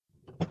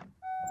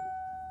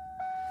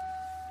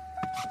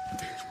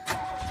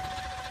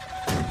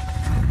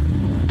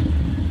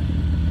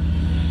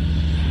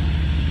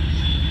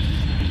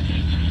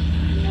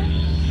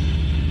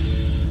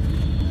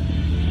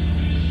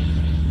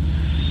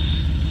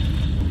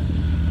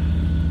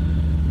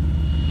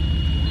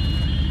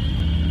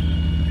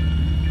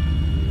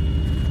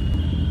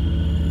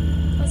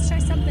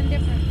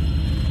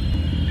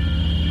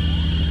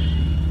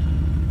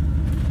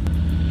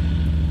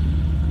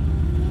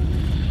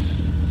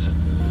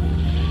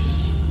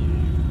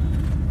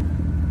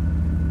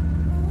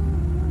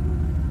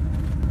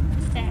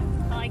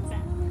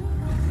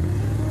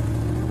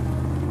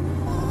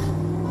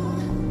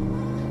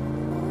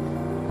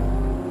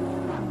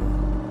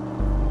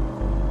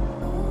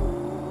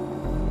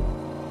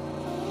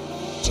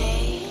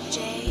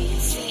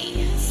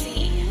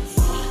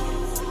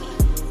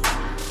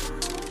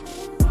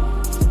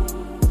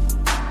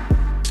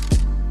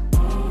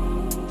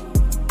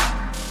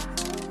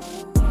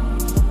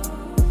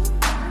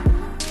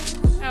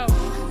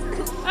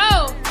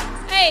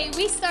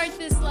we start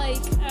this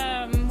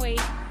wait.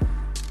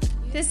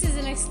 This is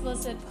an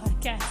explicit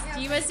podcast. Yeah.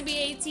 You must be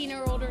 18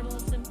 or older to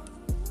listen.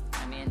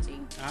 I'm Angie.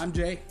 I'm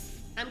Jay.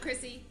 I'm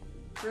Chrissy.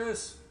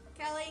 Chris.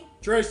 Kelly.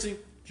 Tracy.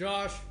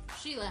 Josh.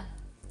 Sheila.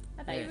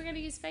 I thought you were gonna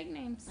use fake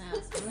names.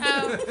 No,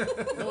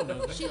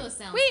 Oh, Sheila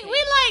sounds we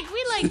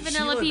like vanilla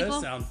Sheila people.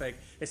 does sound fake.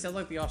 It sounds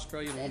like the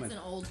Australian fake. woman. It's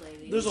an old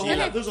lady. There's a whole Sheila.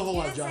 lot, there's a whole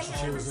lot of You Josh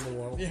didn't and say Sheilas in the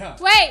world. Yeah.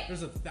 Wait,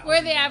 There's 1,000.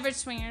 we're the average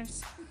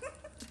swingers.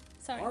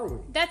 Sorry. Are we?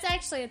 That's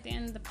actually at the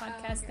end of the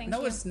podcast. okay. Thank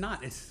No, you. it's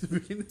not. It's the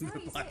beginning of the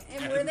And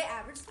podcast. we're the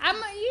average. I'm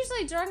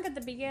usually drunk at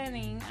the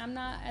beginning. I'm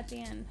not at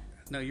the end.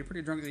 No, you're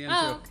pretty drunk at the end,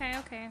 Oh, too.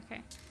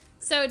 okay.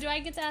 So, do I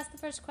get to ask the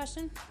first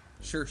question?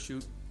 Sure,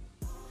 shoot.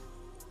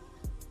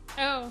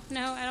 Oh,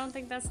 no, I don't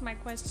think that's my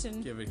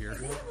question. Give it here.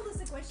 We have a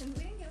list of questions.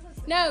 We didn't get a list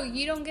of No,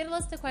 you don't get a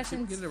list of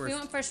questions. Get a We list.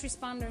 want first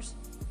responders.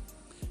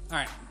 All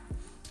right.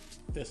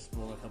 This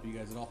will help you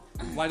guys at all.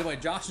 By the way,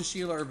 Josh and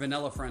Sheila are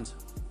vanilla friends.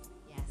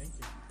 Yes.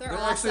 They're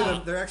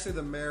They're actually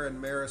the mayor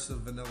and mayoress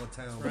of Vanilla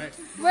Town. Right?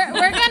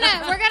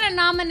 We're gonna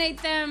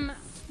nominate them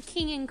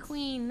King and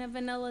Queen of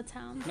Vanilla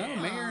Town. No,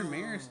 mayor and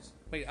mayor's.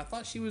 Wait, I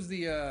thought she was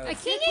the. A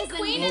king and Because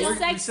queen then is we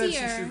we said she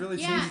sexier. should really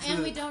Yeah, change it and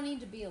to we don't need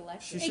to be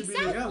elected She should be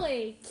the-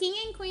 Exactly. King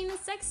and queen is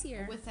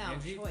sexier. without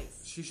Angie?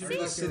 choice. She should See? be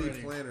the city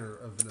Already. planner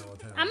of Vanilla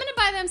Town. I'm gonna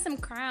buy them some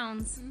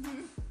crowns.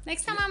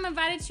 Next time I'm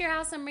invited to your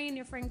house, I'm bringing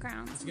your friend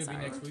crowns. It's gonna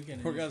be next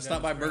weekend. We're going to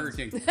stop by Burger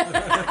King.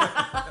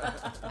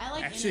 I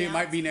like Actually, it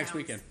might be next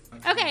weekend.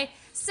 Okay,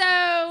 so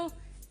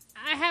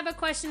I have a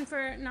question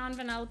for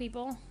non-vanilla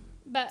people,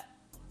 but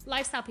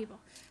lifestyle people.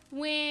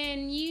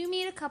 When you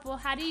meet a couple,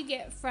 how do you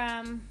get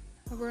from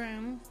a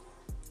room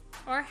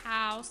or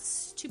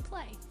house to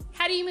play?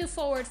 How do you move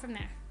forward from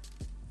there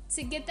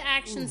to get the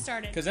action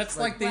started? Because that's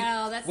like the.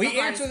 Well, that's we the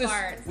hardest answer this.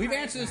 part. We've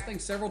answered this thing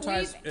several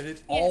times, and it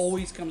yes.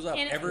 always comes up.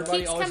 And it Everybody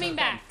keeps always coming has a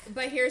back.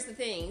 But here's the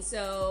thing.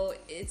 So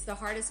it's the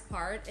hardest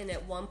part, and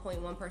at one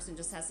point, one person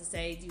just has to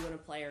say, "Do you want to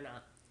play or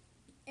not?"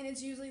 And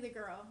it's usually the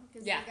girl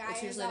because Yeah, the guy it's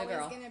is usually the always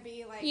girl. going to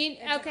be like, You,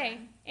 a okay,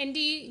 gentleman. and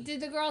do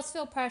the girls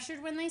feel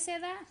pressured when they say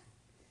that?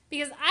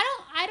 Because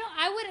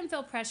I wouldn't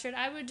feel pressured.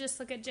 I would just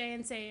look at Jay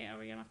and say, "Are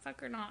we gonna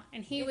fuck or not?"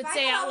 And he would If I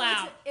say got out all the way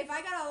loud. if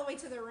I got all the way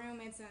to the room,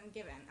 it's a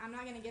given. I'm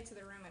not going to get to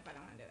the room if I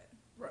don't want to do it.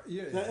 Right,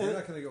 you're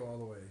not going to go all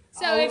the way.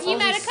 So if you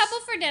met a couple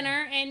for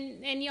dinner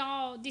and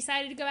y'all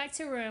decided to go back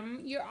to a room,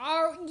 you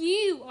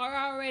are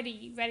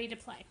already ready to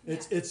play.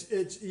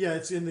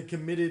 It's in the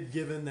committed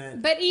given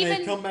that. But even-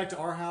 hey, come back to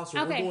our house or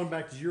Okay. we're going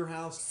back to your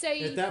house. So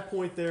you- at that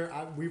point,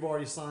 we've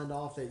already signed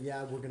off that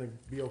we're going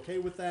to be okay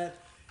with that.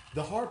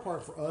 The hard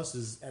part for us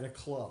is at a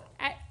club.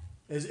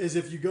 Is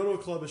if you go to a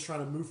club, is trying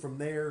to move from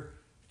there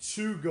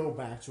to go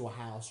back to a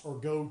house or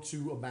go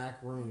to a back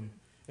room.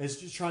 It's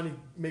just trying to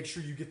make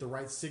sure you get the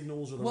right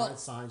signals or the right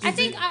signs. I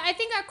think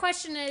our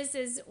question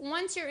is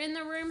once you're in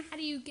the room, how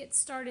do you get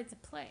started to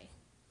play?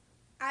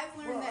 I've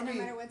learned Well, that I no mean-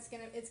 matter what's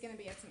it's going to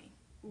be up to me.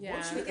 Yeah,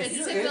 Once you- because if it's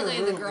you're in a typically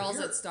the room, if girls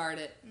you're- that start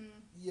it.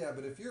 Yeah,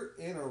 but if you're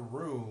in a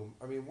room,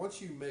 I mean,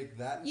 once you make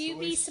that You'd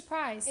be choice,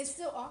 surprised. It's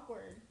still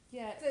awkward.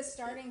 Yeah, The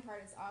starting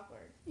part is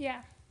awkward.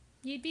 Yeah.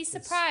 You'd be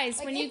surprised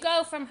like when you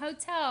go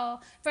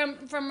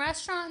from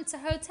restaurant to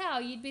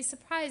hotel. You'd be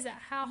surprised at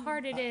how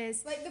hard it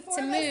is Like the four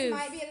to of move. us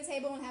might be at a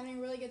table and having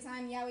a really good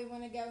time. Yeah, we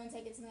want to go and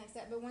take it to the next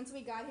step. But once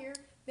we got here,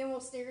 then we'll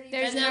stare at each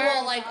There's and other. then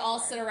no- we'll It's like all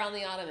awkward. sit around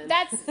the ottoman.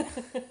 That's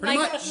like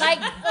much.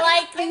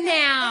 like And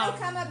now. It'll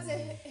come up to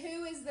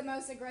who is the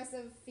most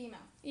aggressive female.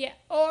 Yeah,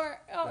 or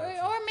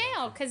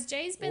male, because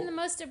Jay's been the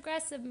most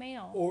aggressive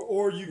male.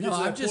 or you get No, to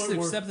that I've just point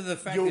where accepted the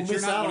fact you'll that you're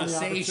miss not out gonna on the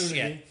say opportunity.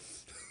 shit.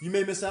 You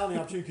may miss out on the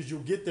opportunity because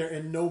you'll get there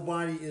and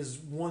nobody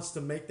wants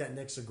to make that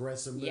next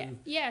aggressive move Yeah,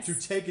 yes. to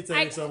take it to the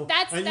I- next level.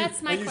 that's and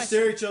my and you question.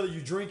 stare at each other.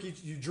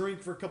 You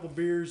drink for a couple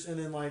beers, and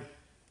then like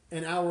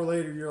an hour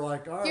later, you're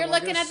like, all right. You're well, I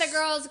looking at guess- the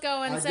girls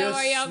going, I so guess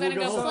are y'all we'll going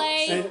to go home."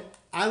 play? And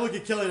I look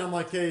at Kelly and I'm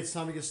like, hey, it's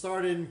time to get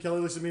started. And Kelly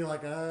looks at me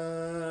like,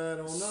 I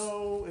don't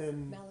know.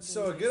 And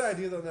So a good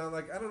idea though now,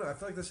 like I don't know, I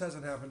feel like this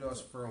hasn't happened to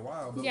us for a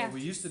while, but Yeah. what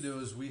we used to do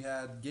is we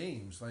had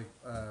games like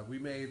we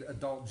made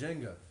adult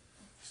Jenga.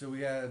 So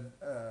we had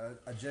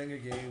a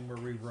Jenga game where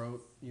we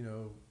wrote,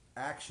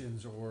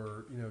 actions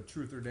or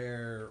truth or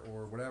dare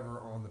or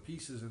whatever on the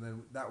pieces, and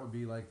then that would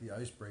be like the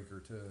icebreaker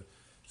to.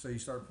 So you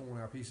start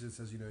pulling out pieces. It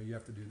says, you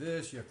have to do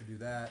this, you have to do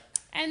that.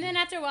 And then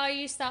after a while,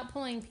 you stop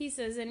pulling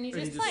pieces and you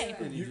just play.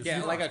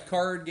 Yeah, like a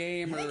card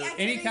game or I think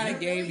any kind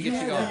of game to get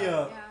you going.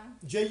 Yeah.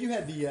 Jay, you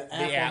had the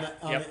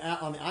app,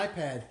 app, on the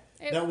iPad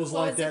It- that was what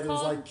like was it that. It was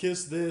called? like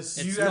kiss this.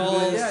 It's You have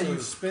called-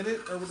 you spin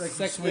it or like Sex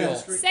you spin wheel. a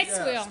string- Sex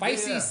wheel.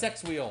 Spicy Yeah.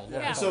 sex wheel.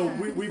 Yeah. So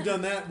we've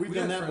done that. We've We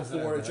done had that friends that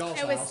before had at that. y'all's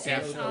It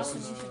was house. awesome.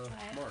 And, You should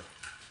try it. Mark.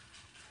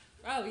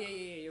 Oh yeah,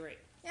 you're right.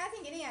 Yeah, I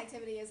think any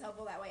activity is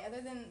helpful that way.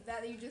 Other than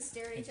that, you just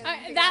stare at each other. and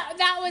figure That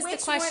out was the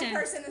which question.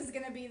 one person is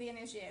going to be the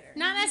initiator.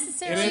 Not And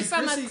necessarily then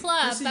from a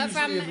club, Chrissy but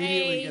from usually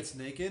immediately a. gets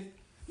naked,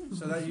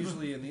 so that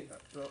usually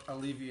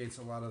alleviates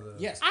a lot of the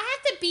Yes. I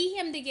have to be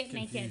him to get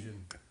naked.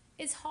 confusion.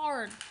 It's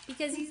hard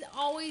because he's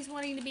always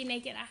wanting to be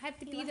naked. I have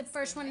to be the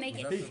first one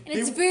naked, He- and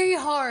it's very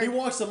hard. He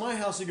walks to my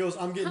house and goes,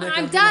 "I'm getting naked.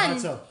 I'm I'm getting in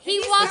done. the hot tub." He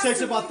It walks takes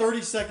about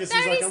 30 seconds.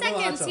 30 He's like, "I'm going to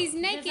the hot seconds. tub." He's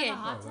naked.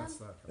 Oh, that's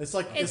not. It's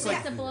like It's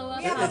like to blow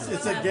up. Yeah.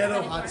 it's a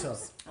ghetto hot tub.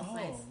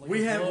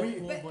 We have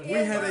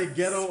a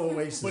ghetto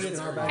oasis But in it's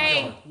our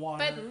Hey, backyard.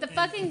 water but the and-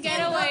 fucking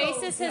ghetto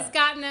oasis has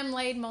gotten him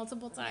laid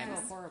multiple times.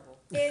 Oh, horrible.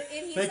 If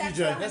he's Thank you, at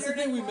Jay. That's the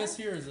thing we 104, miss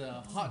here is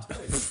a hot tub.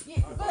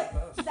 Yeah,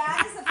 look,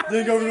 that is the perfect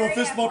Then go to a area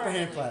fist bump for or it.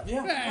 hand clap. Yeah.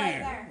 Right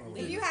there.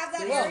 If you have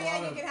that Well, a area,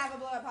 lot you of- can have a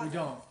blow up hot We tub.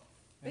 don't.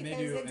 And they Because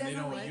do, it and they doesn't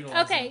don't leak.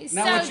 utilize Okay, it.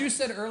 Now, what so you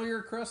said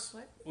earlier, Chris,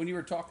 when you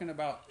were talking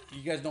about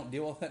you guys don't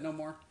deal with that no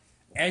more,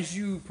 as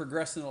you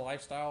progress in the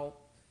lifestyle,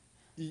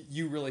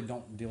 you really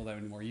don't deal with that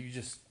anymore. You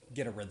just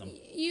get a rhythm.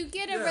 you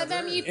get a Yeah,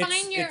 rhythm, you It's,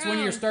 find your it's own.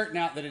 when you're starting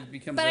out that it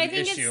becomes But an I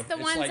think issue. it's the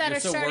ones like that you're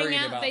are so starting worried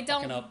out. about They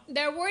fucking don't. up.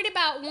 They're worried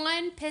about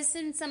one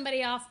pissing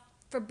somebody off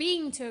for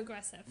being too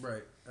aggressive,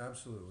 Right.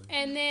 Absolutely.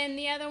 and then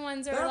the other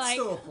ones are That like,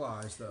 still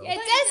applies, though. it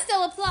does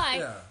still apply.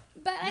 Yeah.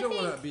 But I You don't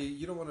think want to be.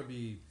 You don't want to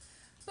be.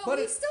 But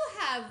we still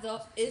have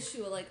the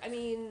issue,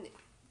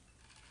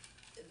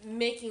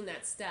 making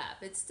that step.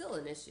 It's still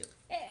an issue.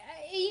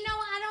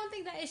 I don't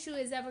think that issue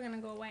is ever going to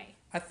go away.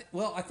 I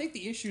think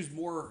the issue is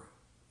more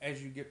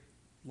as you get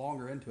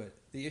longer into it.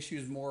 The issue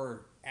is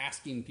more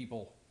asking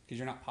people because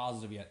you're not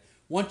positive yet.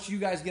 Once you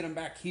guys get them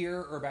back here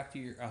or back to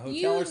your a hotel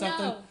You or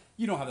something, know.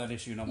 you don't have that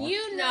issue no more.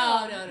 You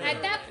No, know, no, at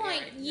no, that no,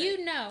 point, right, you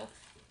right. know.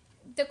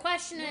 The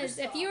question is,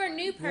 if you're a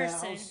new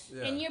person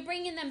Yeah. and you're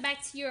bringing them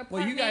back to your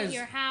Well, you apartment, guys-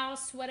 your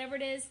house, whatever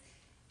it is,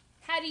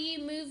 how do you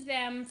move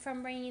them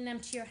from bringing them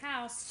to your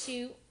house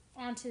to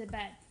onto the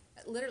bed?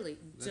 Literally,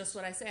 just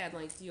what I say. I'm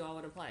like, do you all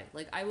want to play?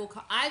 Like, I will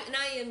call. I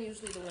am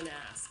usually the one to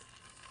ask,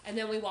 and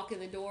then we walk in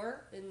the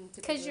door and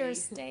Because you're a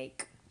typically-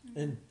 steak.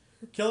 And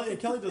Kelly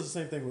does the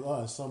same thing with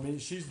us. I mean,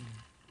 she's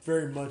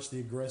very much the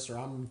aggressor.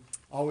 I'm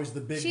always the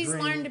big She's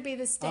green. learned to be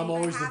the steak. I'm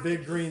always the have big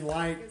to green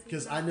light because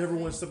because he's I not never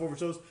really- want to step over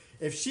toes.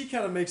 If she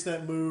kind of makes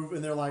that move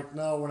and they're like,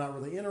 "No, we're not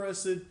really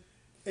interested,"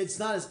 it's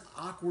not as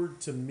awkward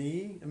to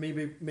me. And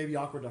maybe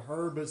awkward to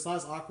her, but it's not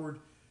as awkward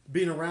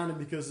being around him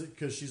because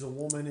she's a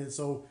woman, and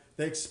so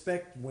they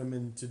expect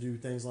women to do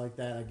things like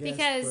that. I guess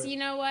Because but you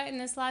know what? In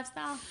this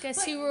lifestyle, guess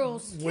But- who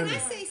rules? Can women. I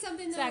say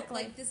something though?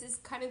 Exactly. Like, this is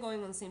kind of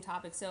going on the same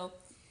topic. So,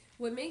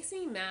 what makes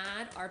me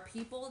mad are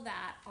people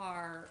that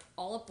are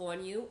all up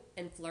on you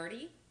and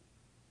flirty,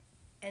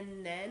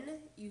 and then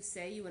you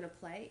say you want to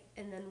play,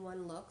 and then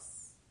one looks.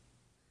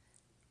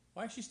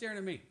 Why is she staring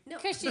at me? No,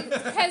 Because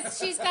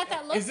she's got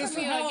that look Is this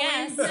from from you, I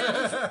guess.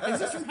 Halloween? Is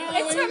this from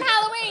Halloween? It's from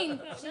Halloween.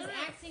 She's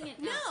acting it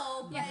out.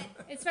 no,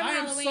 but It's from I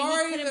am Halloween.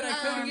 sorry He couldn't that I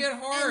couldn't perform. get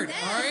hard.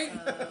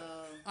 then-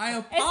 All right, I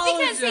It's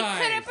because he couldn't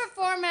apologize.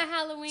 perform at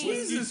Halloween.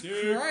 Jesus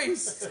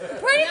Christ!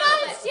 Pretty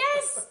much,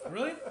 yes.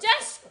 Really?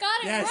 Josh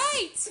got it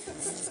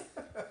Yes.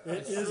 right.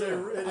 it is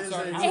a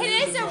sorry.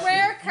 It is a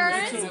rare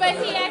occurrence, but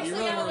he You actually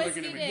really got were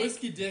whiskey looking at me. dick.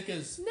 Whiskey dick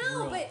is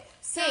no, real. but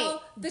so Hey,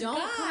 the don't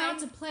guy. come out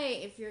to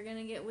play if you're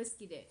gonna get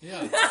whiskey dick.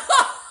 Yeah.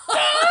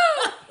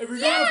 If you're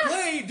Yeah. gonna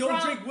play,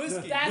 don't drink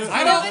whiskey. That's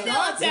I the don't-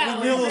 vanilla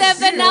vanilla The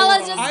seal vanilla on-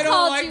 just I don't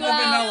called like you the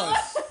out.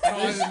 vanillas. I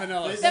don't like the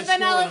vanillas. The They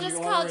vanilla score on just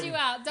you called already. you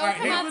out. Don't All right,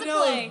 come hey, out to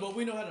Vanilla, play. but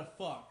we know how to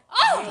fuck.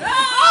 Oh! Vanilla.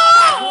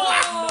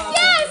 Oh!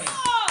 Yes!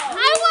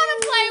 I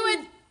want to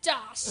play with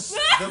Josh.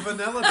 The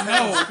vanilla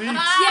town speaks.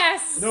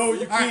 Yes. No,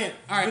 you All right, can't.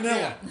 all right, Vanilla.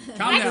 yeah.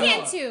 Calm I down.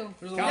 can too.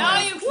 There's a Calm lot.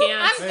 down. you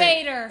can't. I'm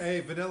Vader. Hey,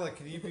 vanilla,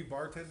 can you be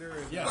bartender?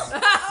 And,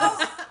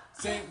 Yes.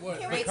 Say what?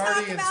 Can we Bacardi talk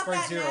and about Sprite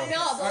that Zero. next?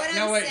 No, but what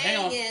no, I'm wait, hang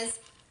on. saying is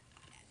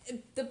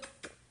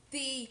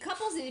the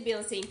couples need to be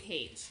on the same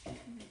page.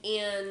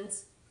 And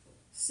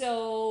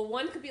so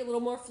one could be a little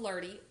more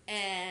flirty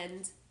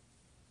and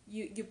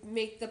you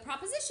make the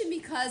proposition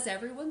because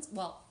everyone's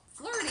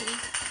flirty,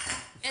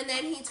 and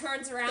then he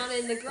turns around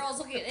and the girls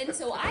looking, and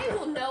so I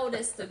will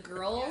notice the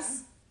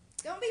girls,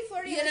 Don't be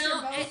flirty. you unless know,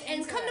 you're both and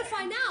into come to it.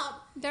 find out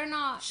They're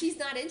not. she's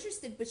not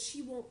interested, but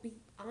she won't be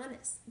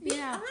honest. Be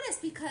Yeah.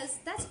 honest, because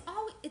that's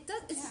all it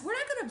does. We're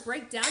not going to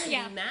break down and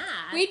Yeah. be mad.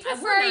 We'd We're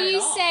prefer not at you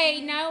all.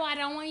 say, no, I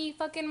don't want you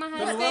fucking my a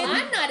husband. lot of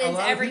I'm not A into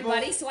lot of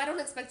everybody, people- so I don't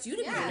expect you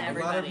to be Yeah. into A A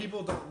everybody. lot of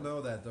people don't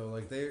know that though.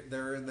 Like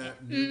they're in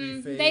that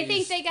newbie phase. They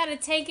think they got to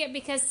take it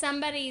because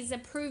somebody's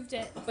approved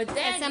it. But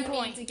then at some you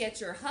point. need to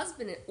get your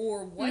husband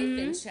or wife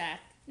in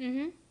check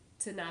Mm-hmm.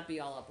 to not be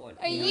all up on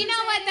You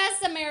know what? That's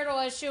the marital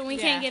issue, and we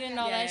can't get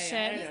into all that I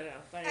shit. know,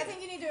 but I think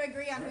you need to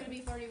agree on who to be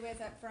flirty with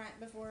up front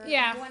before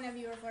Yeah. one of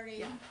you are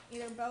flirty.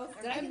 Either both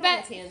or Did I get But- on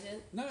a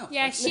tangent? No,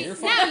 Yeah, that's- she. you're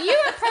No, fine. you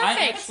were I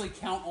perfect. actually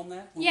count on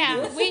that. when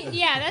Yeah, we do it.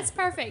 that's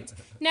perfect.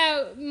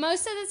 No,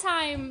 most of the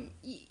time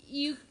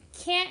you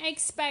can't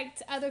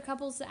expect other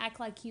couples to act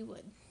like you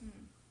would.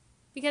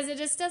 Because it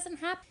just doesn't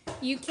happen.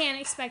 You can't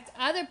expect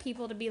other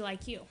people to be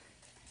like you.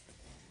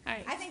 All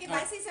right. I think if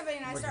I see somebody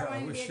and I start God,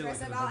 wanting to we be should, like,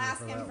 aggressive, have I'll a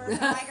ask number him for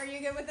first. I'm like, are you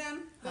good with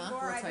them? Before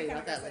We'll I tell you become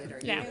about that aggressive.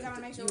 later. Yeah. Because I want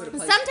to make sure You we're would've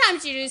punched-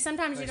 Sometimes you do.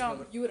 Sometimes you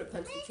don't. You would have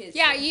punched the kids.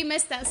 Yeah, too. you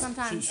miss that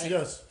sometimes. She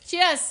does. She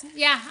does.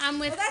 Yeah, I'm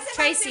with Well, that's if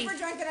Tracy. I'm super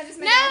drunk and I just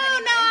No, make out with no,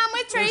 anybody. I'm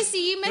with Tracy.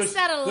 You miss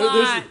that a There's-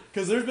 lot.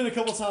 Because there's been a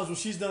couple times when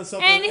she's done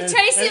something. And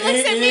Tracy looks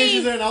at and me.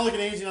 Angie's there, and I look at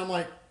Angie, and I'm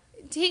like,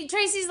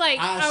 Tracy's like,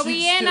 Ah, "Are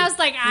we she's in?" I was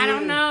like, "I don't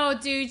still- know,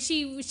 dude."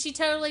 She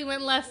totally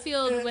went left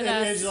field with and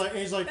us.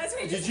 Angie's like, That's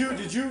what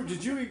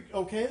did you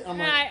okay? I'm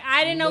like,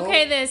 I didn't "No."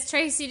 okay this.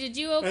 Tracy, did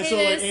you okay And so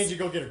this? like, Angie,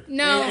 go get her.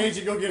 No.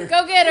 Angie, go get her.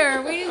 Go get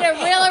her. We need to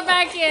reel her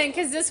back in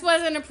because this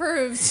wasn't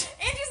approved.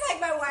 Angie's like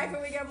my wife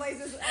when we go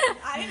places.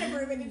 I didn't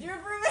approve it. Did you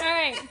approve it? All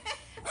right.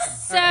 All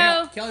So right, hang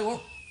on. Kelly,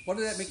 what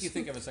did that make you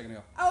think of a second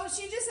ago? Oh,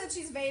 she just said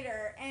she's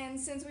Vader. And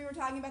since we were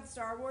talking about the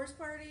Star Wars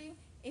party,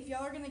 if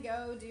y'all are going to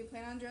go, do you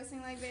plan on dressing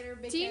like Vader?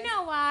 Because do you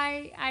know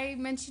why I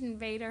mentioned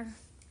Vader?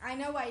 I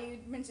know why you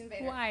mentioned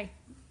Vader. Why?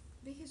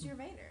 Because you're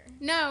Vader.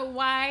 No,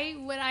 why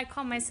would I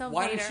call myself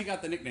Why Vader? did she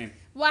got the nickname?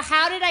 Well,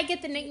 how did I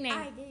get the nickname?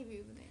 I gave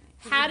you the name.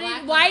 How black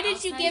did? on Why the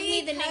did you outside? give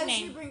me the Because you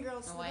nickname? bring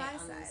girls to Oh, the wait, by on the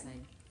side.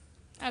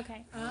 side.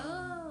 Okay.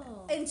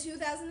 Oh. In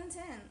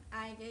 2010,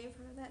 I gave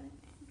her that nickname.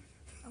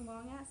 A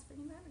long ass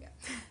freaking time ago.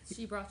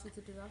 She brought you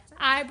to the dark side?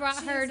 I brought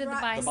She's her to the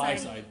right- by The by side.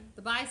 side.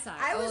 The by side.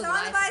 I was Oh,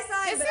 on the by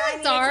side, It's but not I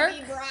needed dark. to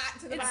be brought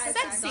to the It's by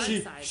sexy. side.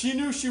 She, side. she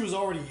knew she was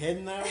already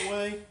heading that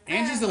way.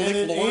 Angie's the And lick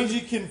then lord.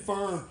 Angie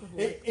confirmed.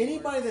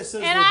 Anybody that says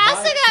And they're I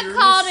also got bi-curious,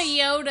 called a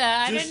Yoda.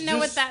 I Just- didn't know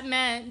what just- that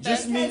meant.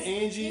 Just But meet Because you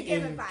Angie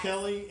give it and bi.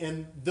 Kelly,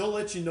 and they'll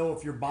let you know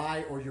if you're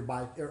bi or you're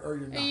not.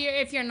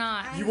 if you're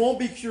not, You won't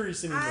be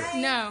curious anymore.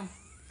 no,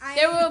 I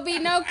there will be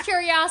no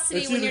curiosity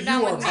It's when either you're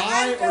done you are with me.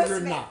 bi or Ghost you're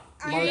man. not.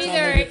 I'm by You're the time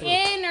either they get through.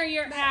 in or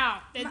you're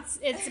out.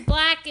 It's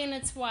black and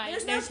it's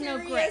white. There's no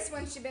gray. curious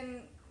when she's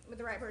been with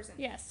the right person.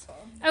 Yes.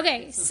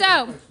 Okay,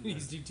 so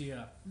He's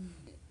DTF.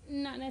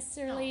 not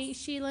necessarily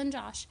Sheila and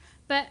Josh,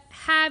 but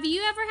have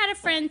you ever had a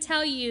friend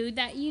tell you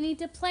that you need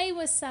to play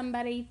with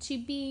somebody to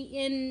be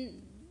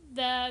in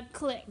the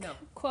clique, No.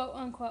 quote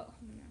unquote?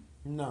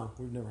 No,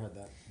 we've never had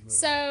that.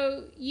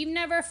 So you've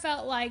never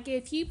felt like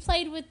if you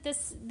played with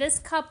this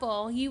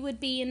couple, you would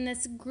be in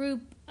this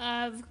group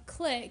of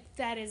clique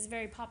that is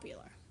very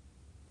popular.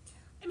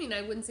 I mean,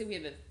 I wouldn't say we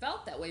haven't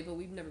felt that way, but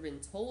we've never been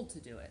told to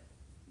do it.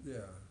 Yeah.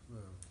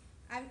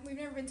 No. We've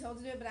never been told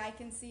to do it, but I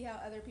can see how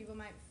other people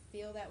might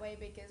feel that way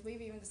because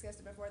we've even discussed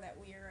it before that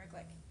we are a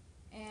clique.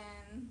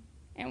 And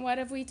And what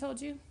have we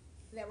told you?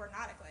 that we're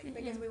not a clique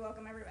because we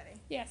welcome everybody.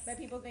 Yes, But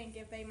people think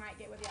if they might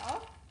get with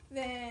y'all,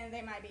 then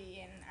they might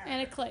be in our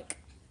and a group. clique.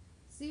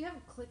 So you have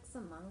cliques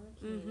among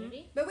the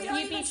community? But we don't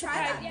You'd be even try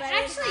surprised. that. Yeah, But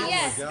actually, it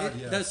yes. Oh my God,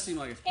 It yes. does seem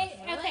like it's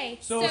special. Okay,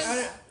 So,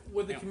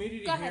 with the Yeah.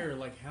 community Go ahead. here,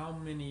 like, how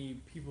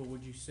many people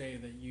would you say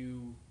that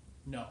you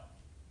know?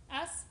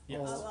 us. Yes.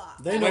 a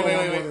lot. They know Wait, a lot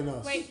wait, more wait. than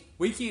us. Wait,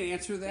 We can't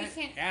answer that.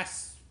 We can't.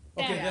 Ask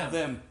Okay, Yeah.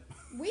 them. them.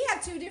 We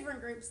have two different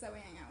groups that we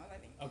hang out with, I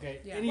think.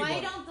 Okay, Yeah. anybody.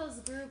 Why don't those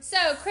groups...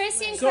 so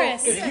Chrissy and So,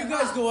 Chris. if you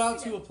guys go out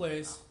We to do. a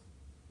place,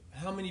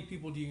 how many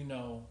people do you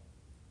know?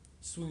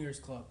 Swingers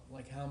Club.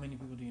 Like, how many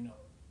people do you know?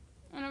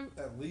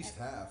 At least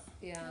half.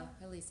 Yeah,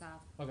 at least half.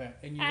 Okay,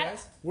 and you I-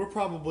 guys? We're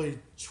probably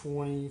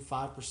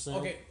 25%.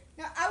 Okay,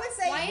 Now, I would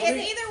say Why if is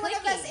it either one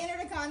of us clicking?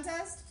 entered a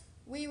contest,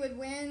 we would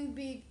win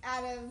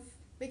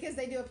because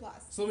they do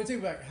applause. so let me take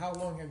it back. How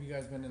long have you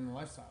guys been in the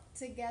lifestyle?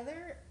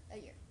 Together, a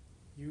year.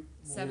 You?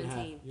 Year and a half,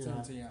 17. year and a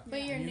half. 17, yeah.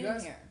 But you're You new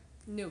guys? here.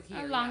 No,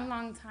 here. A long, yeah.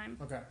 long time.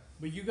 Okay,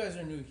 but you guys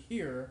are new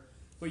here,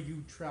 but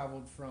you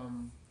traveled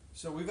from...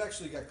 So we've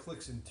actually got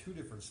clicks in 2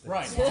 different states.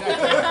 Right, But,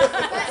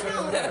 exactly.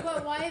 no,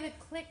 but why the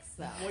cliques,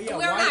 though? Well, yeah, We're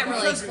why- not why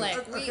really don't you-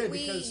 click. okay,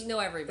 We because- know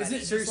everybody. Is it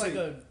just Seriously, like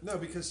a... no,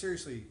 because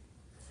seriously,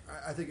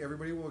 I think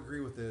everybody will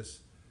agree with this.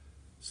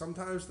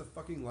 Sometimes the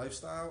fucking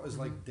lifestyle is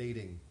like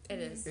dating. It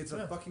is. It's a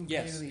Yeah. fucking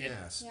Yes, pain in the it-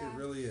 ass. Yeah. It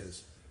really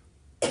is.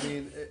 I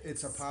mean,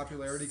 it's a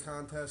popularity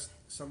contest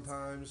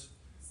sometimes.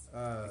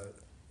 I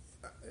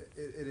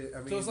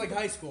mean, So it's like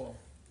high school.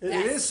 it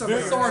is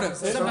sometimes. Sort of.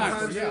 Sometimes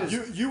Sometimes, it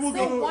is. You will So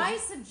go to. why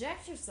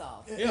subject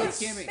yourself? Yeah. It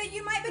can't be. But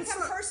you might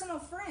become personal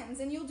friends,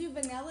 and you'll do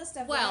vanilla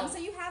stuff Well- with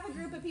them. So you have a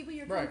group of people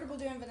you're Right. comfortable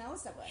doing vanilla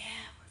stuff with.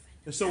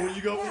 So when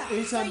you go, Yeah. So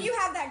anytime you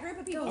have that group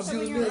of people. I was So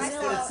when gonna you're say,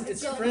 lifestyle,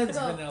 it's Go- friends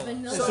go,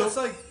 vanilla. So it's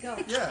like,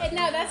 yeah.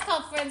 No, that's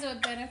called friends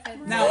with benefits.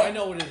 Now I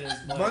know what it is.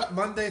 But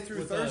Monday through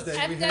With Thursday,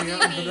 us. we hang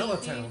out in FWB, Vanilla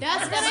dude. Town.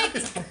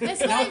 That's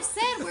what I've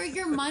said. We're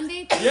your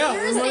Monday through Yeah, we're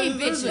Thursday Monday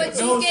through bitches. Thursday. But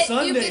No, you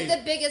Sunday. get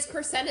the biggest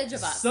percentage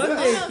of us. Sunday Oh,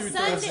 no, through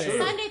Sunday, Thursday.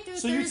 Sunday through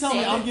so you Thursday. tell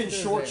me I'm getting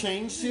Thursday.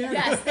 shortchanged here?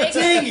 Yes, they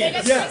Dang get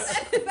it! the biggest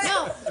Yes.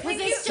 No,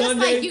 because it's just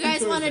Sunday like you guys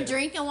through want to Thursday.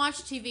 drink and watch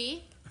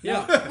TV.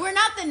 Yeah, We're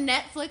not the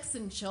Netflix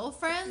and chill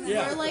friends.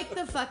 Yeah. We're like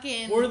the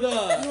fucking. we're the.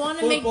 You want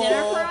to make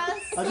dinner for us?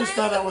 I just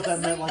found out what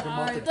that meant like a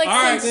month ago. Like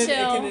All right, some Then it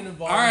can chill.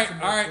 involve All right,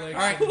 some all right, Netflix all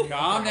right. and-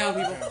 Calm down,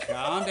 people.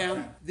 Calm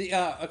down.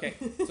 Okay.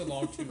 It's a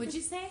long tune. What'd you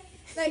say?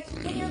 like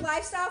when your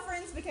lifestyle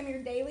friends become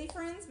your daily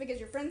friends because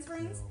you're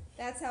friends.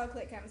 That's how a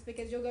clique comes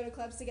because you'll go to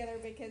clubs together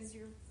because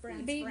you're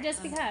friends. friends.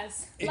 Just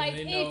because. And Like,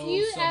 they if know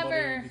you somebody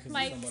ever, because of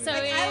like, somebody. so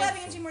Like, I if, love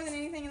Angie more than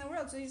anything in the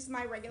world. So she's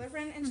my regular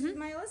friend and she's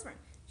my Liz friend.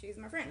 she's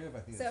my friend. We have a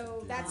handshake So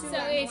game. that's who So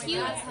I'm if going you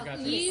with. That's how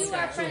you cute.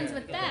 are Okay. friends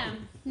with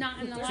them, not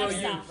in the So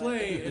you lifestyle.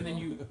 play, and then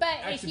you. But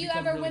if actually you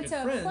become ever really went to good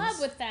a friends, club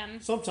with them,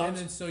 and Sometimes.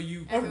 then so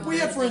you. Everyone We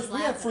have just friends. We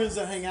laugh have at friends us.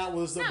 that hang out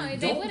with us that no, we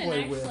they don't wouldn't play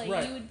actually. with.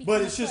 Right. You would become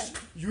But a it's just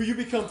clique. you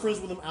become friends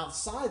with them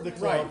outside the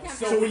club. Right.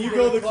 So when you you're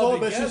go in to a the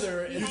club, it's just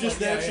together, you it's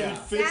just like, yeah, naturally yeah.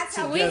 fit That's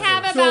how together. We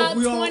have So about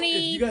we all, 20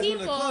 if you guys people go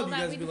to the club, you that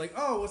guys we would be like,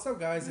 "Oh, what's up,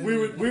 guys?" And we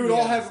would all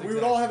yes, have we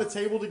would all have a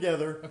table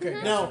together. Okay,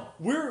 gotcha. Now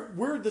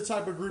we're the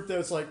type of group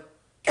that's like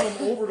come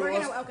over to We're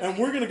gonna us welcome and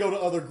you. we're gonna go to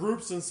other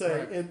groups and say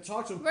Right. and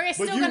talk to them. We're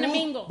still you gonna will,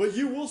 mingle. But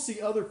you will see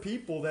other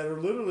people that are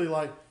literally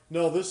like,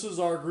 no, this is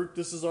our group,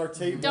 this is our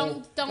table. Don't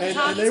and,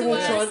 talk and they to will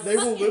us. try. They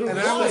will literally And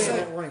I will stay in say,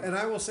 that rank. and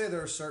I will say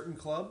there are certain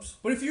clubs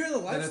But if you're in the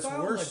that it's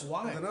lifestyle, worse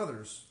like why? than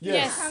others.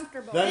 Yes.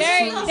 Comfortable. That is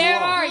There, true as there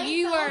well. are.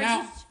 You are.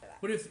 Now,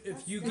 But if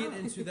you get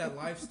into that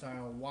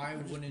lifestyle, why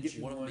wouldn't get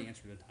you one of want the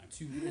answer at a time.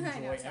 to I know,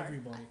 enjoy it's hard.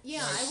 everybody?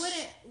 Yeah, Like- I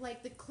wouldn't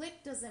like the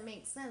clique doesn't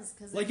make sense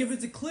because Like if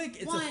it's a clique,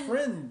 it's one, a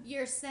friend.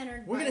 You're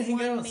centered. We're by gonna hang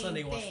one out on main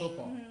Sunday and watch thing,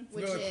 football. If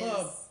we which go to a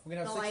club, is we're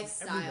gonna have the sex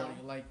with lifestyle.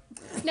 everybody.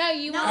 Like No,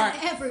 you Not are.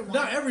 Alright. everyone.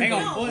 not everybody,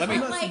 Hang on, but let me-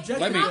 I'm not like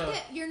subjecting let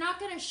me- you're not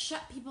gonna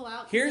shut people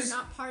out. 'Cause Here's- they're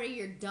not part of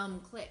your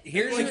dumb clique.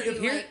 Here's They're like, gonna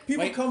be here, like,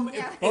 people wait, come.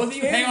 Yeah. If, both if of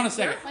you, Ken- hang on a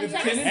second. If Let's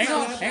Ken just- and Hang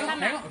on, Jeff- hang on,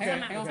 hang on, Okay, hang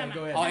on, hang okay, on.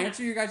 go ahead. I'll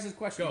answer your guys'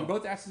 question. Go. You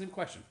both asked the same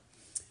question.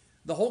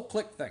 The whole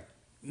clique thing.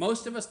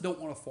 Most of us don't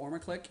want to form a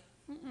clique.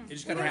 It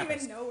just We kind of don't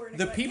happens. even know we're in a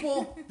The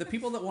clique.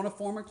 people that want to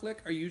form a clique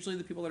are usually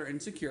the people that are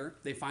insecure.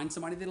 They find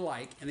somebody they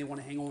like and they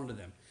want to hang on to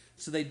them.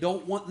 So they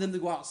don't want them to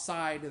go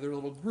outside of their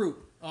little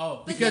group. Oh,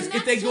 But Because then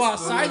if they that's go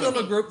just outside the little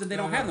believing. group, then they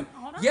don't No, have no. them.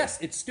 Hold on. Yes,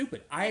 it's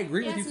stupid. I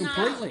agree with you That's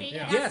not- completely.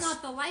 Yeah. That's Yes,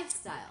 not the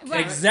lifestyle.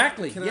 Right.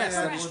 exactly. Can Yes,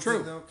 I add that's one true.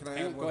 thing though? Can I Hang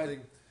add on, go one ahead.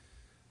 thing?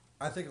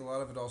 I think a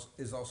lot of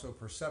it is also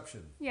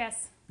perception.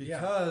 Yes.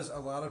 Because a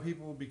lot of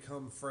people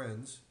become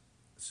friends.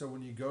 So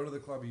when you go to the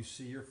club, you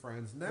see your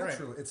friends.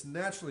 Naturally, it's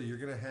naturally you're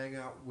going to hang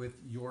out with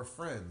your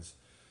friends.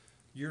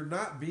 You're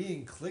not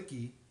being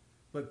cliquey,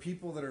 but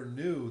people that are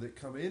new that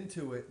come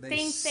into it, they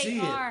Think they see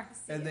it are.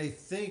 and they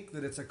think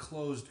that it's a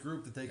closed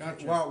group that they Gotcha.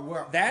 can.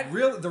 Well, That-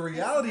 the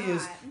reality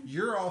is not.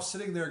 you're all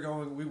sitting there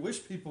going, "We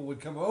wish people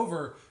would come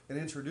over and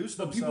introduce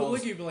but themselves." people look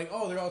at you and be like,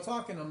 "Oh, they're all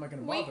talking. I'm not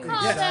going to We bother."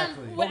 call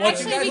Exactly. them. But Well, But what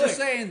actually, you guys we, are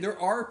saying, there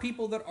are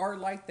people that are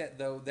like that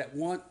though, that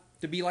want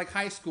to be like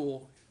high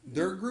school.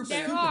 Their group,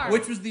 There is- are.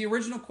 which was the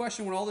original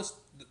question when all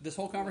this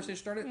whole conversation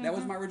started. That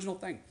was my original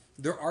thing.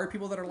 There are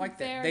people that are like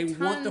There that. are They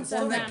want to tons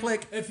form of that them.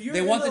 clique. If you're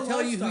They in want the to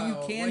tell you who you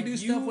lifestyle, can like do you-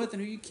 stuff with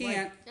and who you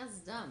can't. That's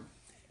dumb.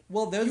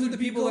 Well, those You are would the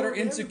be people that are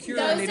going with insecure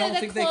everybody. and they Those are don't the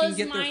think they can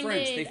get their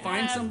friends. They closed-minded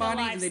find of the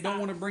somebody and they lifestyle. don't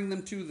want to bring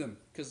them to them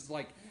because,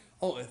 like,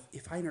 oh,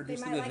 if I introduce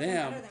They them might to like them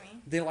them, better than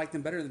me. they like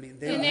them better than me.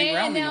 They and don't hang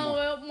around me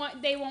anymore.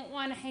 they won't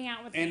want to hang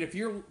out with And them. if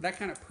you're that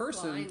kind of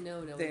person, Well, I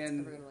know no one's then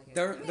ever gonna like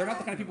it. they're not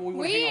the kind of people we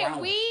want to hang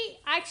around with. We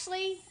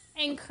actually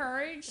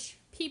encourage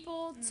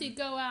people to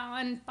go out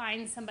and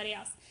find somebody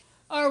else.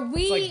 Or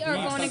we like are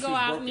being going to go something's out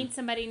and broken. meet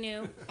somebody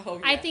new. Oh,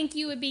 yeah. I think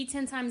you would be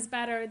 10 times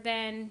better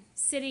than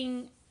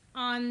sitting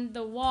on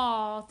the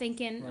wall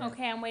thinking, Right.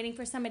 okay, I'm waiting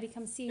for somebody to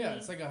come see Yeah, me.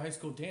 it's like a high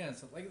school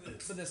dance. Like,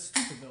 but that's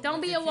stupid though. Don't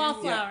Like, be if a you-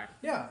 wallflower.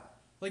 Yeah,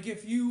 like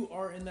if you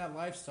are in that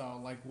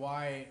lifestyle, like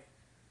why,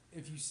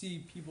 if you see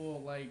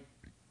people like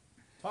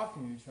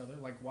talking to each other,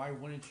 like why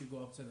wouldn't you go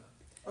up to them?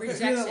 If you're in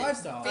that Rejection.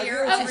 lifestyle, I Fear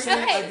get what of you're saying.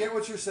 rejection. I get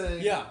what you're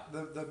saying. Yeah.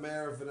 The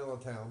mayor of Vanilla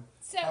Town.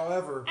 So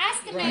However,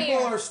 ask the people mayor.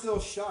 are still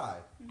shy.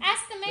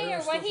 Ask the mayor They're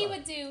what still he fine.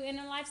 would do in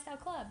a lifestyle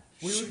club.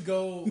 we would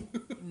go,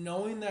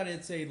 knowing that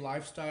it's a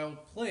lifestyle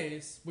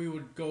place. We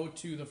would go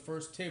to the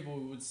first table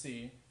we would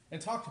see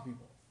and talk to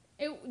people.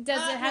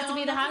 Does it have to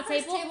be the hot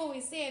first table? table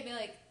we see, I'd be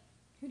like,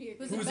 Who do you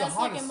who's agree the Who's the best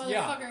looking hottest?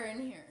 Yeah. motherfucker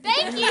in here?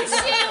 Thank you,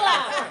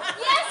 Sheila.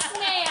 Yes,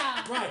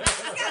 ma'am. Right.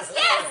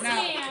 Yes, Now-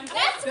 ma'am. That's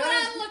what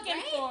That I'm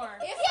looking for.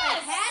 If Yes.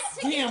 I had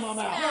to Damn, get I'm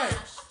out.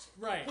 smashed,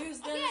 Right. who's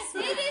gonna Yes,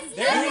 smash? it is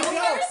There not you the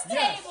go. first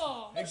Yes.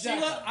 table.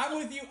 Exactly. Sheila, I'm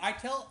with you.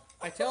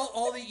 I tell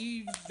all the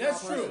Eves.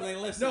 That's true. They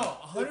listen. No,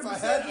 100%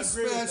 If I had to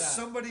agree with smash that.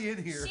 somebody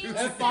in here, Sheila If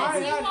says I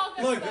you had, walk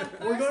up look, to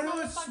the we're first going to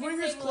a motherfucking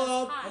swingers table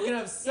club. that's hot. I'm gonna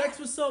have sex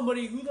with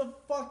somebody. Who the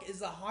fuck is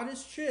the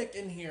hottest chick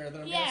in here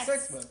that I'm Yes. gonna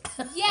have sex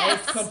with?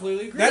 Yes. I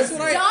completely agree. That's with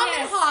what you. Dumb Yes.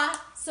 and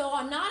hot, so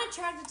I'm not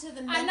attracted to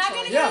the mentally. I'm not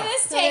going to Yeah. go to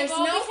this So there's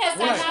table no because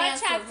fucking I'm not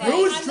chance of attracted.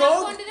 Who's I'm drunk?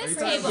 not going to Are this you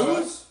talking table. about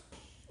Who's?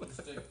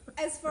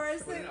 As far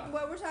as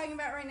what we're talking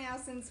about right now,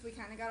 since we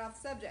kind of got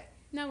off the subject,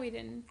 No, we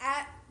didn't.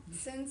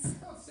 since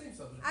Oh, same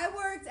subject. I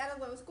worked at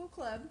a low school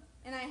club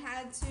and I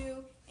had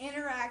to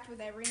interact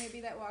with every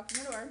newbie that walked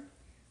in the door,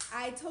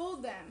 I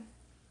told them,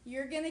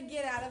 you're going to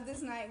get out of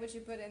this night what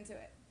you put into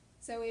it.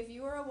 So if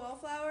you are a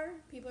wallflower,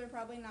 people are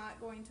probably not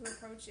going to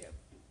approach you.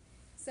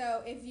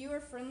 So if you are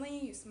friendly,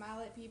 you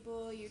smile at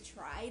people, you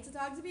try to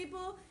talk to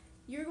people,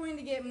 you're going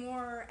to get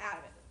more out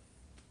of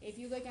it. If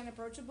you look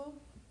unapproachable,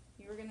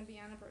 you're going to be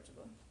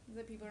unapproachable.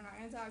 The people are not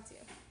going to talk to you.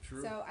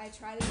 True. So I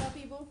try to tell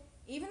people,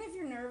 even if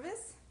you're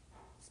nervous,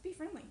 just be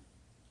friendly.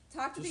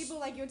 Talk to people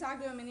like you would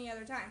talk to them any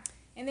other time.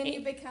 And then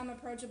you become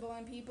approachable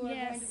and people are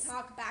going to Yes.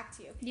 talk back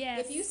to you. Yes.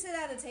 If you sit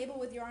at a table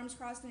with your arms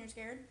crossed and you're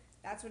scared,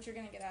 that's what you're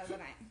going to get out of the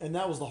night. And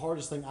that was the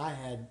hardest thing I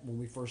had when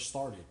we first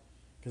started.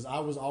 because I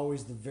was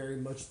always very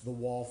much the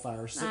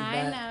wallflower, sitting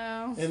I back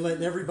know. and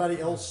letting everybody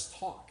else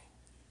talk.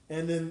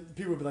 And then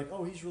people would be like,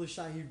 "Oh, he's really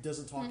shy. He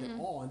doesn't talk at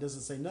all and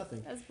doesn't say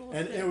nothing." That's And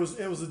bullshit.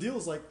 it was the deal.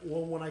 Is like,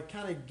 well, when I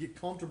kind of get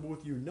comfortable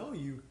with you, know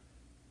you,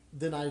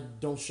 then I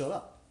don't shut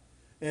up.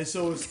 And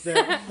so it's that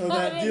I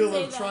that didn't deal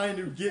say of that. trying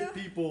to get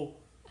people,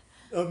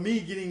 of me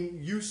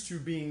getting used to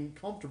being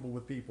comfortable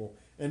with people.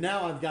 And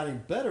now I'm getting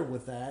better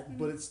with that,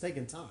 but it's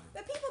taking time.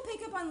 But people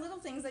pick up on little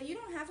things that you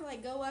don't have to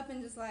like go up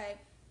and just like,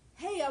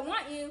 hey, I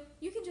want you.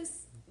 You can just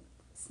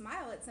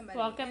smile at somebody.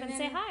 Walk up and then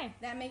say hi.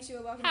 That makes you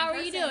a welcoming How are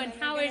you person, doing? and they're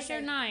How gonna was your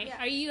say- night? Yeah.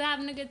 Are you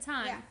having a good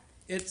time? Yeah.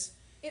 It's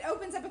It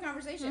opens up a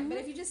conversation. But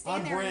if you just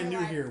stand I'm there brand and new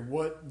you're like, here.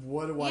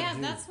 What do I Yeah,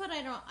 do? that's what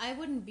I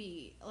wouldn't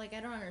be, like, I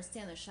don't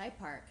understand the shy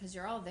part, because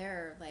you're all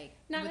there, like,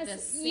 Not with the necess-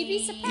 same... you'd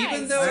be surprised.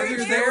 even though I you're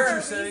understand there. what you're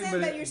reason, saying,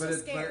 but but you're so but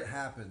scared. it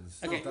happens.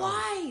 Okay. sometimes.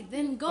 Why?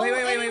 Then go Wait,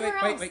 anywhere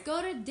else. wait.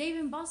 Go to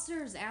Dave &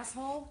 Buster's,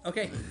 asshole.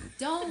 okay.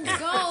 Don't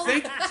go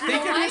Think to of the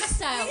this-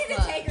 lifestyle we need to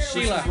club. take her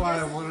Sheila. That's why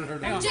I wanted her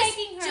to. I'm on.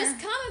 taking her. Just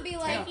come and be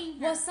like, Taking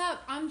her. "What's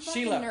up? I'm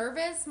fucking Sheila.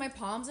 nervous. My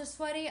palms are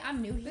sweaty.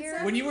 I'm new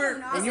here." When you were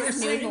This when you were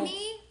is new to single,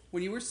 me.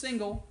 when you were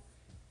single,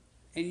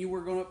 and you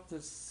were going up to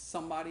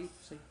somebody,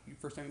 say you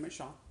first time you met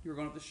Sean, you were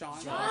going up to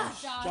Sean.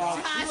 Josh.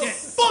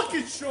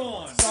 Fucking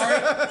Sean. Sorry,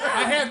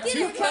 I have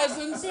two it.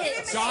 cousins, Get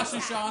it. Josh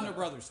and Sean. They're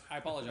brothers. I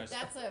apologize.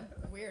 That's a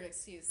weird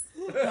excuse.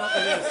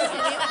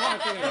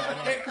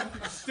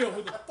 Still,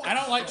 who the fuck? I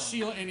don't like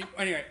Sheila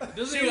anyway.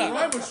 Doesn't even Sheila,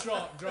 rhyme with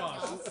Sean,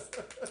 Josh.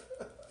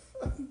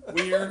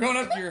 when you were going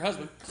up to your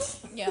husband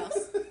Yes.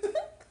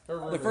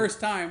 the first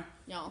time,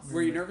 No.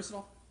 were you nervous at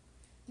all?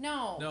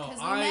 No. No, Because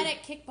we I- met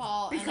at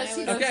kickball, Because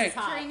she and I knows was Okay. she's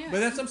hot. But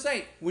that's what I'm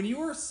saying. When you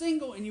were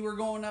single and you were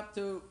going up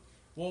to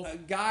Well, a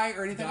guy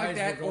or anything like guys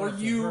that, were going or up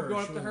to you her, going she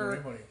up to wasn't her,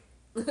 anybody.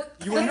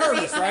 you were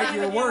nervous, right?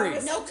 You were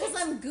worried. No, because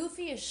I'm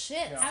goofy as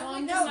shit. Yeah. So I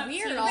I'm would just come up to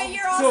weird. you. all But the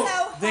you're time.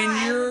 also Then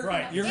high. you're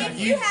Right. you're If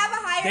you, you have a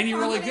higher then you're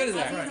really good at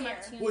confidence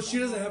that. easier. Well, she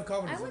doesn't have I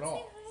confidence would at say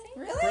all.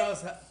 hi. Really? For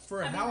us,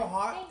 for how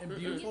hot and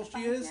beautiful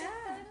she is, Yeah.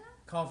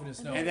 confidence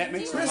no. And that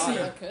makes her Chrissy.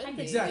 hotter.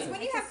 Exactly.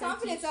 When you have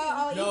confidence,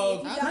 all No,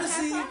 you don't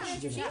Chrissy- have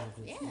confidence.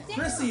 Yeah.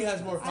 Chrissy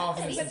has more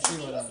confidence than But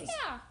Sheila does.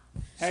 Yeah.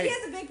 Hey, She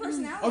has a big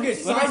personality. Okay,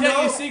 She's let me Side tell you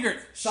a note- secret.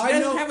 She side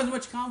doesn't note- have as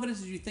much confidence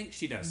as you think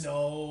she does.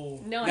 No.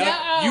 No, No,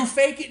 No. you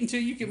fake it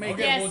until you can make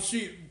Okay, it. Yes. well,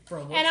 she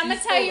from what And I'm she's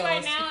gonna tell you told right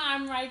us, now,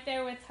 I'm right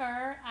there with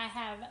her. I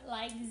have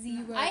like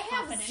zero I have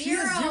confidence. She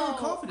has zero. zero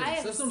confidence. I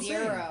have That's what I'm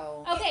saying.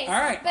 zero. Okay, All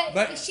right, but,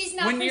 but she's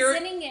not when you're-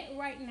 presenting it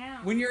right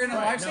now. When you're in a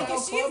Right, lifestyle no.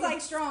 because she's club,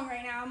 like strong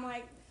right now. I'm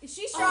like,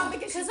 she's strong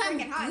because she's I'm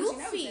freaking hot. And she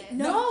knows goofy. it.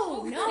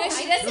 No, No,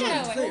 she I doesn't No, know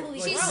it's it. fake. Totally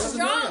Like, She's she doesn't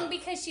know strong that.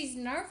 because she's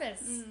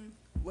nervous.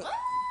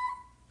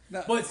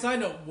 no, But side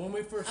note, when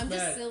we first I'm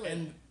just met, silly.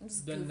 and I'm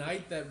just the goofy.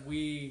 night that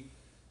we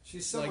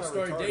She's so like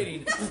started retarded.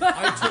 dating,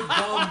 I took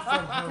gum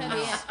from her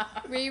mouth.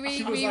 Yeah. Riri,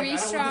 She was like, I Riri don't want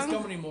this strong.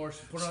 gum anymore. She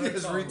put it on She her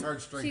has tongue.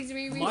 retard strength. She's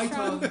Riri My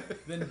strong. tongue,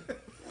 then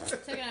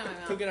Took it out of my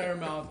mouth. took it out of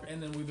her mouth,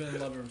 and then we've been in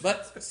love ever since.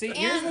 but see, And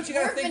here's what you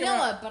got to we're think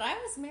vanilla, about. but I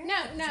was married No,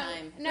 at the no,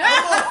 time.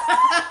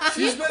 no.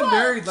 She's been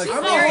married like She's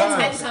 4 married 10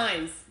 times.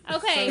 times.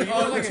 Okay, You're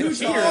like a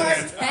cheater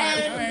then.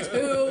 And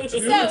two. so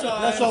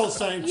That's all the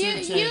same. you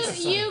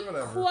you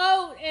Whatever.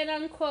 quote and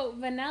unquote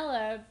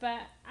vanilla, but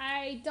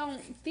I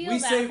don't feel we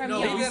that say from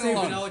no, y'all. we Leave say that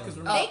alone. vanilla because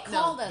we're They not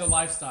called the us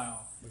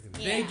lifestyle.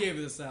 They Yeah. gave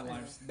us that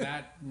life,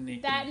 that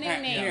nickname. That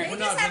nickname. Here. They We're just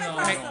not haven't vanilla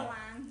crossed at the all.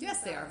 line.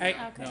 Yes, they are. Hey,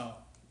 Okay, No.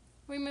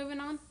 we moving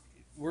on.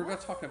 we're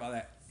not talking about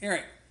that.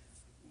 Eric,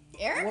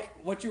 Eric?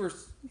 what you were?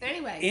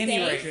 Anyway.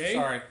 Anyway, Dave?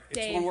 sorry, it's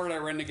Dave. one word I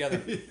ran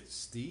together.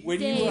 Steve? When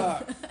Dave.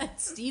 you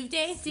Steve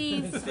Day?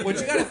 Steve. what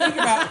you got to think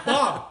about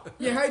Bob.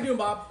 Yeah, how you doing,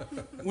 Bob?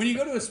 when you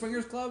go to a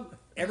swingers club,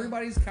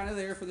 everybody's kind of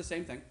there for the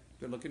same thing.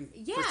 They're looking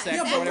Yeah, for sex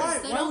exactly. or whatever. why-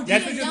 So why don't would be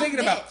That's a what you're dumb thinking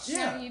about. bitch.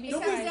 Yeah. You'd be It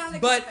comes surprised. down to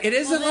But confidence. it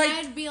isn't Well, then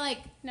like I'd be like,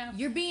 No.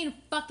 you're being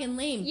fucking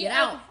lame. Get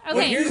Yeah, out. Okay.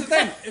 Well, here's the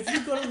thing. If you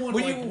go to one,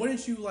 When like, you-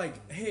 wouldn't you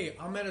like, hey,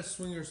 I'm at a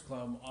swingers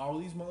club. All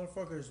these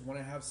motherfuckers want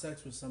to have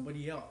sex with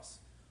somebody else.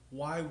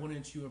 Why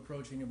wouldn't you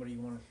approach anybody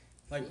you want to?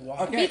 Like, why?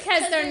 Okay.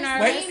 Because they're there's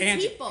nervous. Wait, lame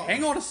Angie, people.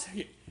 hang on a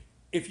second.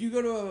 If you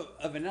go to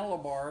a vanilla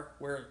bar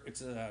where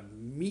it's a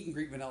meet and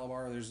greet vanilla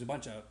bar, there's a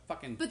bunch of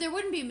fucking. But there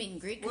wouldn't be a meet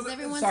and greet because Well,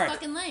 everyone's sorry.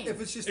 fucking lame. If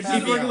it's just If happy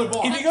it's a regular hour.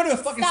 bar. If you go to a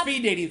fucking Stop.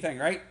 speed dating thing,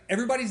 right?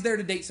 Everybody's there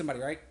to date somebody,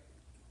 right?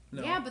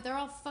 No. Yeah, but they're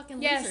all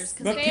fucking Yes, losers but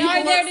because they people are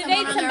are there to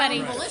date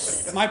somebody.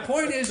 Right. My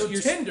point is, So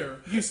you're,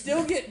 Tinder. you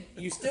still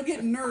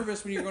get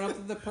nervous when you're going up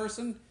to the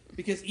person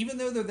because even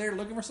though they're there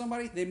looking for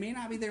somebody, they may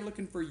not be there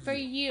looking for you. For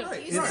you.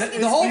 Right. You It's-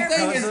 The whole Because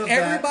thing is of that-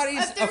 everybody's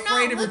If they're not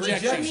afraid of looking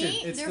rejection. for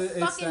me, It's they're the, it's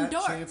fucking that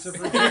dorks. chance of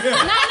rejection.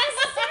 Not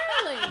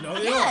necessarily. No,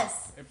 they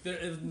Yes. are. If there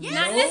is Not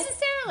no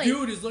necessarily.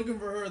 dude is looking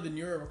for her, then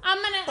you're.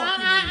 I'm gonna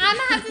Fucking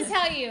have to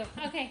tell you.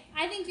 Okay,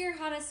 I think you're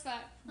hot as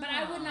fuck, but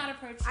I would not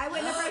approach you. I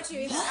wouldn't approach you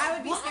either. I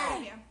would be scared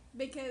of you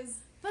because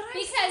But I'm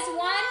Because so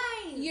one,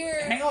 nice. you're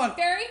Hang on.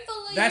 very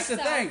full of That's the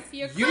yourself. thing.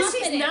 You're You-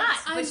 confident. She's not.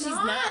 I'm But she's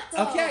not. not.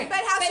 though. Okay. but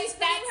how But she's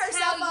putting that's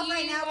herself how up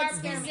right you now are would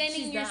scare me. presenting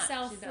She's not.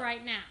 yourself She's not.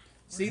 right now.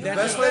 See, The that's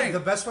best the way. thing. The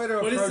best way to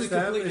But approach it's the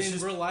them complete, is in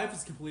just real life,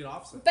 it's complete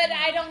opposite. But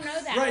I don't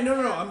know that. Right?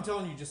 No. I'm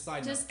telling you, just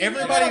side Just note. give me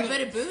a Everybody- little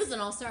bit of booze and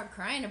I'll start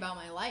crying about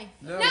my life.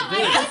 No, I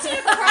want you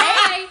to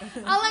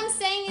cry. All I'm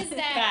saying is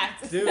that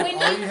Dude, when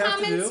all you you have come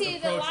to do- into the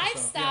Approach yourself,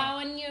 lifestyle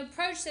and you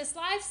approach this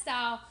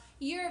lifestyle,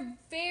 you're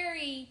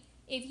very.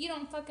 If you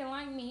don't fucking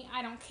like me,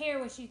 I don't care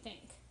what you think.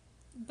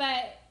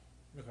 But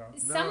Okay.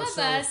 some No, of so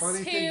the us funny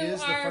who thing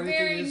is- the are funny thing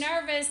very is-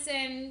 nervous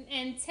and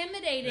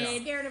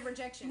intimidated Scared of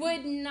rejection.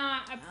 would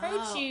not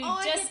approach you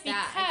I just get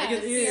that. I because.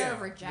 get the fear Yeah.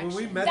 of rejection. When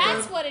we met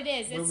That's them, what it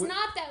is. when It's we-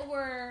 not that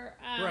we're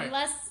Right.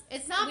 less.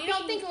 It's not. We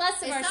don't being- think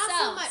less of it's ourselves. not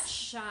so much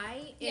shy.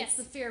 It's Yes.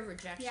 the fear of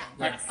rejection. Yeah.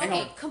 Right, hang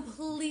Okay, on.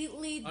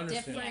 completely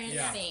Understand. different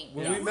Yeah. thing.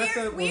 when Yeah. we met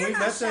them, when we're we not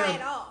met shy them,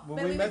 at all. when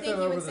but we we met would think them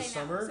you over would the say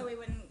summer, no, so we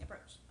wouldn't approach.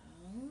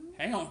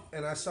 Hang on.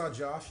 and I saw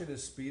Josh in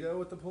his speedo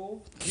at the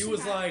pool, He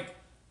was like,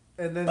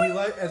 and then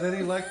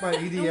he liked my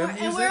EDM And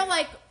music. we're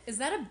like, is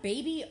that a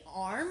baby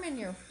arm in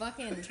your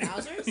fucking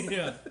trousers?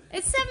 yeah.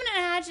 It's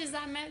 7.5 inches.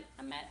 I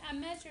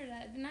measured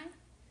it, didn't I?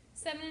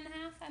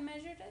 7.5. I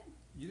measured it.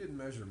 You didn't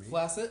measure me.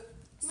 Flaccid.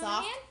 With Soft.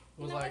 my hand?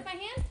 Was No, like- with my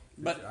hand.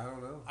 But I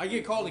don't know. I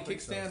get called a don't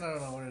think so. kickstand. I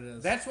don't know what it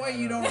is. that's why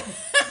you don't.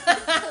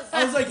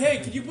 I was like, hey,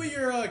 can you put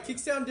your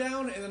kickstand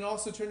down and then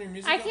also turn your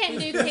music I up, can't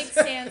please? do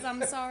kickstands.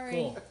 I'm sorry.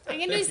 Cool. I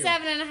can do Thank you.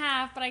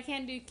 7.5, but I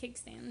can't do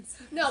kickstands.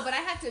 No, but I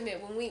have to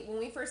admit, when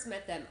we first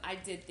met them, I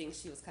did think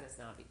she was kind of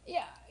snobby.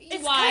 Yeah.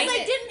 It's Why? because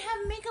I didn't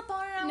have makeup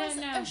on and I No, was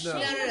no. ashamed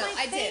No, no, of no.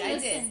 my I did. I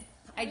face. did.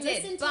 I did.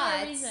 Listen to but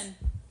the reason.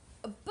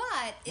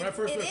 but When I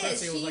first met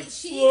Chrissy, it was like,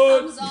 she "Slut."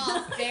 comes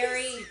off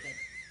very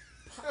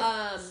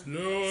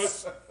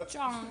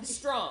John.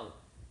 strong.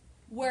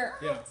 Where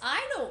Yeah.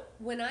 I don't,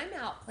 when I'm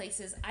out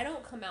places, I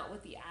don't come out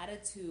with the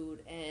attitude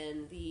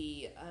and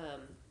the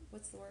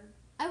what's the word?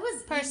 I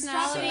was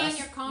Personality. eavesdropping on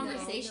your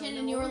conversation No,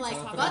 and you were like,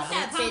 Confidence. fuck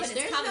that bitch. Confidence,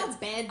 There's confidence. no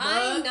bed bug.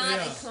 I'm not Yeah.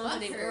 a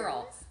confident Fuck her.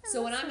 girl.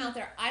 So when I'm out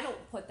there, I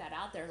don't put that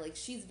out there. Like,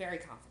 she's very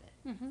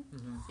confident.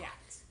 Yeah.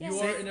 You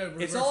are in a It's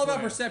reverse all about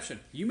way. perception.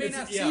 You may It's-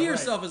 not yeah, see right.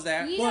 yourself as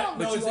that, You But don't-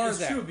 but no, you are it's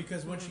that. true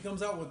because when she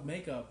comes out with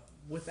makeup,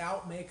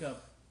 without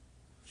makeup,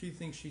 she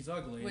thinks she's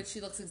ugly. Which she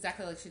looks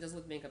exactly like she does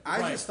with makeup. I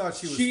Right. just thought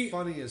she was She-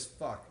 funny as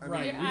fuck. I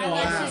Right. mean, Your we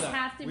eyelashes laughed.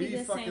 have to be we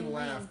the fucking same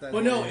laughed. That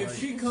But no, day, if like,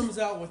 she comes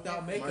out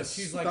without my makeup,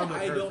 she's like, stomach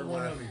I hurt don't from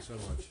want laughing to so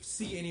much.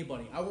 see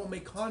anybody. I won't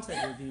make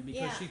contact with you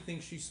because Yeah. she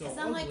thinks she's so Because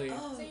I'm like, ugly.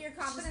 oh, So your she's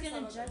confidence gonna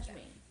level judge goes down.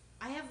 me.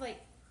 I have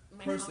like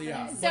my Personally, yeah.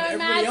 confidence. So But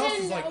everybody else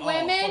imagine is like, oh,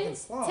 women fucking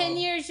slob. 10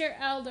 years your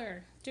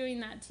elder doing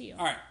that to you.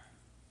 All right.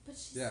 But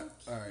she's Yeah.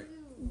 so All right.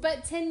 cute.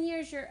 But 10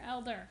 years your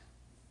elder.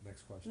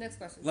 Next question. Next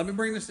question. Let me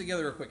bring this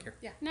together real quick here.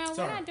 No,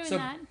 Sorry. we're not doing So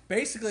that.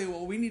 basically,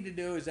 what we need to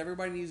do is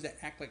everybody needs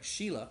to act like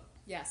Sheila,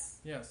 Yes.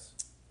 Yes.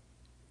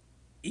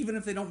 even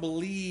if they don't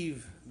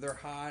believe they're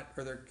hot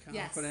or they're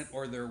Yes. confident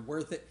or they're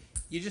worth it.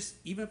 You just,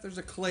 even if there's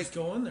a click, Just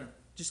go in there.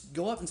 just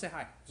go up and say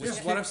hi. Which Yeah.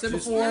 is what I've said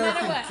Just- before. No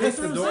matter what. Kick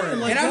the what I'm door. saying,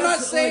 in. And I'm not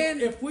that's, saying-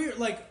 like, if we're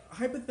like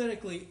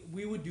hypothetically,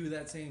 we would do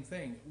that same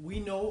thing. We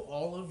know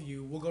all of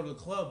you will go to the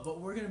club, but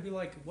we're gonna be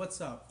like,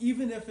 "What's up?"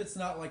 Even if it's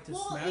not like to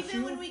Well, smash even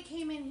you. when we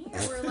came in here,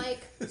 we're like,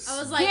 I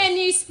was like, And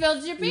you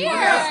spilled your beer.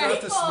 Yeah, not to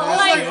people. smash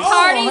Like, it.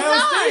 party's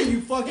Ohio State, on.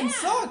 you fucking Yeah.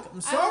 suck. I'm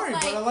was sorry,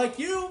 like, but I like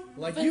you.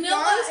 Like you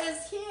Vanilla guys.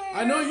 is here.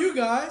 I know you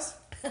guys.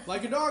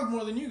 Like a dog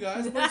more than you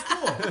guys, but it's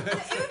cool. It would be Well,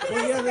 nice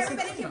yeah, if that's everybody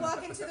the thing. could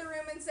walk into the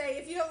room and say,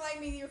 if you don't like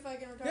me, you're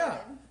fucking retarded. Yeah.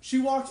 She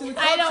walks in the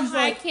club, I don't. she's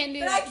like, I can't do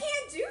But I that.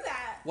 can't do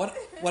that. What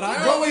I What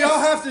always we all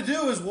have to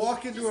do is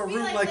walk into Just a be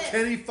room like like this.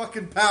 Kenny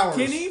fucking Powers.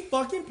 Kenny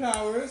fucking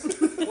Powers.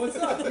 What's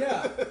up?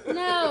 Yeah,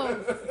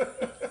 No.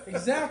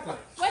 exactly.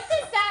 What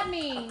does that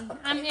mean?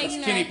 I'm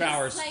ignorant. Kenny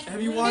Powers. Like,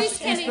 Have you Who's watched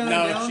Kenny? Eastbound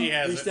No, and Down? she East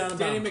hasn't. down and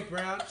Danny down.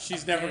 McBrown.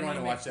 She's never Danny going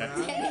to watch that.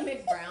 McBrown. Danny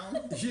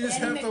McBrown. You just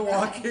Danny have to McBride.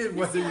 walk in,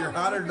 whether you're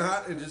hot or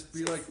not, and just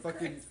be like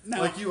fucking No.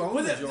 like you own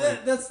Well, the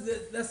joint.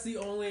 that's the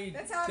only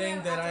That's how I thing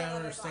met that after I 11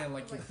 understand.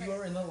 o'clock. Like, if Like, you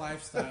are in the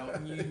lifestyle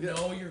and you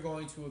know you're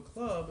going to a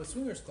club, a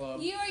swingers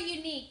club, You are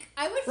unique.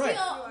 I would Right.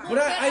 feel. but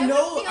I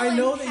know would feel I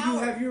know that you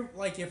empowered. have your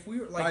like. If we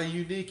were By like,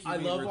 unique, you I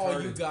mean love all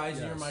retarded. you guys.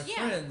 Yes. You're my Yeah.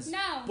 friends. No.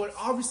 But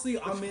obviously,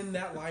 I'm in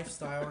that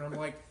lifestyle, and I'm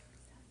like,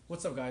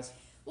 "What's up, guys?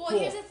 Well, Cool.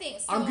 here's the thing.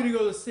 So, I'm gonna go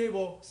to this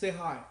table, say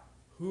hi.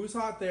 Who's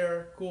hot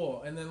there?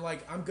 Cool. And then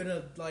like I'm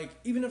gonna like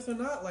even if they're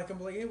not like I'm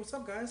like, hey, what's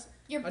up, guys?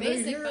 You're I know you're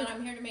basic, here. but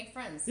I'm here to make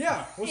friends.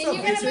 Yeah. What's And up?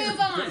 you're gonna basic? move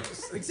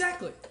on.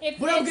 Exactly. If,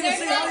 But I'm if gonna they're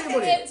say not, hi to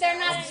anybody. if they're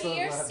not I'm at so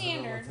your glad to know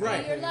standard, what's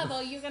Right. or your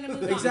level, you're gonna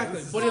move on.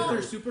 Exactly. But if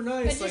they're super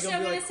nice, But you're like still I'll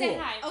be gonna like, say cool.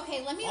 hi.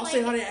 Okay, let me I'll like,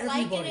 say hi to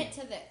liken everybody. it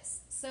to this.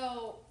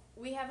 So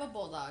we have a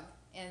bulldog,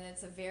 and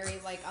it's a very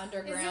like Is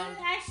underground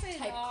it actually a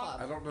type dog?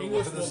 I club. don't know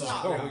English where this is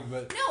bulldog. going,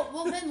 but No,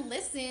 well then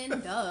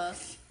listen, duh.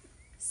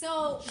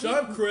 So Shut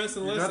up, Chris,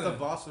 and you're listen. not the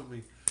boss of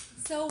me.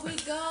 So we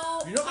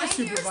go. You're not my I'm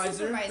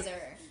supervisor. Your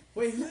supervisor.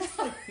 Wait, who's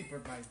my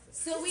supervisor?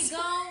 So we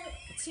go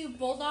to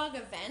bulldog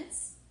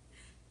events,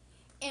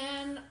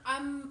 and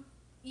I'm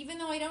even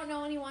though I don't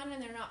know anyone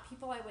and they're not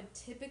people I would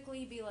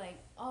typically be like,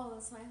 oh,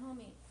 that's my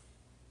homie.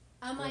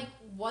 I'm like,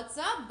 what's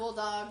up,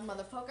 bulldog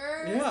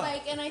motherfucker? Yeah.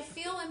 Like, and I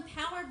feel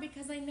empowered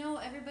because I know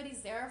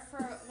everybody's there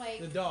for like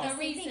The dog. The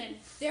reason.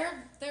 Their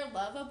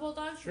love of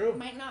bulldogs True.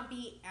 might not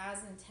be as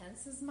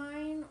intense as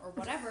mine or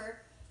whatever,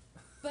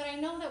 but I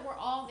know that we're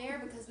all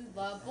there because we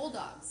love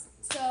bulldogs.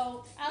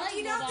 So I like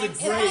You don't bulldogs. think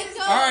It's so? great.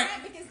 Go All right.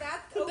 because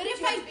that's But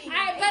if I- being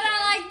But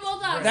I like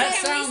bulldogs. That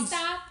Can we sounds-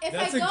 stop? if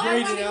That's I a go,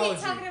 great Why do we analogy.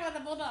 keep talking about the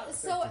bulldogs?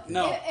 so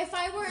No. if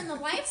I were in the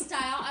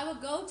lifestyle, I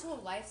would go to a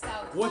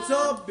lifestyle club. What's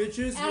up,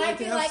 bitches? And You like I'd to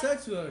be have like,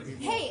 sex with other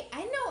people. Hey,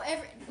 I know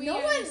We no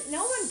are one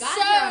got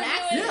so here on doing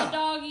accident. Yeah. the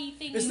doggy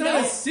thing. It's you not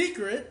know. a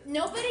secret.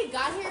 Nobody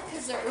got here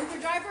because their Uber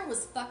driver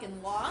was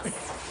fucking lost.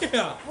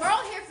 Yeah. We're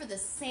all here for the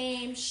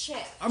same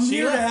shit. I'm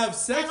here Sheila, to have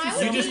sex and I with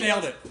would You just be-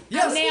 nailed it.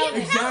 Yes, nailed it.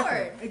 exactly.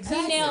 Empowered.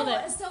 Exactly. nailed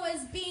it. So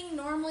as being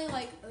normally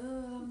like,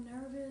 I'm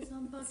nervous,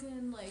 I'm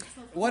fucking like.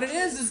 so What it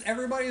is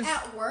everybody's.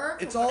 at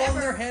work. It's or all in whatever.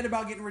 their head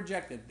about getting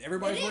rejected.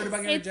 Everybody's It worried is.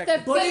 about getting It's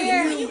rejected. the But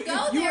fear. if you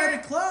go you're there-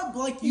 at a club,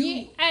 like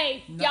you,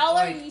 Hey, Not y'all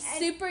like- are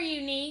super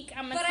unique.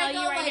 I'm gonna But tell I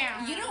go you right like,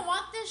 now. you don't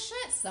want this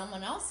shit.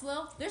 Someone else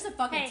will. There's a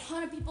fucking Hey.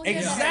 ton of people here.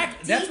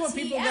 Exactly. That are That's what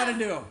people DTF gotta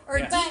do. Or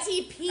Yeah.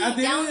 DTP at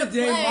the down end of the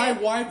the day, my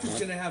play. wife is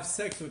gonna have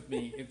sex with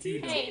me if you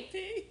don't.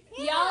 Hey,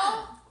 Yeah.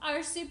 y'all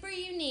are super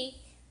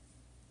unique,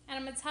 and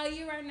I'm gonna tell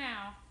you right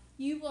now,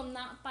 you will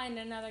not find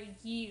another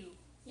you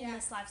in Yeah.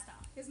 this lifestyle.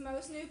 Because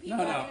most new people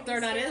No. are gonna be They're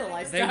not in scared the of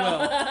lifestyle.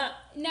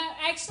 They will. No,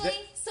 actually,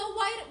 So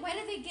why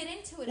do they get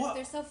into it Well, if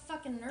they're so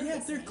fucking nervous? yeah,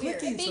 if they're and weird?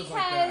 clicking. Stuff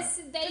like because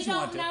that. they Just want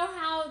don't to. know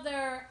how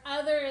their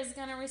other is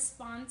gonna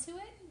respond to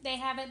it. They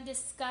haven't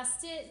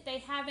discussed it. They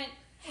haven't.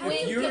 How do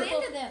you you're- get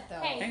into that though?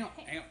 Hey. Hang on.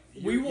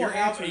 We will You're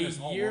have answering a this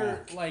all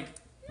year, wrong. like,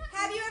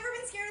 Have you ever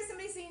been scared of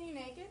somebody seeing you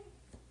naked?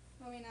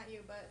 Well, I mean, not you,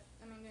 but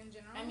I mean in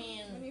general. I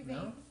mean, when you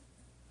no. think,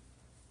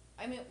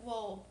 I mean,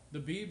 well, The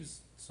Beebs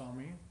saw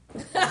me. I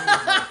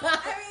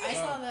I mean,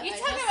 saw that. You I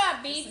talk just-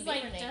 about Justin beefs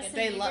like Bieber naked. Justin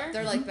They Bieber. love.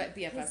 They're like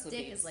BFFs His with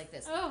dick bees. is like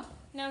this. Oh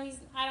no,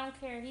 I don't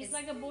care. He's It's-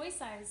 like a boy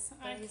size.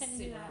 I But he's couldn't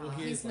do super that. hot. Well,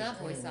 he He's is not like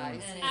boy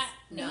size.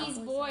 And it's, He's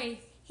boy.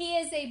 He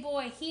is a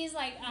boy. He's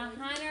like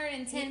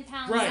 110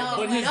 pounds. Right, long.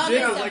 but his no, dick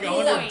no, is like he's a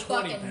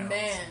 120 fucking pounds.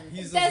 man.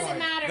 He's just Doesn't like,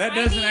 matter. That I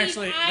doesn't need,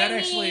 actually- I that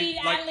actually, need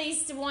like- at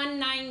least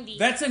 190.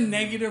 That's a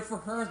negative for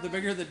her. The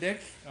bigger the dick.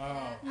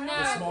 no.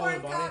 The smaller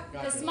Corn body. cob. The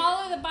Gotcha.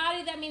 smaller the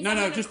body, that means No, I'm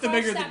no, gonna just the crush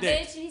bigger the that dick.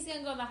 bitch, and he's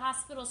gonna go to the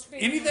hospital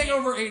screaming. Anything at me.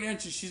 over 8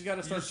 inches, she's got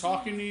to start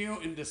talking to you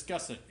and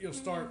discuss it. You'll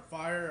start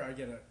fire. I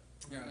get it.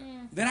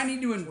 Then I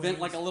need to invent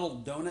like a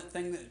little donut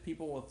thing that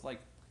people with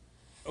like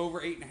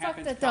over 8.5 Fuck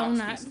inch the cocks can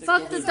donut. stick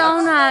Fuck over the the-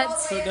 donut.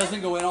 So it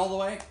doesn't go in all the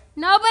way.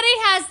 Nobody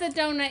has the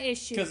donut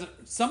issue. Because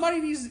somebody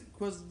needs.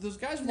 Because those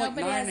guys with like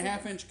Nobody has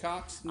 9.5 inch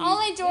cocks. Need,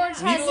 Only George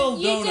Need a has little it.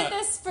 You donut. did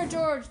this for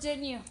George,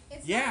 didn't you?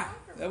 it's Yeah, not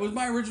comfortable. that was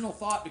my original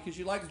thought because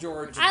you like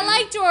George. I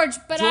like George,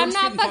 but George I'm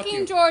not couldn't fuck fucking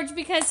you. George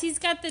because he's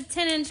got the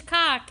 10-inch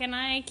cock, and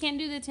I can't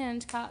do the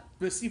 10-inch cock.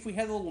 But see, if we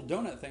had a little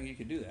donut thing, you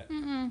could do that.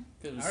 Mm-mm.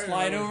 Could I already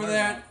slide know what over you're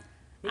that. talking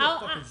Who the I'll-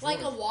 fuck is Like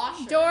a George?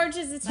 washer. George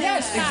is a 10-inch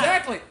Yes, cock.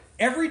 exactly.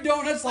 Every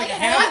donut's like a a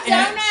half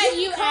donut. inch.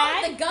 You call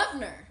it add? the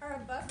governor. Or a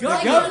buff. The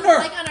Like governor.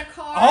 like on a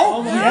car.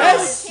 Oh,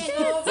 yes. Can't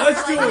go over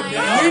Let's do like it nine.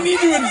 now. We need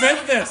to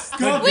invent this. The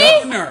Go-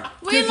 governor.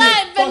 We Because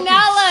let it fucking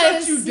Vanilla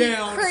shuts you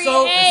down. create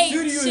So as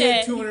soon as you hit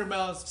shit. 200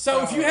 miles.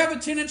 So if you per have a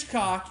 10-inch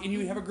cock and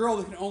you have a girl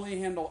that can only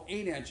handle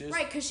 8 inches,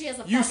 Right, because she has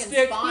a You fucking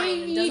stick-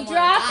 spine and You doesn't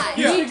drop, want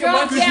to Yeah. die. you Stick a drop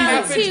bunch of down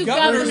half-inch two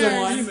governors in governors.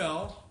 one.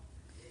 female.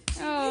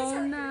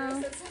 Oh,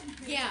 no.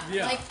 Yeah.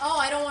 Yeah. Like, oh,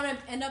 I don't want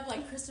to end up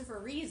like Christopher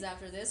Reeves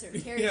after this or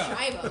Terry Yeah.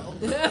 Schiavo.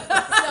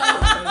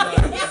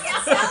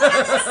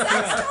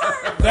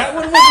 that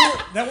one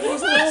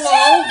was a little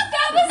low.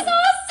 That was awesome.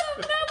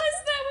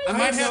 I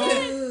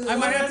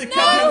might have to No.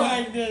 cut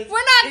Like this. We're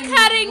not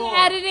cutting,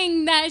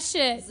 editing that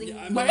shit. it.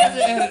 I might have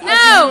to edit.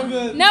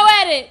 No, no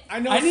edit. I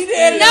know. I need to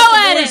edit No out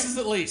the edit. voices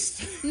at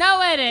least. No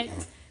edit.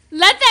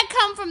 Let that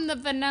come from the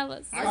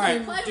vanillas. I All right.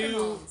 can Pleasure do.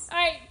 homes. All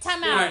right,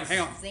 time All out. right, hang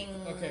on. Zing.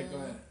 Okay, go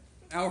ahead.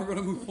 Now we're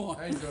gonna move I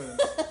on. enjoy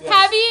this.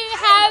 Have you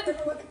have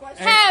What the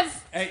question?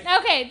 Hey,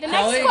 okay? The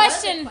Kelly? next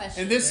question.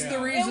 and this is the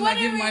Yeah. reason I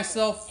give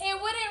myself. It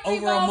wouldn't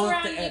over a revolve month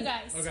around to you edit.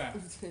 guys. Okay.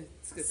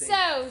 It's a good thing.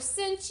 So,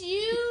 since you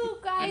I know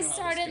guys how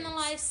started this in the goes.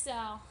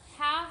 lifestyle,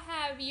 how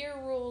have your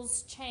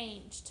rules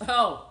changed?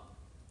 Oh,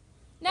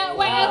 No, Oh,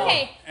 wait, wow.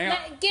 okay. Hang on.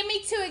 Give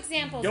me 2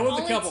 examples. Go with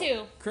Only the couple.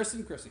 2. Chris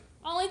and Chrissy.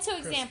 Only 2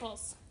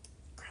 examples.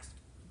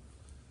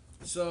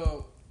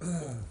 So,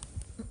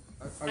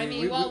 I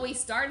mean, we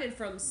started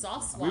from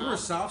soft swap. we were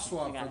soft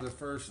swap for the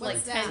first Like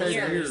like 10 10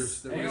 years.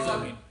 years. that we Hang did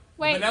on. it.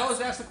 Wait. Vanilla's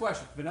asked the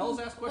question. Vanilla's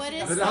asked the question.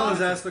 What is Vanilla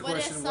soft- asked the what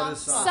is question, what is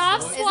soft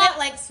soft swap? swap? Is it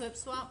like Swip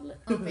Swap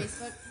on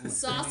Facebook?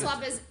 Soft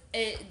swap is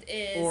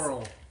Oral.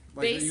 Like,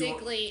 you-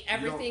 basically you don't-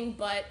 everything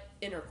but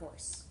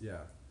intercourse. Yeah.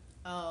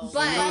 Oh.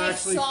 But you don't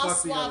actually soft fuck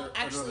the swap other-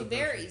 actually another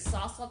varies.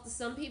 Soft swap to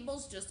some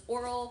people's just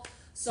oral.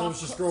 Some Soft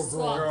is just girl,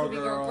 swap girl. could be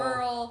Girl, girl.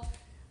 girl.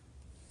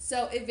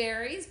 So it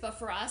varies, but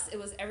for us, it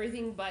was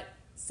everything but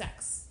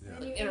sex, Yeah.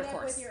 And you like end up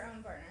intercourse. with your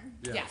own partner.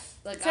 Yes.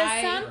 Yeah, like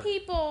So some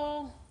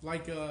people,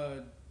 Like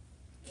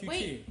QT.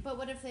 Wait, but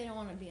what if they don't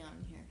want to be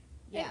on here?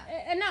 Yeah.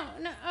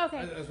 No, okay.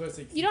 I was about to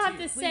say You don't have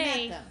QT. to We met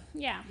say. them.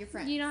 Yeah. Your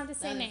friends. You don't have to The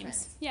say other names.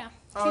 friends. Yeah.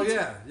 Oh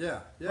QT. yeah.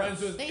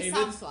 Friends with They Avid.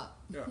 soft swap.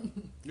 Yeah.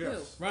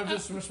 Yes. Rhymes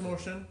with Smush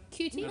Motion.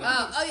 QT.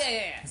 Oh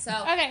yeah. So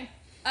Okay.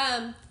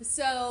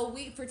 so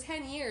we for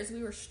 10 years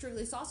we were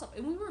strictly soft swap,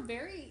 and we were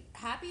very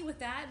happy with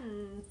that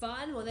and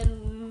fun. Well,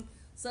 then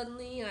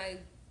suddenly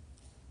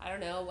I don't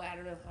know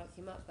how it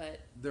came up, but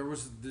There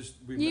was this.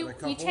 We You met a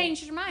couple. you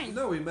changed your mind.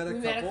 No, we met a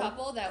We couple. met a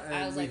couple that I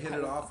and was we like, hit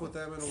it off with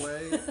them in a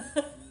way.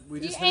 We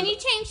You, just and hit you it,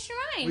 changed your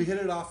mind. we hit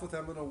it off with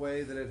them in a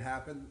way that it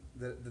happened.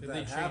 That They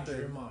changed happened,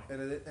 your mind.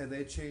 and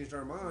they changed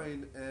our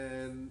mind,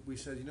 and we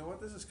said, you know what,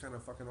 this is kind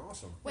of fucking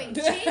awesome. Wait,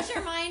 change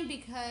your mind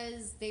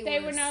because they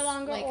were no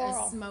longer like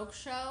oral. a smoke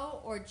show,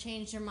 or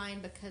change your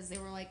mind because they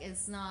were like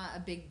it's not a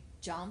big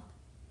jump.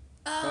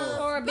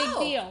 Or a big both,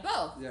 deal.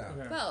 Both. Yeah.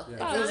 Okay. Both. Yeah.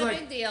 It's Oh. not It was a like-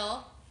 big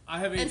deal. I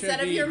have Instead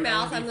HIV, of your but I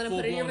mouth, wanna I'm be gonna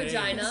put it in your full-blown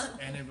AIDS. vagina.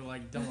 And they were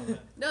like, done with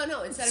it.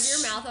 No, instead of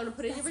your mouth, I'm gonna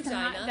put it in your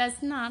vagina.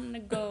 That's not a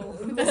go.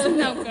 That's a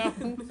no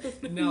go.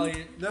 No,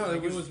 No,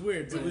 it was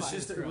weird. It but was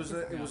just it was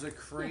a Yeah.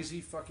 crazy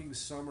fucking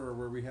summer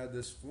where we had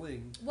this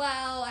fling.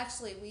 Well,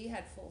 actually, we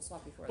had full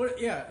swap before. But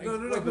yeah, No,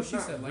 like but what she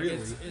not said, like really.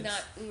 it's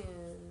Not.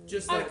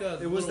 just like a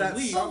It was little that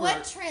leap. summer. But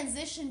what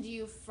transitioned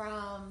you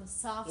from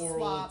soft Oral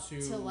swap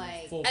to to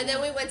like? full And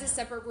then we went to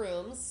separate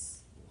rooms.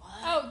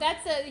 Oh,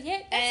 that's a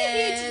huge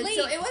And leap.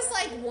 so it was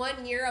like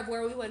 1 year of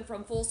where we went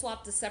from full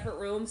swap to separate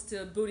rooms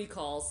to booty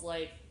calls.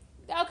 Like,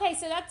 Okay,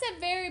 so that's a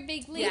very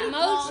big leap.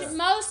 Yeah.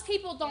 Most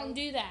people don't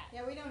do that.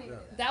 Yeah, we don't even do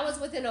that. that was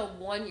within a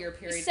 1 year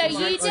period. So from you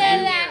my did senior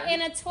that year.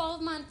 in a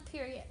 12-month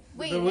period.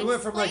 Wait, But we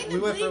went from explain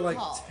the for bleed like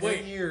call.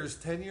 10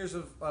 years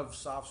of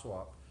soft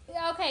swap.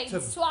 Okay,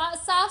 To-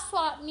 soft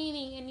swap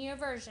meaning in your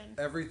version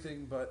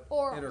Everything but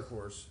Oral.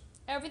 intercourse.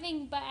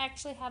 everything but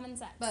actually having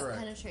sex. But Correct.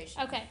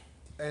 penetration. Okay,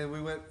 And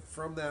we went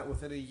from that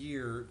within a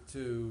year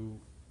to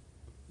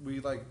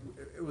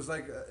it was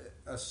like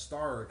a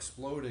star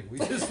exploding. We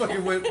just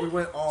fucking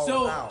went all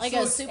So- out. Like So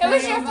a it's- super. it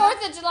was your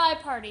 4th of July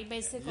party,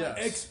 basically. Yeah.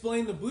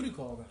 Explain the booty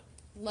call then.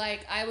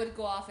 Like, I would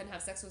go off and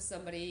have sex with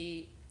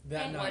somebody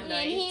That And- night. one and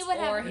night, he would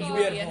have or to he go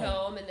would off. be at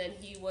home, and then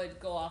he would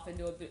go off and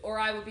do or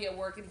I would be at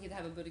work and he'd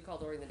have a booty call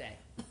during the day,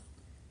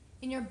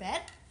 In your bed?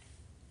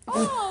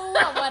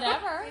 Oh,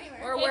 whatever. Anyway.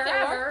 or If it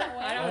wherever. worked that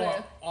way. I don't Oh,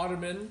 know.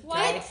 ottoman.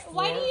 Why? couch,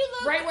 Why do floor. you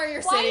look Right where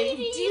you're why sitting.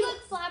 do you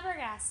look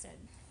flabbergasted?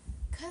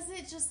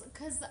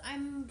 Because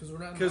I'm. Because we're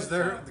not. in Because the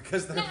they're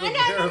lifestyle. No, a no,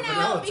 vanilla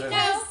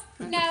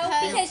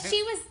town. because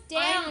she was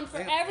down I'm- for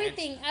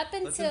everything up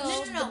until No,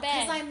 the because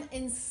bed. I'm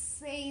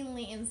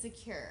insanely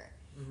insecure,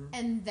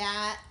 and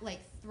that like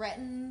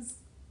threatens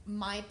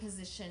my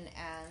position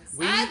as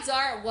Odds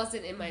are it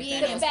wasn't in my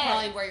Being bed. It in was bed.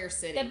 probably where you're The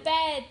sitting.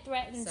 bed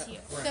threatens So- you.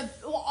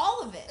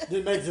 all of it.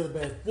 Didn't make it to the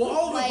bed. Well,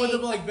 all of it, but the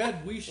Like- like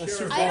bed we share. your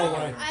a I fault. bed. don't.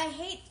 away. I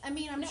hate. I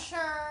mean, I'm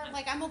sure.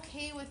 Like, I'm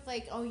okay with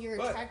like, oh, you're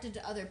But- attracted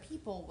to other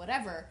people,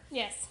 whatever,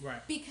 Yes.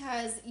 Right.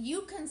 because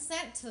you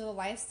consent to the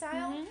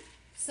lifestyle.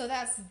 So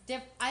that's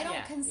I don't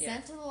Yeah,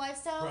 consent to the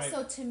lifestyle. Right.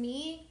 So to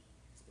me,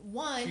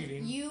 one,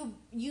 Cheating.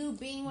 you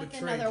being with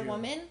Betrayed another you.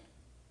 woman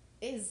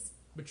is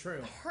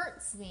Betrayal.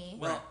 hurts me.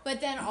 Well-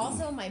 but then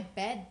also my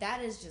bed,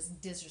 that is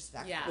just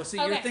disrespectful. Yeah. Well, see,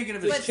 Okay. you're thinking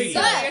of But his cheating.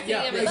 so- But, you're thinking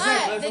of it. exactly.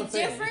 That's but what the I'm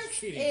saying. It's difference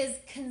cheating. is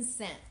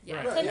consent. Yeah.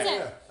 Right, Consent.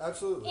 yeah,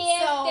 absolutely.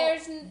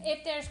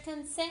 If there's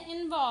consent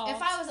involved,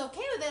 If I was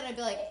okay with it, I'd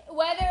be like,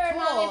 whether or cool,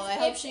 not it's I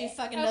hope if- she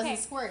fucking okay. doesn't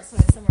squirt so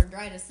I have somewhere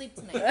dry to sleep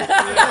tonight.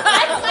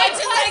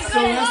 So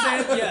you're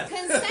saying yes.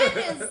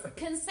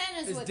 consent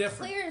is It's what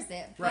different. clears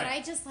it. But Right.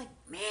 I just like,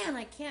 man,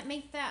 I can't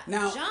make that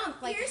Now-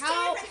 jump. Like Here's two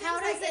how different how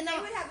things, does like, it if they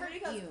not would have hurt booty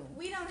calls, you?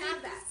 We don't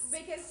have that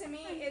because to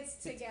me it's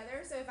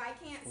together. So if I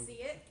can't see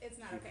it, it's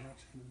not okay.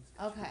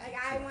 Okay. Like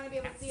I want to be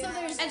able to see So it.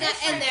 there's And,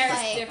 different, there's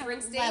like,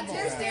 different stages. levels.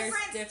 There's There's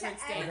different, different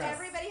and stages.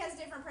 everybody has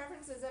different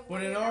preferences of. But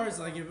what in you're ours,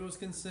 looking like for. if it was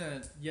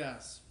consent,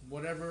 yes,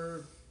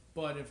 whatever.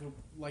 But if it,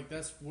 like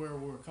that's where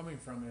we're coming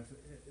from. If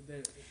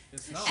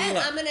it's not. And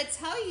I'm going to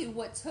tell you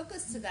what took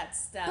us to that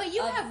step. But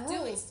you of have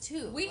doing- rules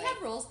too. We like-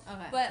 have rules,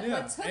 Okay. but Yeah,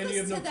 what took and us you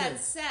have to no that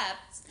kids. step,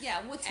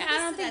 what took I us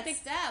don't to think that the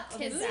step of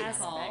kids booty aspect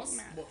calls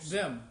matters. Well,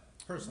 them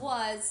personally.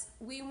 was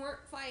we weren't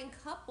finding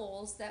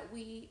couples that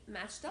we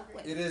matched up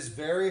with. It is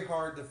very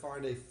hard to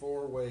find a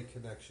four-way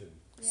connection.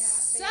 Yeah,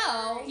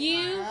 So very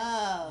You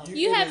Oh.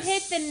 You it have is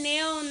hit the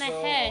nail on the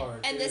so head.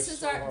 hard. and It this is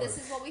so our hard. this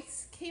is what we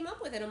came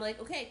up with, and I'm like,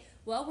 okay,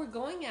 well, we're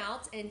going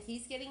out, and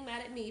he's getting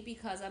mad at me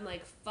because I'm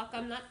like, fuck,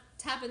 I'm not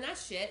tapping that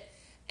shit,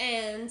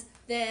 and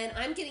then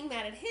I'm getting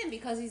mad at him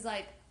because he's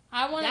like,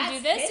 I want to that's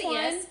do this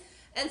hideous.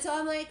 And so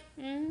I'm like,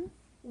 one.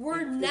 we're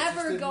It just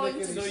never didn't going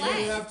make to any So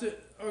play. you have to.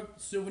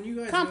 So when you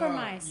guys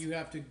Compromise. go out, you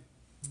have to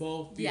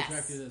both be Yes.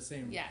 attracted to the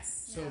same.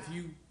 Yes. So if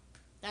you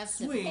That's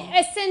swing, difficult.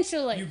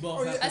 Essentially. you both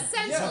Or have you- to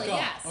Essentially, hook up.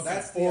 yes. Okay.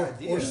 That's the Or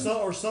idea.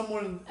 or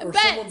someone But-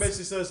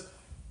 basically says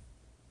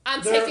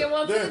I'm they're, taking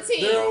one for they're, the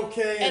team. they're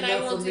okay and I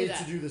enough will for do me that.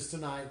 to do this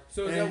tonight.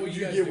 So is and that what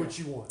you guys get do? what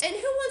you want. And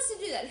who wants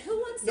to do that? Who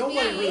wants to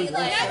Nobody be really like,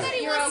 wants that.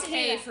 Nobody you're wants to do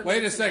okay that. for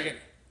Wait me a tonight. second.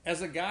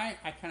 As a guy,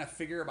 I kind of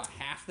figure about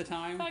half the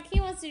time Fuck, he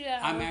wants to do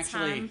that all I'm the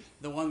actually time.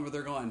 the one where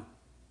they're going,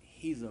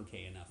 he's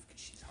okay enough because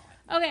she's hot.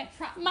 Okay,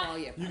 Well,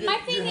 yeah. my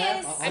thing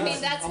is, I mean,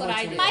 that's what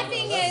I do. my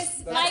thing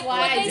is, like why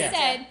what I they did it.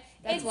 said,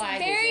 That's it's why I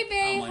did very, it.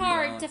 very I'm like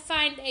hard Marlon. to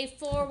find a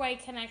 4-way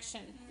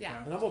connection.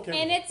 Yeah. And I'm okay.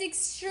 And with it's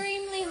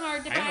extremely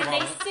hard to I ain't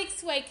find a wrong.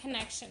 6-way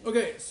connection.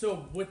 Okay,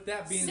 so with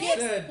that being Six?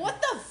 said, What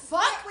the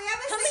fuck? We have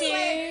a How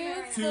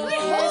situation right Two, now. Wait,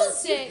 four,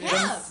 hold it.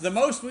 Yeah. The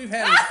most we've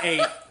had is 8,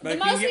 but The you can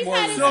most get we've more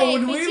had than is that. so eight,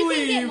 when but we you can get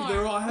leave, more.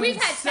 they're all having We've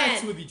had sex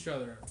 10. with each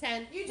other.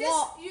 10. You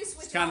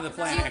switch. It's kind of the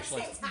plan, off.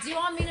 actually. Do you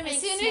want me to make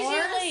soon as you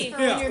s'mores leave.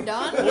 for Yeah. when you're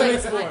done? We'll make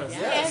s'mores.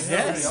 Yes.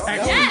 Yes.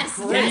 Yes.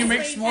 Can you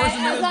make s'mores in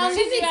As those? long as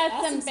you got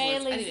Awesome some s'mores.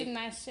 Baileys Anyway. and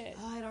that shit.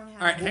 Oh, I don't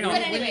have. All right, hang on. But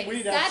We anyway,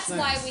 need that's that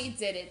why sense. we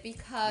did it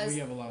because We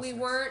have a lot of we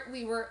sense.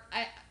 were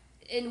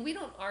and we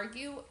don't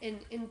argue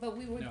but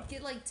we would No.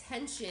 get like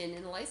tension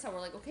in the lifestyle. We're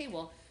like, okay,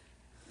 well,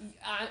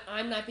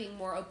 I'm not being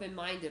more open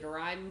minded, or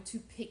I'm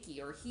too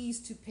picky, or he's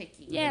too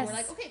picky. Yes. And we're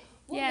like, okay,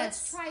 well, Yes.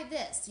 let's try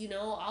this. You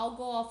know, I'll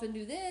go off and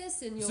do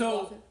this, and you'll go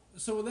off.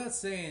 So with that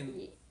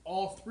saying,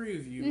 all three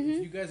of you,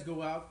 if you guys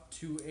go out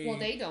to a Well,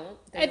 they don't.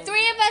 They The don't.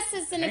 3 of us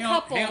is in a Hang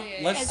on, couple. hang on. Yeah,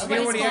 Let's is hear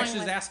what what he's he going actually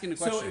is with. asking the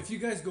question. So if you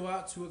guys go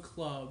out to a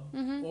club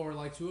or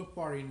like to a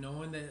party,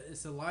 knowing that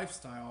it's a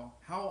lifestyle,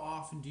 how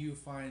often do you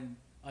find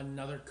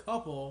another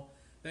couple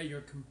that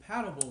you're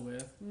compatible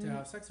with to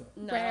have sex with?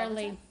 Not all the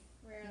Rarely. time.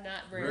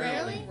 Not Really?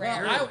 rarely.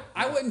 Well, Rarely.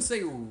 I wouldn't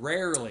say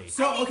rarely.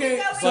 So I think okay,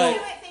 you go so into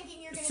it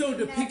thinking you're gonna so do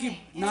to pick nothing, it-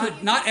 and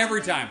you Not do every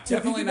something. time. to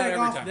Definitely not piggyback every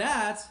off time.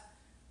 that,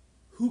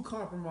 who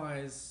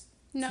compromised?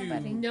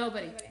 Nobody. To,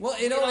 Nobody. Well,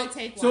 We it all don't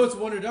take so one. it's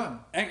one or done.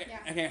 Okay,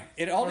 Yeah. okay,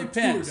 it all Or two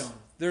depends. are done.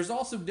 There's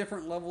also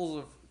different levels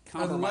of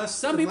compromise. Unless-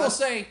 Some people unless-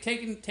 say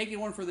taking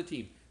one for the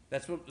team.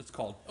 That's what it's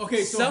called.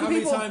 Okay, so Some how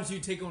many people- times do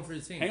you take one for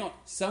the team? Hang on.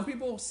 Some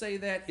people say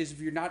that is if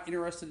you're not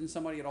interested in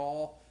somebody at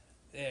all,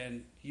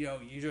 and you know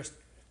you just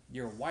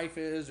your wife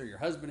is or your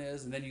husband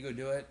is, and then you go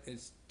do it.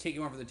 It's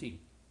taking one for the team.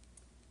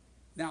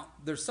 Now,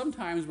 there's some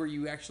times where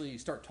you actually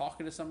start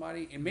talking to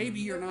somebody, and maybe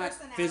you're Their not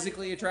personality.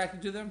 physically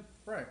attracted to them,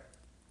 Right.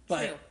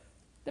 but True.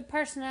 The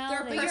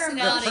personality. Their the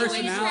personality.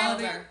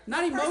 personality,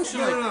 not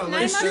emotionally. No,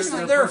 Not It's just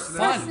emotional. they're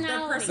Personality. fun. Their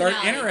They're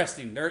personality.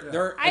 interesting.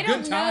 They're I a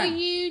don't good know time.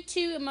 you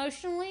two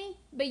emotionally,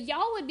 but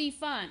y'all would be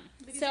fun.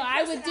 Because So your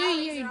I would do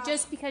personalities you are just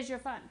awesome. because you're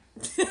fun.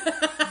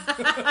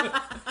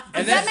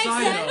 And that that's make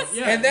Side sense? note,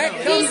 yeah, And that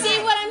no, Do you comes-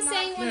 see what I'm Not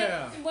saying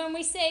Yeah. when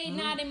we say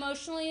not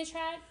emotionally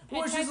attracted?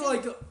 Well, it's just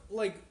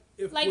like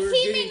if Like we're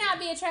he getting, may not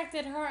be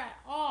attracted to her at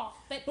all,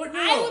 but But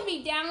I no. would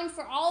be down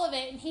for all of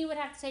it, and he would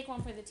have to take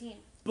one for the team.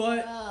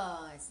 but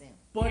Oh, I see.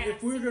 But Yeah.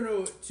 if we were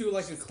going to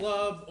like a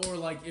club, or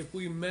like if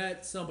we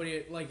met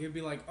somebody, like it'd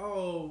be like,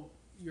 oh,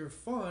 you're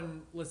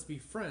fun, let's be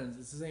friends.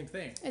 It's the same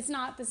thing. It's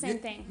not the same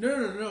thing.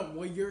 No.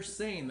 What you're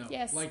saying though,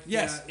 Yes. like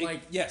yes, yeah,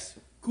 like yes.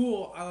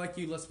 cool. I like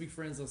you. Let's be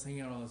friends. Let's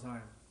hang out all the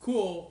time.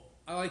 Cool.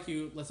 I like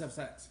you. Let's have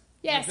sex.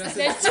 Yes, Like,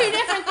 there's two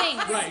different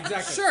things. Right.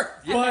 Exactly. Sure.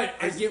 But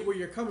I get where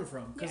you're coming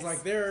from because Yes.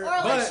 like they're. Or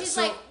like but, she's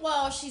so- like,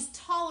 well, she's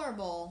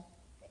tolerable.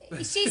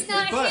 She's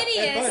not But-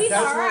 hideous. but He's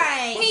that's what-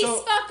 alright. He's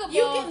so- fuckable.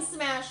 You can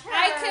smash her.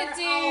 I could I'll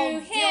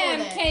do deal him.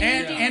 with it. Can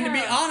And you do and to be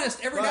her? honest,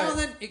 every now Right. and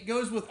then it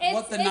goes with It's,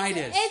 what the it's, night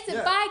is. It's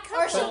Yeah. by couple.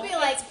 Or she'll be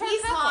like, It's per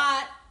he's couple.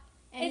 hot,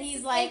 and It's-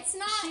 he's like, it's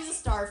not- she's a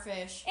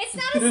starfish. It's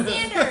not a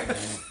standard.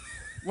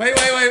 Wait.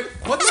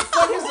 What the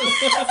fuck is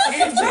this?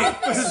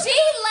 Angie. She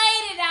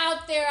laid it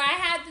out there. I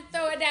had to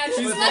throw it down.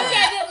 She's look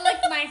at it, lick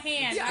my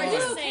hand. Yeah, I'm are you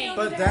just okay saying.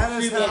 But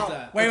that She is loves how.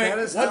 that. Wait. that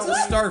is What's how a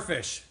we-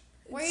 starfish?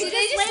 Where She you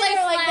just just lay lay there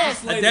her like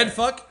flat. this. A dead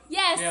fuck?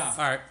 Yes. Yeah.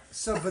 All right.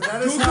 So, but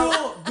that is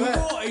how.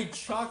 Google a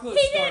chocolate.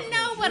 He didn't know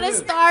starfish. what a Dude,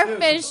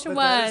 starfish but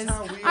that is was.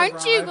 how we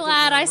Aren't you arrived at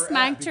glad where I we're at,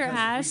 smacked your because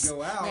ass? we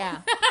go out,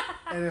 Yeah.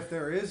 and if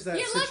there is that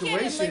You look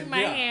situation, at it, lick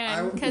my yeah,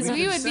 hand, I- because we we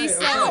can would be say,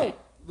 so. okay,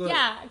 look,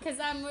 Yeah, because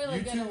I'm really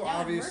you good two at that.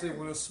 obviously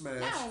want to smash.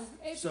 No,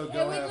 So it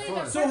go would have leave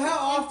fun. it So how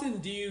often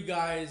do you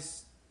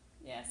guys,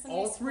 Yeah, somebody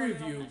all three of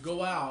squirted you, on that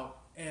go out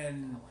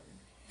and?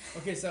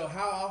 Okay, so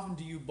how often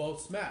do you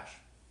both smash?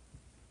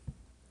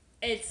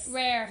 It's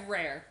Rare.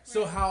 Rare.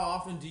 So how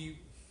often do you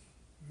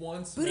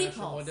one Booty smash and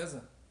one calls.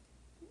 doesn't?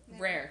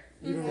 Rare.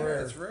 Even Rare.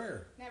 rare. It's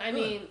rare. Never. I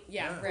mean,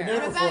 yeah, Yeah. rare. Never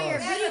What about your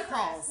for us. booty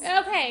calls?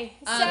 Okay,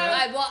 so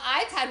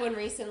I've had one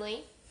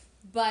recently,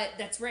 but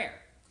that's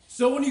rare.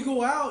 So when you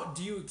go out,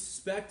 do you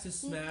expect to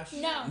smash?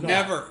 no.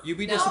 Never. You'd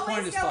be No. disappointed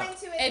Always as go fuck.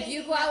 into it If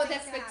you thinking go out with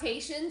nothing's gonna happen.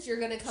 expectations, you're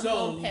gonna come So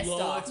home pissed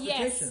low off.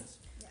 expectations.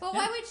 But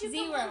why would you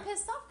Zero. come home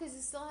pissed off? Because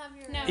you still have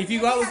your. No. If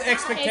you go out with If you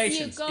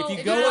expectations, If if you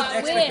you go go out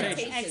with with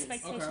expectations,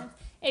 expectations. Okay.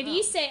 If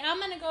you say I'm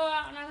gonna go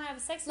out and I'm gonna have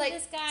sex Like,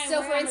 with this guy and so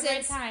we're for having a great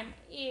instance- time,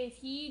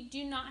 if you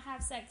do not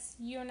have sex,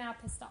 you're now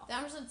pissed off.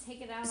 I'm just gonna take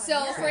it out. So,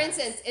 on your for ass.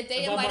 instance, if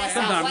they If I'm invite by us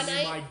out Sometimes one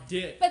in night, my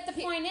dick. But the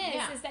point is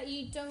Yeah. that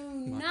you do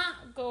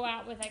not go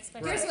out with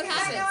expectations. here's what If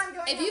I know I'm happens.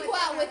 going If out you with go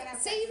out them, with, I'm gonna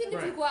have say sex even if you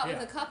Right, go out yeah.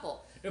 with a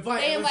couple, If I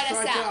they ever invite us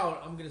strike out.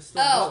 out, I'm gonna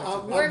still. oh, have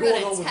sex. we're I'm going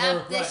gonna home with tap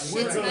her. this Right, shit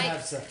we're gonna tonight.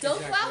 have sex. Don't go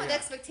Exactly, out with yeah.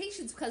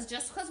 expectations because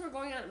just because we're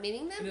going out and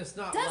meeting them And it's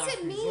not last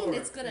doesn't mean resort.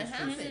 it's gonna It's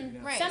just, happen.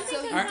 yeah. Right. Something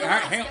So could all right,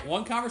 happen. hang on.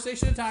 One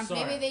conversation at a time.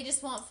 Sorry. Maybe they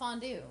just want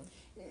fondue.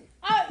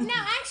 Oh no,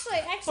 actually,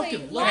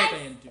 Fucking love life,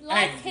 band, dude.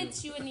 life Hey.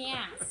 hits you in the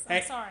ass.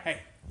 I'm Hey, sorry. hey,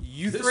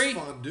 You This three,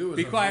 fondue is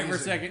be quiet for a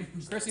amazing. second.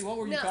 Chrissy, what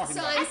were you No, talking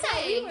so about? I'm I thought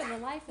we saying, were the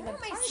life of the You're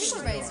my party.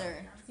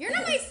 supervisor. You're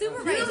not my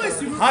supervisor. You're not my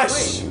supervisor.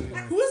 Hush. Wait,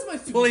 who is my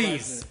supervisor?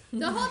 Please.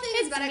 the whole thing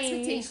is about me.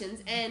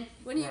 expectations, and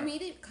when you Right.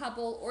 meet a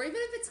couple, or even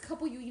if it's a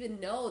couple you even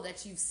know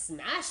that you've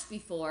smashed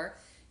before,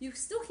 you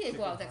still can't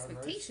go out with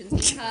expectations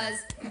because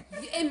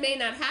it may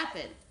not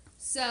happen.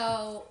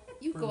 So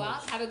you go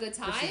out, have a good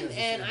time,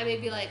 and I may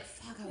be like,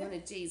 fuck, I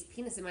wanted Jay's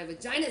penis in my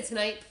vagina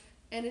tonight,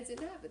 and it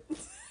didn't happen.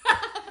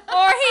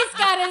 Or he's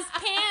got his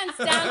pants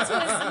down to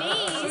his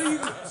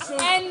knees,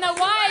 and the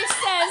wife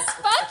says,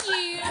 "Fuck you!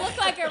 You look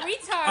like a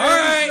retard." All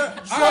right.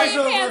 Pull All right.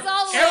 your pants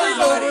all the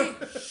way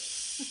up.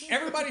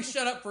 Everybody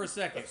shut up for a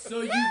second.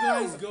 So you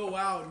guys go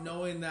out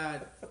knowing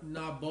that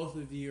not both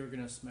of you are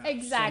gonna smash.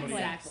 Exactly.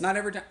 somebody else. Not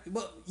every time.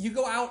 Well, you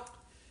go out.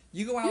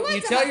 You want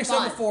to tell have yourself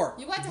fun. before,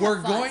 You want to we're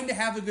have fun. going to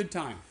have a good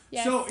time.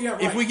 Yes. So yeah,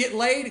 right. If we get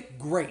laid,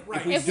 great.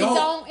 Right. If if we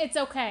don't, it's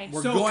okay.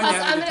 we're So- going to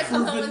Because have I'm a good gonna time.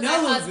 come home with my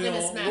husband and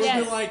Vanellaville, smash we'll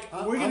Yes. be like,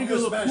 I'm we're gonna I'm go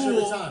to the smash every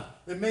pool. time.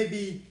 It may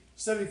be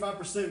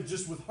 75%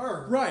 just with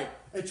her, Right.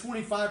 and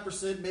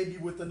 25% maybe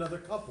with another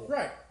couple.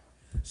 Right.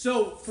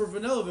 So for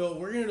Vanellaville,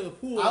 we're gonna go to the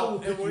pool I will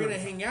and pick we're you gonna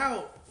up. hang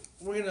out.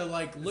 We're gonna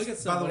like look at By the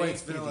somebody. way,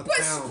 it's Vanilla Push-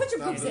 Town. put your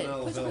not boobs in.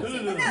 Vanilla Put your Ville. boobs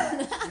No, no,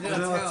 no. Vanilla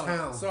Vanilla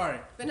Town. Sorry.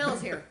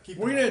 Vanessa's here. Keep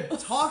We're it. gonna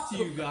talk to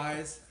you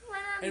guys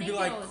and be Naked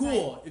like, all the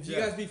cool. If you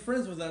Yeah. guys be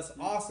friends with us,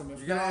 awesome. If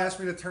You're gonna not, ask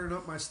me to turn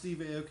up my Steve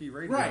Aoki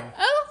radio, Right.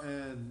 Oh,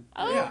 And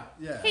oh, yeah,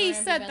 yeah, he We're gonna be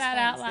said best that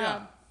out friends. loud. yeah.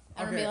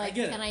 I'm gonna Okay, be I like,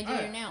 get it. can I do All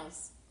your right.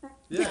 nails?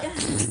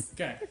 yeah.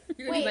 Okay.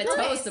 You're gonna be my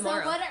toast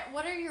tomorrow. So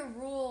what are your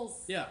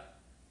rules? Yeah.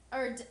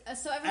 Or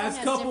so everyone As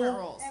has couple- different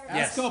rules.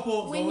 Yes. As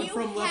couple, When going you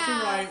from left to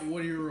have- right,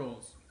 what are your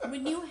rules?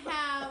 When you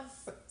have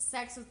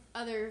sex with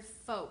other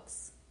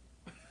folks,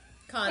 Or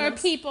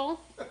Condoms. people.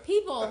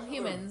 people,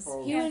 humans,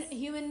 Yes.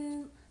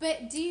 human,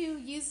 but do you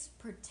use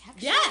protection?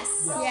 Yes.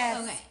 Yes.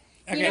 Okay.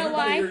 You Okay. know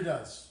Everybody why? here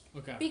does.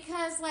 Okay.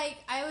 Because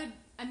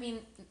I mean,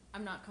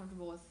 I'm not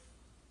comfortable with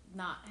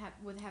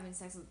with having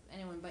sex with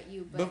anyone but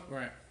you, but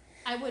Right.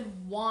 I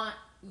would want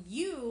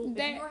you,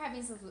 There- if you were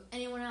having sex with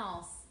anyone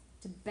else,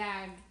 to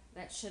bag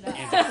that shit up.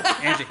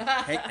 Angie,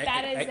 hey,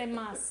 That hey, is hey, a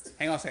must.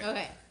 hang on a second.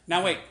 Okay.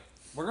 Now wait,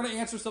 we're gonna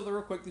answer something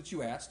real quick that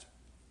you asked.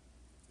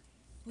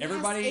 We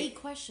Everybody- asked a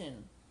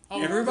question.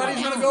 Oh, Everybody's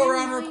right. gonna go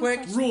around real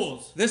quick.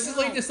 Rules. This is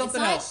leading to it's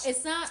something not- else.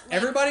 It's not. Like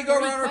Everybody go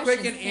 30 around real quick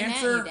and questions aimed at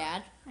answer- you,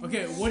 Dad.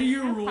 Okay, what are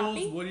your I'm rules?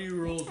 Poppy. What are your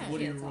rules?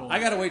 What are your rules? I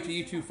gotta wait till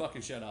you two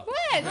fucking shut up.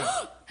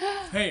 What?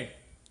 Hey,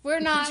 We're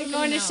not you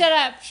going to know? shut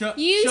up. Shut-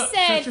 You shut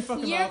said your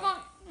fucking you're mouth.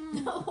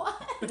 going.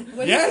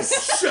 What?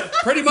 Yes,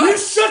 pretty you much.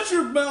 shut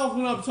your mouth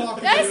when I'm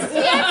talking That's to CFU,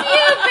 you.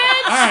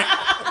 bitch. All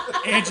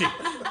right, Angie,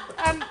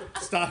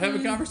 stop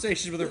having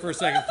conversations with her for a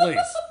second, please.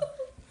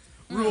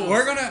 Rules.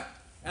 We're gonna.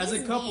 As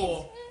a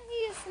couple, He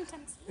is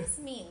sometimes. He's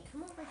mean.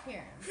 Come over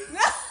here.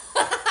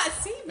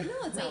 See,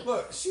 Vanilla Town.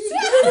 Look, she's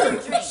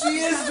bigger. She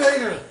is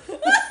bigger.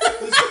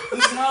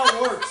 This is how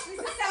it works.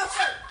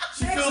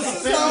 She feels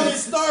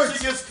offended.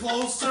 She gets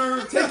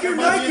closer. take your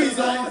My knees Nikes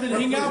off and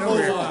hang out Come for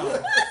a here.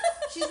 while.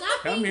 She's not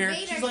Come being here.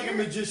 beta. She's like a you're,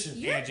 magician.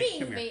 You're Angie, being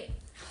come here. beta.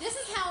 This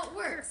is how it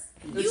works.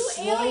 It You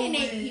slowly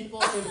alienate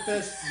people,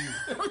 infests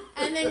you.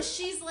 and then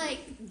she's like,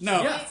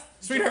 No, Yeah.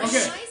 sweetheart.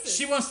 Okay.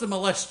 She wants to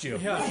molest you.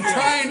 Yeah. I'm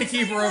trying to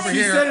keep her over She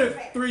here. said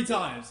it 3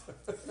 times.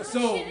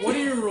 So, what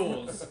are your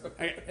rules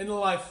Okay. in the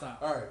lifestyle?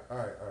 All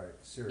right.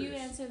 Serious. You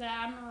answer that.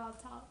 I'm not allowed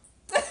to talk.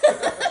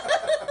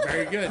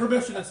 Very good.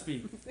 Permission to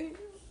speak.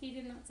 He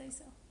did not say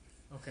so.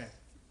 Okay.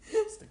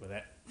 Stick with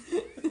that.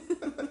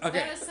 that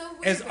Okay. is so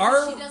weird. As because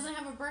our- she doesn't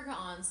have a burqa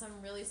on, so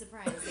I'm really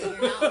surprised that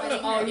you're not letting her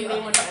Oh, do you may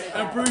want to edit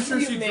I'm that. pretty sure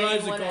You she may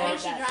drives a wanna car edit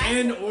She that. drives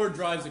and or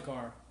drives a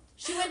car.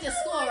 She went to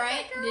school,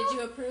 right? Did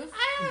you approve?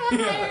 I don't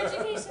have higher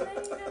education. I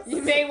think that's-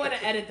 You may want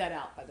to edit that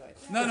out, by the way.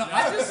 No,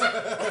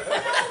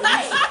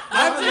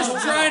 I'm just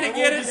trying to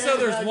get it so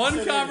there's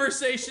one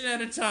conversation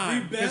at a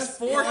time. The There's best-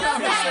 4 Guys, this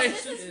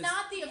conversations. is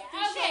not the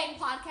official Okay.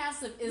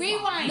 podcast of Islam.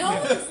 Rewind. No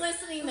one's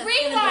listening. That's gonna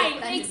be Rewind.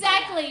 offended by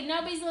Exactly.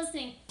 Nobody's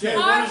listening. Okay,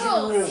 Our what is your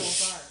rules.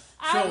 rules?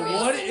 Our So,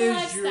 rules what in is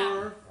lifestyle.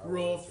 your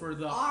rule for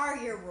the? that. Are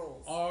your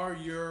rules? Are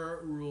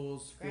your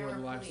rules for Grammar the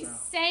police. lifestyle?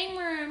 Same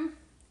room.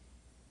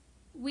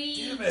 We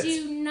Damn it.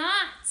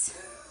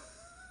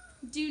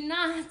 do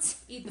not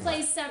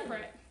play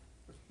separate.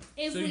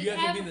 If So we you have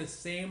to ever, be in the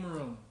same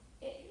room.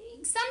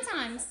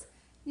 sometimes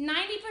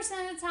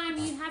 90% of the time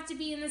you have to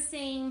be in the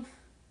same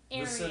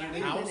area. Vicinity.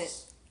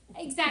 House.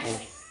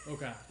 Exactly.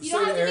 Okay. You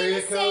don't have to be in area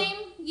the code? same.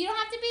 You don't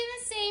have to be in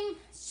the same.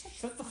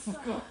 Shut the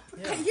fuck up.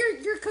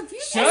 You're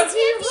confused. Shut- STFU.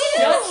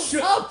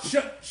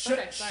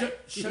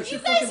 Shut You your guys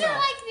fucking are mouth.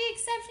 like the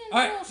exception. All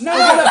right. rule. No,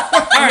 Shut no, up. no.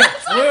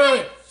 All right.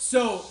 Wait.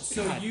 So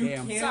God you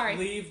damn. can't Sorry.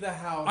 leave the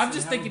house. I'm and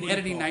just have a thinking booty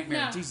editing call.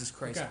 nightmare. No. Jesus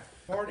Christ. Okay.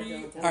 Party,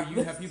 or Alright.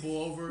 you have people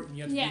over and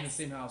you have to be in the Yes.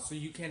 same house, so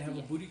you can't have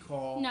a booty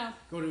call. No.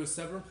 Go to a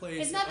separate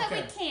place. It's not that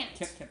okay. we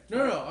can't.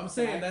 No. I'm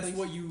saying I that's please?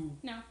 what you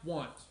No.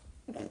 want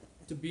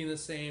to be in the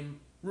same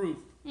roof.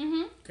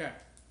 Mm-hmm. Okay.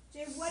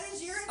 Jay, what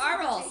is your Our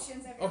rules.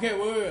 interpretations of it? Okay.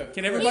 Wait.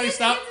 Can We everybody just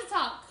stop? get to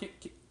talk.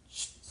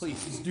 Shh,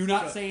 please, do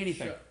not Shut, say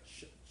anything.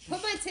 shut.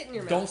 Put my tit in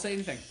your mouth. Don't say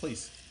anything,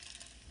 please.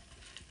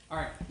 All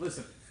right,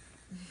 listen.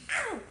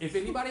 If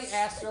anybody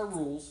asks our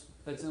rules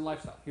that's in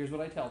lifestyle, here's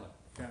what I tell them.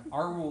 Okay.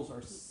 Our rules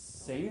are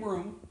same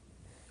room,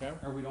 Okay.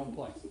 or we don't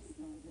play.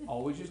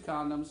 Always use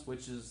condoms,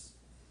 which is,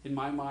 in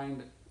my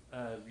mind,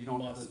 you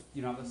don't have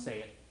to say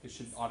it. It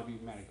should ought to be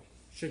medical.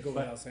 Should go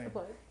without saying.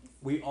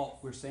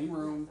 We're same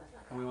room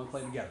and we want to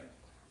play together.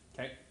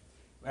 Okay,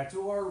 that's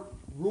what our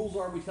rules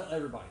are. We tell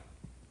everybody.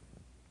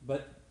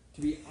 But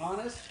to be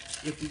honest,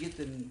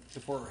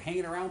 if we're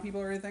hanging around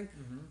people or anything,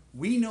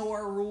 we know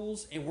our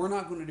rules and we're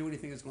not going to do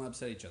anything that's going to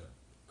upset each other.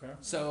 Okay.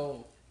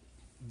 So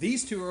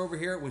these two are over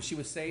here when she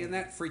was saying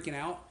that, freaking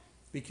out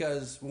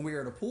because when we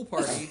were at a pool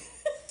party,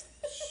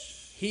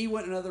 he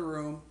went in another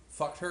room,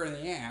 fucked her in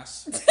the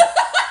ass.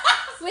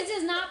 Which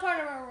is not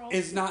part of our rules.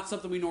 It's not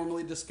something we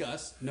normally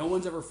discuss. No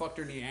one's ever fucked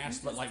her in the ass,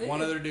 but like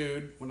one other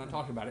dude when I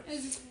talked about it.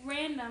 It's just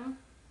random.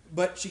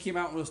 But she came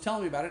out and was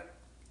telling me about it.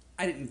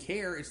 I didn't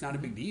care. It's not a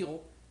big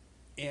deal.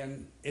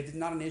 And it's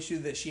not an issue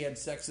that she had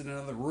sex in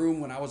another room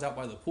when I was out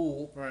by the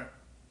pool. Right.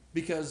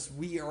 Because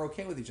we are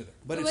okay with each other.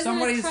 But It if wasn't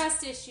somebody's a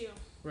trust issue.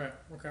 Right.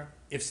 Okay.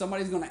 if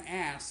somebody's going to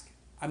ask,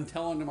 I'm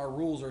telling them our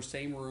rules are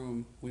same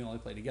room. We only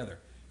play together.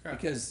 Okay.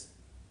 Because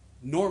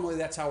normally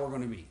that's how we're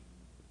going to be.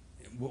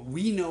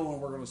 We know when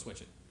we're going to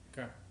switch it.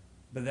 Okay.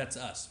 But that's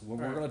us. Well,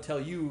 we're Right. going to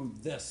tell you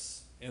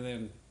this, and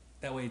then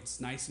that way it's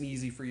nice and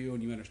easy for you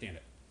and you understand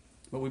it.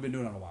 But we've been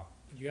doing it a while.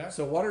 You guys?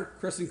 So what are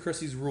Chris and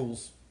Chrissy's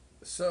rules?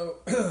 So,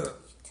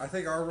 I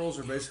think our rules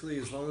are basically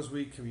as long as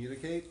we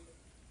communicate,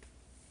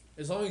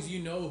 As long as you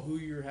know who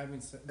you're having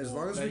sex. as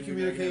long as that we you're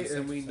gonna have communicate sex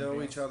and we with know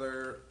somebody each else.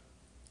 other.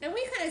 And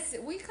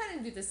we kind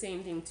of do the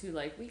same thing too.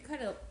 Like we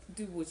kind of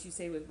do what you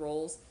say with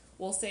roles.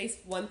 We'll say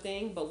one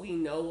thing, but we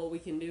know what we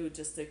can do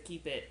just to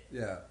keep it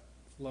Yeah.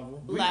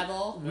 Level.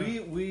 level. I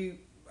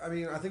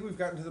mean, I think we've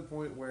gotten to the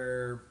point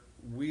where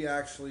we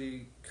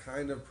actually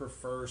kind of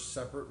prefer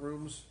separate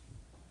rooms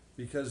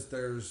because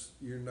there's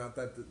not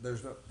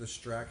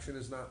distraction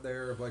is not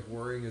there of like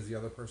worrying is the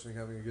other person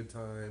having a good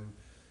time,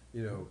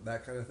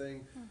 that kind of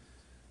thing.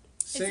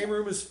 Same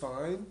room is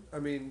fine. I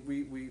mean,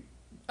 we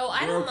Oh,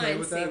 I we're don't okay mind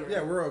with same that. room.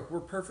 Yeah, we're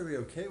perfectly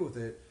okay with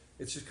it.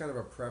 It's just kind of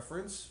a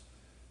preference.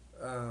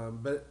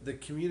 But the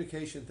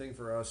communication thing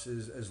for us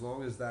is as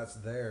long as that's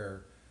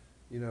there,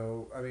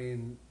 I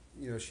mean,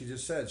 she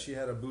just said she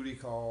had a booty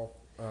call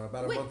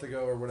about a month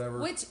ago or whatever.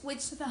 Which The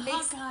makes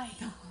hot guy.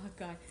 the hot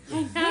guy.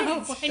 I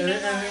know.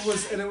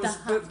 And it was,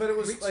 but it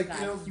was rich like,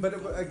 guy.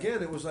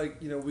 again, it was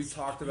like, we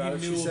talked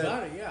about You it. knew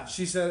about it, yeah.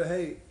 She said,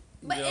 hey.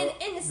 But and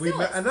it's we still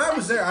met, and I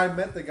was there. I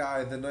met the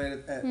guy the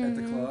night at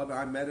the club.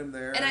 I met him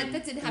there, and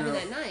that didn't happen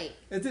that night.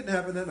 It didn't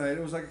happen that night.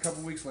 It was like a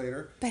couple weeks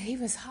later. But he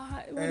was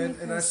hot.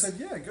 And I said,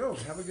 yeah, go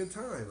have a good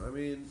time. I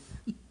mean,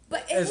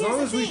 But as here's long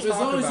the as we thing. talk As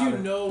long as about you it.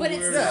 know But it's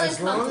where. still as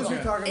long as we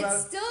uncomfortable. talk about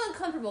It's it. still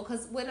uncomfortable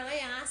because when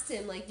I asked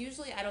him, like,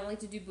 usually I don't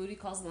like to do booty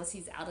calls unless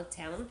he's out of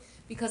town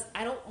because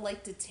I don't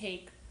like to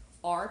take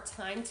our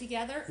time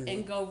together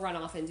and go run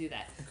off and do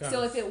that. Okay.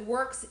 So if it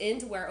works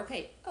into where,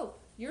 okay, oh,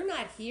 you're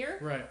not here.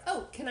 Right.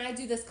 Oh, can I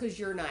do this because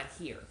you're not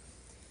here?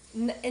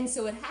 And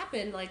so it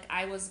happened, like,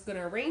 I was going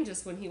to arrange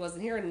this when he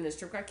wasn't here and then the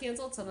trip got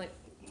canceled. So I'm like,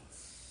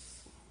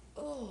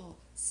 oh,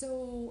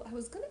 so I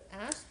was going to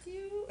ask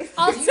you.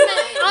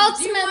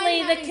 Ultimately,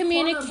 the having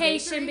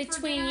communication corner bakery for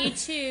between dinner? you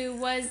two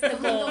was the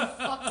goal.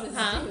 Fuck this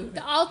Huh? dude.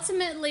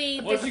 Ultimately,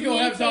 the Once you go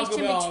have Taco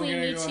communication Bell, I'm between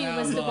gonna you go two have,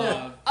 was the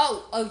goal.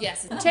 Oh,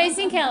 yes.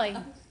 Chasing Kelly.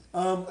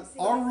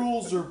 Our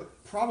rules are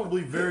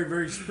probably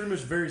pretty much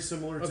very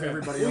similar to Okay.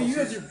 everybody Well, else's.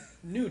 you guys are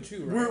new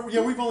too, right?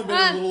 We've only been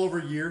a little over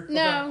a year.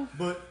 No.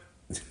 But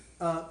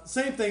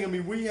same thing. I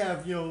mean, we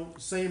have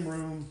same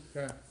room.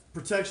 Okay.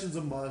 Protection's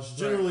a must.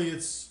 Generally,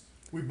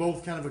 we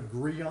both kind of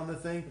agree on the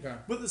thing. Okay.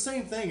 But the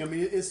same thing. I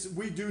mean,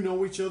 we do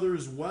know each other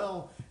as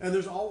well, and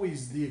there's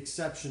always the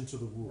exception to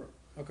the rule.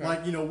 Okay.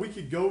 Like we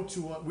could go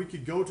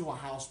to a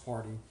house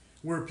party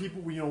where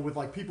people with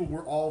like people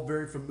we're all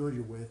very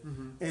familiar with,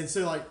 and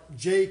say like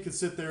Jay could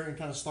sit there and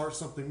kind of start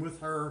something with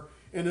her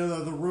in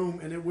another room,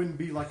 and it wouldn't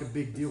be like a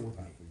big deal with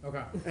me.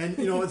 Okay. And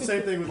it's the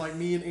same thing with like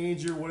me and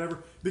Angie or whatever,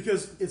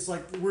 because it's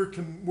like we're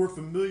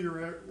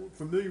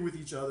familiar with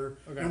each other,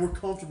 Okay. and we're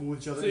comfortable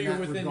with each other. So in you're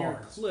that within regard.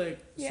 your clique.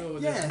 So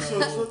Yeah. there's So,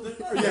 no,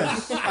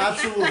 yes,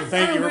 absolutely.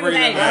 Thank you for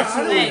bringing that back.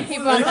 Absolutely. Thank you.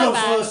 It Brought that comes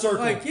back. full circle.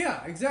 like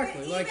yeah,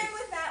 exactly. But Like even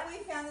with that, we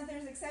found that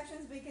there's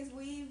exceptions because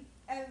we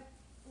have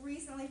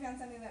recently found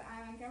something that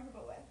I'm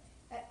uncomfortable with.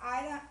 That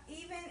I don't,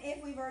 even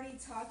if we've already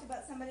talked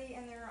about somebody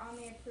and they're on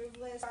the approved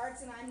list,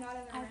 starts and I'm not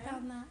in the I room,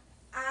 found that.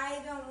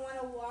 I don't want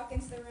to walk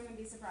into the room and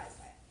be surprised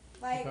by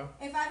it. Like,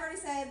 Okay. if I've already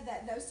said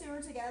that those two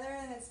are together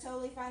and it's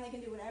totally fine, they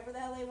can do whatever the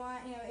hell they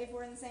want, if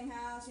we're in the same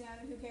house,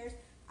 who cares?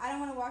 I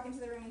don't want to walk into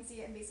the room and see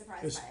it and be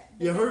surprised It's- by it.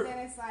 yeah, Because her- then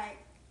it's like,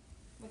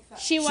 what the fuck?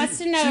 She wants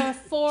to know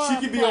for She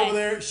could be over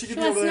there. She could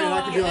be over there, and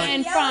I could be like,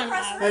 in Yell front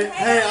across of the her.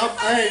 room,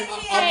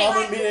 I'm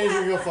gonna meet Angie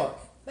and go fuck.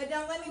 But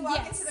don't let me walk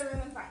Yes. into the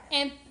room and find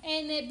it.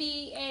 And it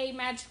be a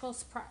magical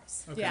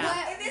surprise. okay.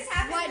 Yeah. If this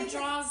happens, What because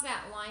draws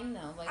that line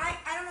though? Like,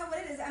 I don't know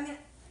what it is. I mean,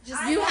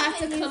 just You I have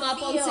to can come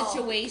up on feel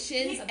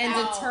situations and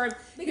about- determine.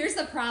 Here's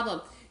the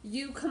problem: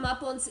 you come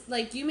up on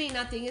like you may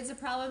not think it's a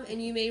problem,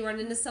 and you may run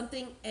into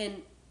something,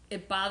 and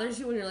it bothers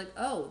you, and you're like,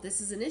 oh,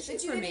 this is an issue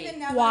But you for didn't me. even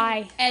know.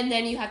 Why? And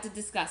then you have to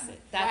discuss it.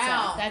 That's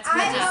Wow. all. That's I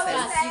what always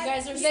happens. said- You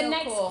guys are The so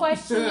next cool.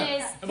 question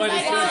is, Am I like,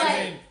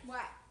 discussing?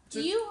 What?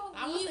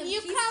 I was in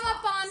you peace come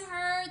up talks. on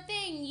her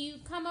thing. You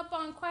come up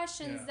on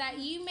questions Yeah. that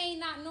you may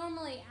not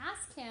normally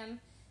ask him,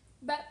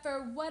 but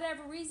for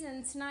whatever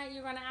reason tonight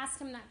you're going to ask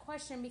him that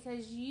question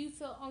because you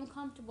feel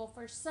uncomfortable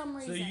for some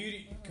So reason.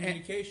 you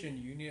communication.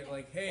 You need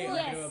like, hey, Well,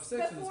 I'm gonna yes. have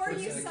sex with Before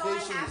this you person. saw it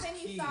Communication is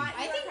happen, you key. thought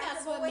I you think were that's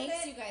comfortable what with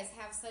makes it, you guys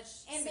have such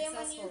and then when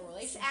successful you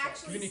relationships.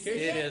 actually Communication.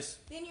 see It it, is.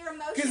 then your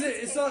emotions. Because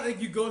it's not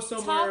like you go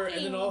somewhere and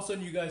then Talking. all of a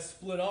sudden you guys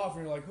split off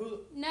and you're like, who?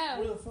 No.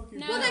 Where the fuck are you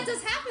No. going? Well, that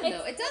does happen,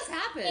 It's- though. It does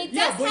happen. it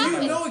Yeah, does but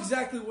happen. you know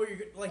exactly what you're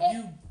like. It-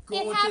 You go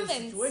it into happens. the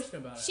situation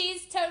about it.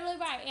 She's totally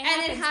right. It and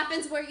happens. it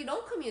happens where you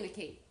don't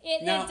communicate.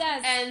 It No. does.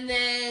 And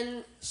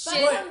then But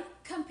But-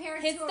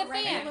 compared Hits to the a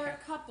fan. regular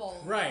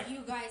couple, Right. you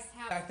guys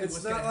have. Exactly It's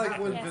what's not gonna like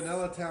happen. when Yes.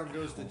 Vanilla Town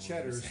goes to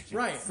Cheddar's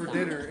Right. for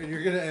dinner, and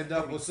you're gonna end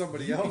up with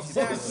somebody else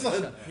all of a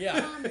sudden. Yeah.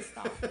 Mom,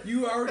 stop.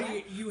 You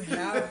already you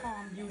have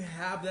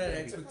Calm that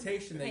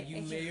expectation that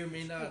you may or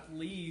may not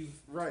leave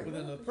Right. with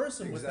another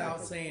person without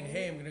Exactly. saying,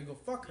 "Hey, I'm gonna go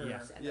fuck her.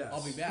 Yes. Yes.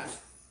 I'll be back."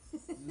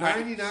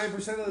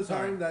 99% of the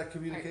Sorry. time, that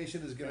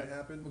communication is gonna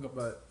happen. We'll go.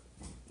 But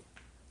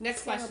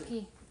next question.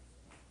 Therapy.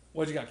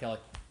 What you got, Kelly?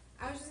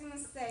 I was just gonna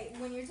say,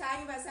 when you're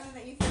talking about something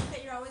that you think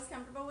that you're always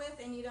comfortable with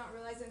and you don't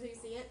realize it until you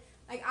see it,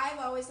 like I've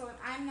always told him,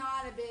 I'm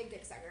not a big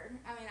dick sucker.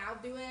 I mean,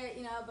 I'll do it,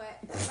 you know, but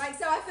like,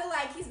 so I feel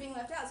like he's being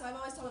left out. So I've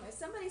always told him, if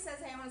somebody says,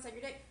 hey, I want to suck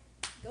your dick,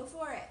 go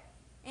for it.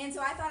 And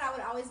so I thought I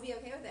would always be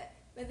okay with it.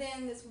 But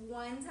then this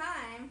one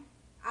time,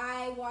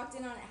 I walked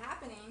in on it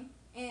happening,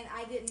 and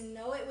I didn't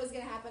know it was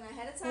gonna happen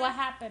ahead of time. What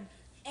happened?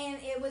 And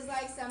it was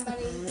like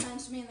somebody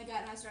punched me in the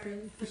gut, and I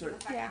started freaking the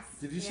fuck Yeah. out.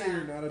 did you say Yeah,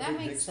 you're not a that big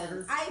makes dick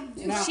sucker? sense. I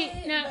do Now- it, She,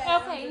 but no, I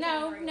don't okay, think no,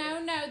 I'm right no,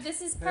 with it. no.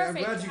 This is Hey, I'm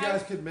perfect. glad you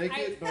guys could make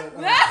it, but I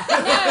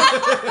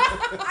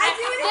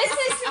do it in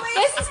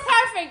This is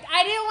perfect.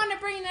 I didn't want to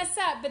bring this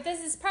up, but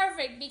this is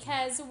perfect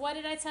because what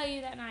did I tell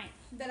you that night?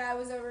 that I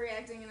was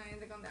overreacting and I need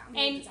to calm down. We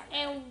need And to talk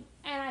about it.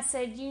 and I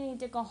said you need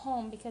to go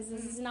home because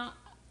this is not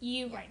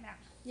you right now.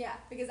 Yeah,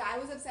 because I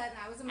was upset and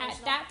I was emotional.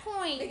 At that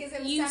point, Because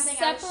it was you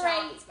something I was separate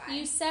shocked by.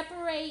 you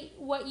separate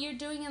what you're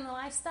doing in the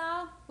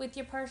lifestyle with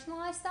your personal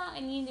lifestyle,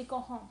 and you need to go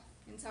home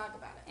and talk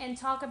about it. and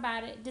talk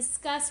about it,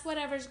 discuss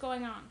whatever's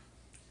going on,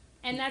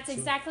 and that's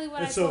exactly what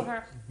And I so, told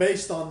her.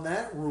 based on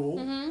that rule,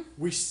 Mhm.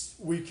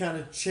 we kind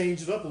of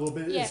changed it up a little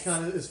bit. Yes. It's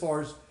kind of as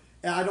far as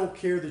I don't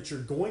care that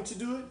you're going to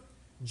do it.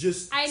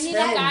 Just I need a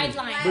tell me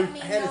guideline. Let me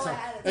ahead of know time.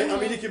 ahead of And, I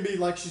time. mean, it can be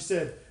like she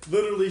said,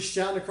 literally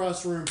shouting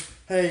across the room,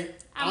 "Hey,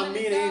 I'm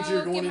me and gonna Angie are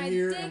go going get in my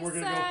here, dick and we're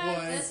gonna go sucked."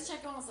 play." This chick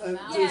almost a And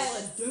mouth.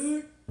 Yes.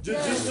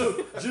 Just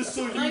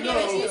so you Like know,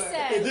 what you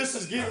said. that this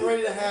is getting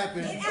ready to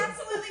happen. It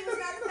absolutely was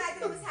not the fact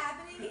that it was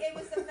happening. It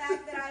was the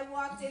fact that I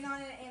walked in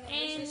on it and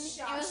it And was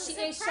just It was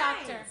shocking. it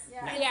shocked her.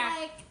 Yeah. It's Yeah.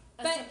 like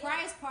a But-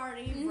 surprise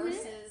party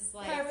versus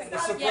like. Perfect.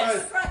 a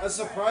Yes. surprise, a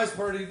surprise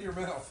party in your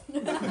mouth.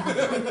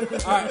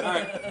 All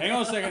right. Hang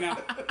on a second now.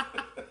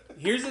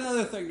 Here's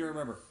another thing to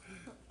remember.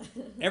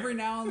 Every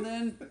now and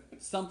then,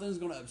 something's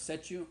going to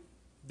upset you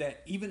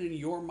that even in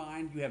your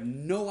mind, you have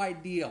no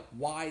idea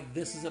why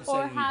this is Or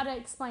upsetting how you. to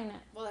explain it.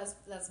 Well,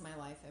 that's my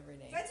life every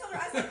day. I told her,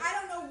 I said, I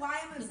don't know why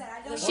I'm upset.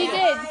 I don't She know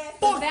did. why I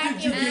feel Fuck, bad.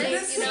 did you And, get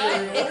this you know,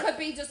 cereal? it could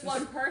be just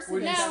one person.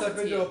 When you No. step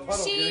into a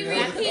puddle, She you're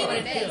gonna Exactly what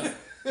it get is.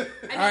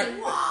 I All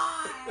mean,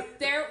 Why?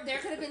 there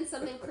could have been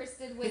something Chris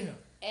did with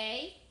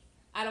A,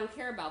 I don't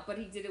care about, but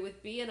he did it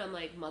with B, and I'm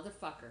like,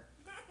 motherfucker.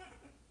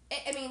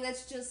 I mean,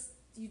 that's just,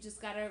 you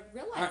just gotta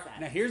realize All right,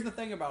 that. now here's the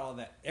thing about all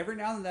that. Every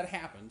now and then that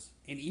happens,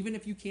 and even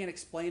if you can't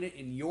explain it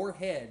in your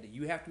head,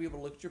 you have to be able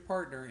to look at your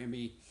partner and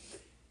be,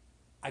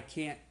 I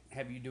can't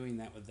have you doing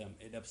that with them.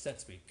 It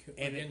upsets me.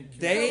 And Again,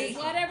 they For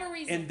whatever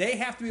reason. and they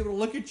have to be able to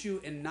look at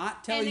you and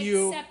not tell And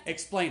you accept it.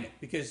 explain it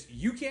because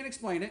you can't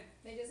explain it.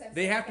 They just have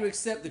They have to say,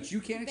 accept that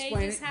you can't They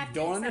explain just it, have you to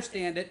don't accept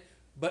understand it,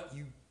 but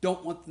you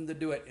don't want them to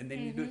do it, and they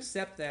need to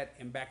accept that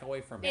and back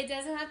away from it it.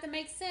 doesn't have to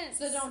make sense.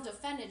 So don't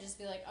defend it. Just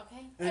be like,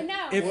 okay.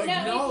 No, If- no.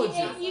 Acknowledge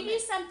If it. you do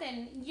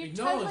something you're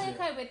Acknowledge totally it.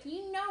 okay with,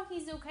 you know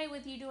he's okay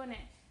with you doing it.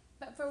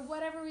 But for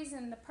whatever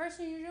reason, the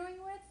person you're doing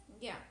it with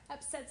Yeah.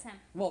 upsets him.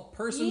 Well,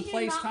 person, You do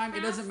place, not time, it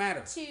have doesn't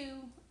matter. To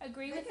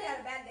agree They with could have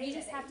a bad it, day you that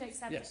just day. have to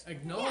accept Yes. it.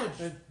 Acknowledge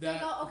They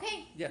that. go,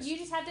 okay. Yes. You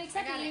just have to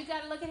accept I got it. it. You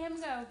got to look at him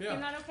and go, Yeah. "You're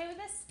not okay with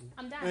this?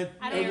 I'm done. And-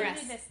 I don't and- want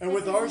to do this. and This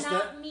with is ours,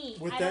 not that- me.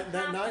 with I that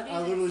don't have night, to do I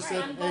literally this.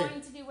 said, I'm "Hey,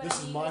 going to do this whatever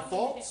is you my want me to do."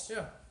 faults.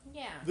 Yeah.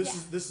 Yeah.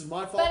 This is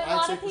my fault. But a I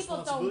lot take of people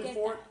don't responsibility get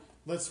for that. it.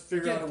 Let's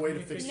figure out a way to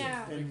fix it No.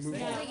 and move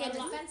No. on. They get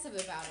Yeah.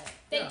 defensive about it.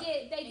 They Yeah.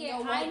 get You get.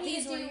 know I what? need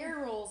These to were do. your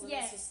rules, and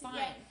Yes, this is fine.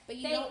 yeah. But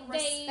you They don't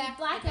respect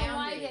black the and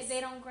white boundaries. it. They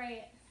don't gray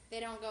it. They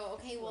don't go,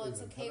 okay, well,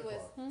 it's okay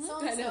with Mhm.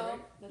 so I and know, so. right?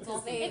 That's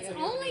all they It's do.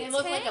 only They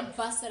look like a 10.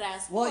 busted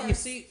ass. Well, you horse,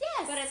 see,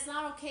 Yes. but it's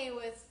not okay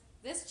with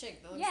this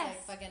chick that looks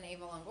Yes. like fucking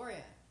Ava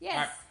Longoria. Yes. all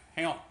right,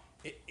 hang on.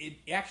 It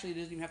actually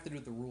doesn't even have to do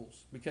with the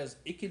rules because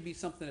it could be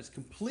something that's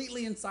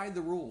completely inside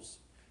the rules.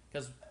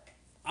 Because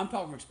I'm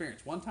talking from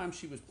experience. One time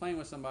she was playing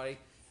with somebody.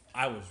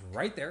 I was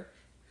right there.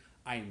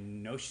 I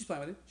know she's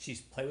playing with him.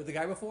 She's played with the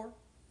guy before.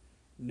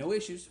 no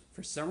issues.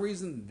 For some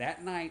reason,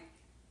 that night,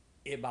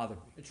 it bothered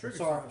me. It triggers.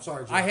 I'm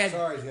sorry, Jay. I had,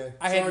 Sorry, Jay.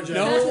 I had Sorry,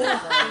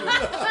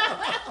 no.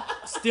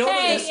 Still to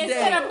Hey, this it's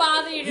day, gonna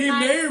bother you He tonight.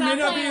 may or Stop may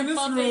not be playing in this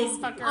both room. these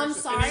fuckers. I'm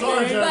sorry,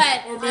 Sorry, Jay.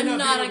 but Or may I'm not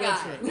not be a on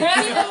guy. that Maybe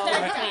the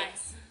third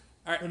guys.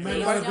 all right, It may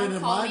Please not have don't been in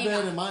call my me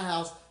bed that. in my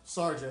house.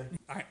 Sorry, Jay.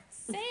 all right.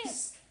 Say it.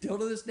 Still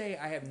to this day,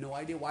 I have no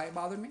idea why it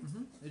bothered me,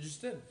 It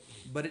just did.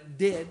 but it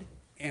did,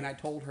 and I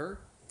told her,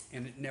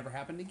 and it never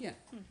happened again.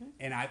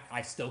 And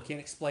I still can't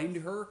explain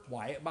to her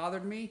why it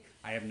bothered me.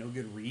 I have no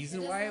good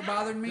reason why it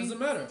bothered me. Doesn't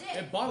matter.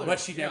 It bothered But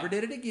us. she never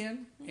did it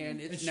again, and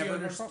it's And she never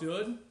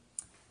understood.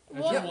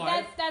 Well, your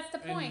wife, that's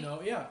the and point.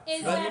 no, yeah.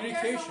 Is But that there's a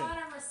Communication. lot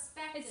of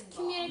respect It's involved.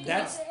 communication.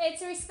 That's-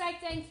 It's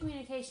respect and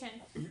communication.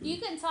 You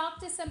can talk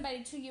to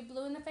somebody till you're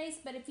blue in the face,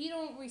 but if you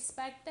don't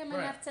respect them Right.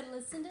 enough to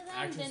listen to them,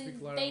 Actions then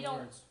speak louder they than don't.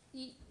 words.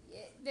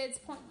 It's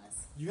pointless.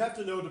 You have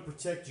to know to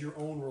protect your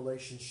own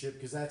relationship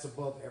because that's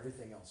above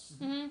everything else.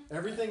 Mm-hmm.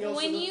 Everything else.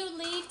 When in the- you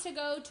leave to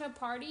go to a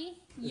party,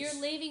 you're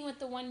It's- leaving with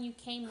the one you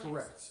came with.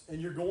 Correct. And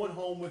you're going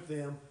home with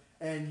them,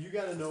 and you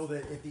got to know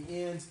that at the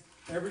end,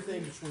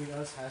 everything between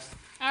us has to.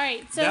 All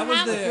right. So That was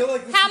how, the- I feel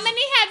like this how is-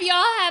 many have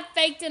y'all have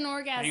faked an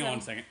orgasm? Hang on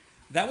 1 second.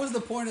 That was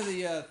the point of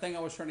the thing I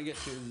was trying to get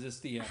to. Is this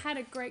the? I had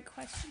a great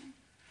question.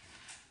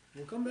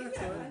 We'll come back to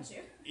Yeah, it. don't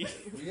you?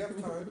 We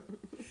have time.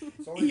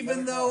 It's only Even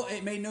 10 though o'clock.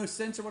 it made no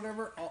sense or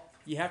whatever,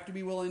 you have to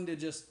be willing to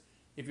just,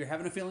 if you're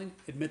having a feeling,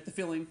 admit the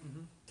feeling,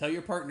 tell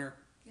your partner,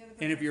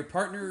 and if your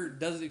partner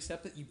doesn't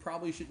accept it, you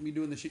probably shouldn't be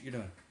doing the shit you're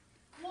doing.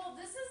 Well,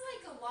 this is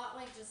like a lot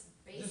like just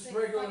basic Just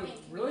regular fucking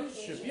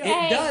relationship, communication.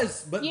 yeah. It Hey,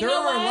 does, but you there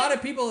know are a what? lot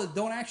of people that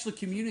don't actually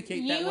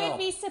communicate that You well. would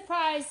be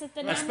surprised at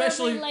the number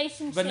Especially of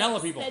relationships vanilla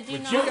people. that do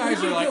Which not. you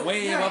guys are like Yeah.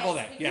 way above all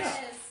that. Yes, Yes.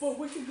 because But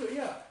we can do,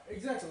 yeah,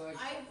 exactly. Like,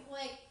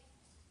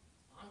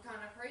 I'm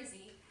kind of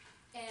crazy,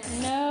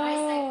 and No. my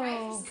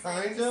psychiatrist is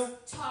like, Kinda?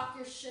 just talk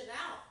your shit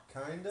out.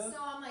 Kinda. So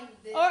I'm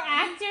like, this, Or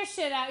act your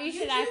shit out. You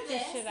should do act your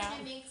this, shit out.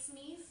 and it makes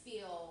me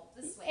feel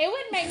this way. It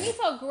would make me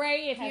feel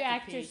great if you Have to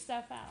act pee. your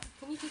stuff out.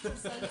 Can you teach your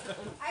son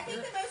something? I think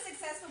the most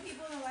successful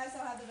people in the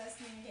lifestyle have the best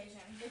communication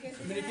because you're gonna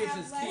Communication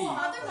have is less key. Well,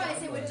 conflict.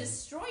 otherwise it would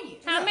destroy you.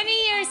 How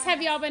many years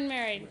have y'all been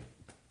married?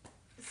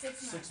 6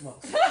 months. 6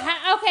 months.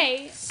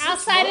 Okay,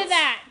 outside of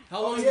that,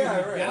 how long Oh, have yeah,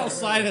 you been right.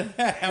 Outside of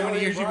that, how many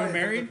Kelly years and you been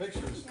Brian married? took the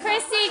pictures.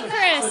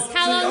 Chris,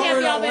 how long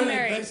have y'all been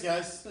married? Thanks,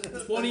 guys.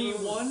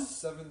 21?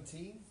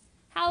 17.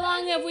 How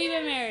long have we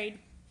been married?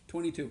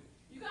 22.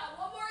 You got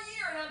one more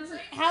year and I'm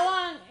drinking. How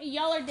long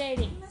y'all are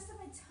dating? I messed up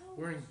my toe.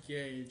 We're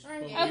engaged. We're but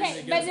engaged. we're Okay, gonna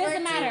but get- it doesn't We're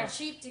matter. too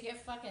cheap to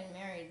get fucking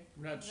married.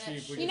 We're not That cheap. We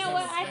shit- You just know have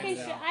what? to I spend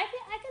can it out.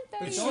 throw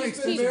But you she's a been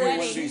cheap married-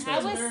 wedding. she's I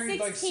been was married,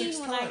 like, 16 6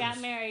 when I got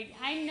times. married.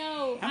 I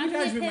know. How I'm many the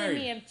times you been epitome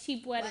married? of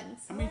cheap weddings.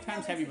 How many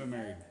times have you been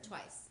married?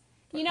 Twice.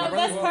 You My know,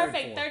 brother's that's married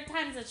perfect. 4. Third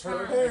time's a Her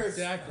charm. parents,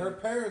 Exactly. her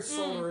parents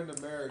sold her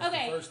into marriage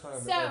Okay, the first time.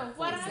 at so like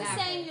what 14. I'm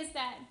Exactly. saying is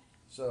that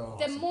So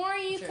the more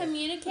you Sure.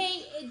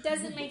 communicate, it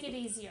doesn't make it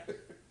easier.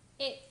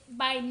 It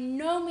by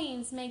no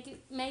means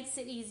makes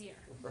it easier.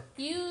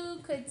 You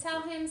could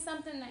tell him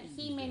something that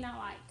he may not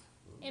like.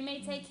 It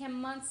may take him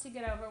months to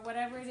get over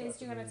whatever it is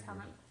you're going to tell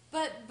him.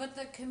 But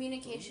the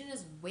communication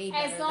is way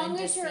better As long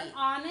than as you're deceit.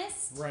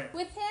 honest Right.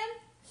 with him,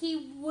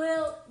 he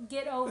will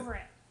get over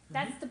it.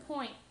 That's the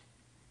point.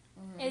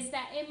 Is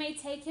that it may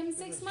take him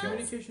 6 months,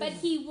 Communication but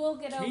is he will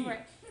get key. over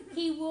it.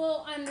 He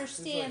will It's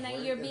understand like that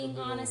right you're in the being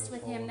middle of honest this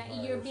with whole him, that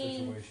entire you're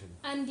being situation.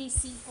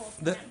 undeceitful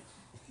to The- him.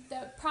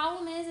 The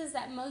problem is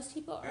that most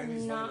people are And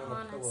he's not laying on a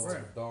honest, pillow with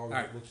a dog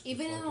Alright. that looks just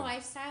Even in like the him.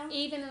 lifestyle.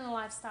 even in the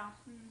lifestyle.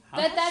 Huh?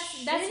 But that's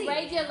Shitty,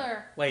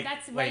 regular. Wait,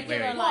 that's wait, regular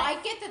wait. Well, life.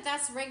 I get that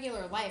that's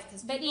regular life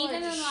because But people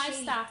even are in just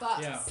shitty lifestyle.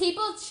 fucks. Yeah.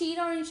 People cheat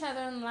on each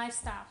other in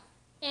lifestyle.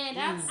 And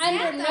That's under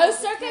sad, no though, because-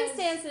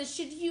 circumstances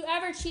should you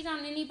ever cheat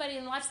on anybody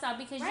in lifestyle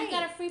because you Right.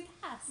 got a free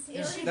pass.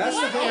 It should That's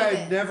be the thing like I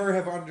it. never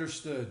have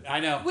understood.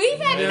 I know. We've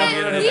had Never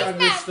met, have we've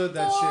understood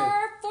met that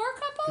four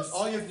Because couples.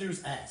 all you have to do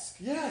is ask.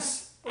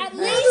 Yes. At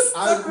least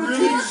I four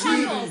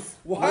really couples.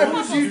 Why Four would you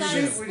couples cheat that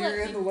when you're split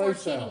in the before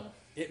lifestyle? cheating.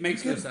 It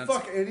makes You no can sense.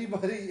 fuck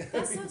anybody.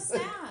 That's so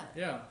sad.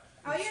 Yeah.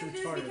 All you have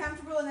to do is be retarded.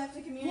 comfortable enough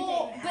to communicate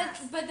Well, and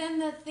ask. but then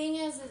the thing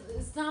is,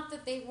 it's not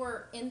that they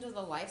were into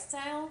the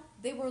lifestyle.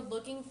 They were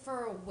looking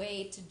for a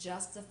way to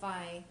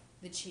justify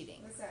the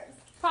cheating. The sex.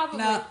 Probably.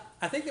 No,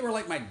 I think they were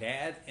like my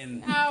dad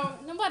and Oh,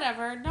 no,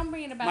 whatever. Don't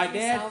bring it about my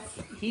dad.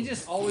 yourself. He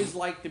just always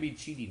liked to be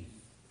cheating.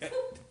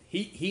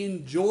 He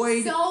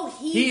enjoyed. So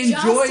he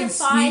enjoyed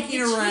justified sneaking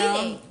the around.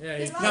 cheating. Yeah,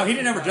 he's No, he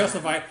didn't ever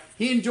justify it.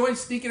 He enjoyed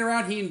sneaking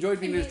around. He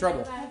enjoyed being in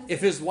trouble. If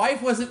his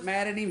wife wasn't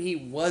mad at him, he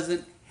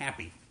wasn't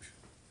happy.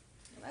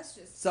 That's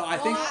just. So I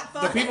think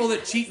Well, the people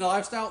that cheat in the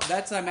lifestyle,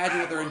 that's I imagine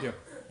what they're into.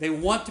 They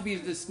want to be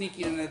the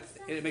sneaky, and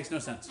it makes no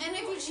sense. And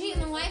if you cheat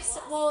in the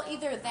lifestyle, well,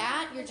 either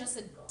that, you're just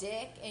a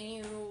dick and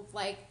you,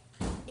 like,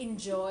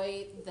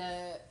 enjoy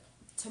the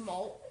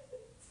tumult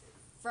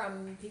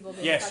from people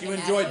being Yes, fucking you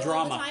mad enjoy at you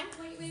all the drama. time.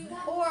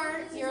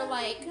 Or you're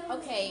like,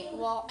 okay,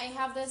 well, I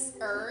have this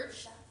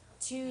urge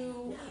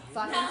to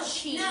fucking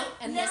cheat,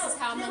 and this is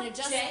how I'm going to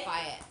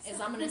justify it. Is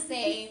I'm going to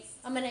say,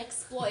 I'm going to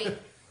exploit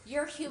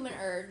your human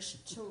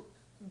urge to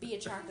be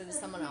attracted to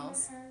someone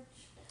else.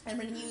 I'm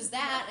going to use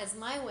that as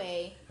my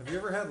way. Have you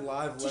ever had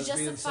live To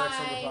lesbian sex on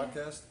justify- the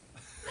podcast?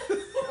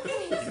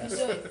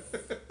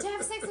 To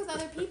have sex with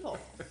other people.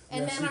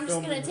 And Yes, then you I'm just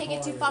filmed going in to the take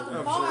it too car. fucking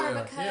Oh, far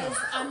yeah. because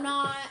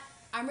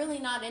I'm really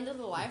not into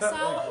the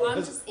lifestyle. I'm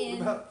just in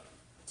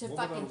to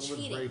fucking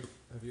cheating.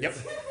 Yep.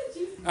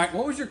 All right,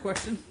 what was your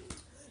question?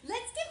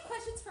 Let's get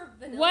questions for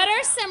Vanilla. What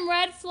are Child. some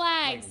red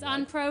flags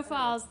on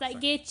profiles that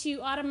get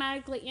you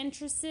automatically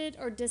interested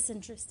or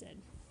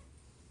disinterested?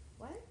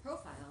 What?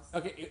 Profiles.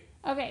 Okay,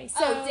 Okay, so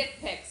Oh, dick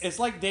pics. it's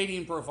like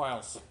dating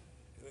profiles.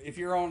 If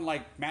you're on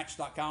like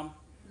Match.com,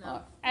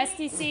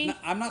 STC.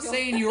 I'm not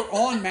saying you're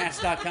on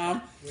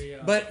Match.com,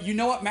 but you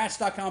know what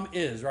Match.com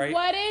is, right?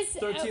 What is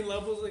 13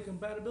 levels of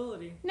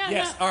compatibility. No,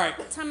 Yes. no. All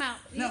right. Time out.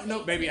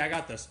 No, baby, I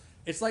got this.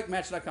 It's like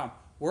Match.com.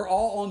 We're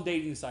all on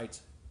dating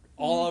sites.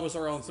 All of us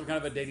are on some kind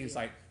of a dating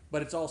site,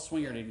 but it's all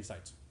swinger dating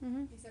sites.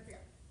 Except for you.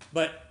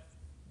 But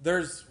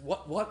there's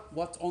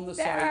what's on the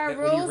There site are that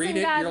when you rules read and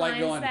it, you're like guidelines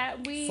going,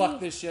 that we "Fuck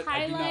this shit."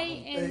 I do not.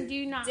 highlight and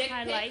do not Dick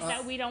highlight pics.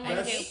 that we don't want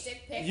to do.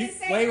 Dick pics. You,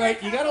 Say wait.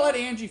 like You got to let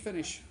Angie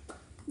finish.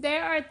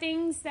 There are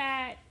things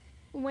that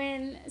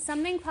when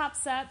something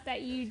pops up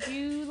that you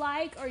do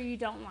like or you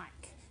don't like.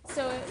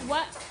 So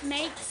what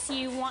makes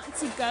you want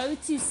to go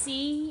to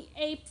see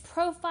a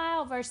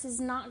profile versus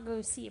not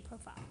go see a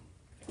profile?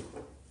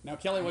 Now,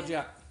 Kelly, what'd you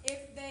got?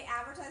 If they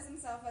advertise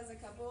themselves as a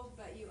couple,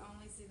 but you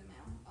only see the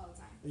male all the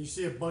time. And you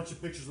see a bunch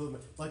of pictures of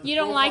them. Like the You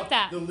don't like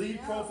that. The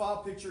lead profile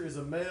picture is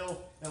a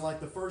male, and like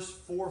the first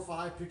 4 or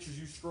 5 pictures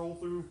you scroll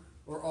through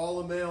are all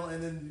a male,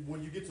 and then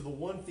when you get to the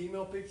one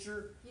female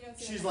picture, You don't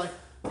see she's the like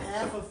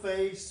half a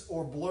face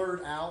or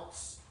blurred out,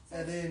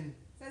 and then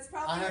So it's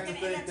probably I have you're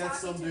to going to think end up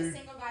that's talking some to a dude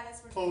single guy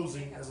that's pretending to be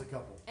posing as a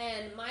couple. couple.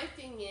 And my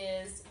thing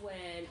is when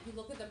you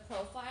look at the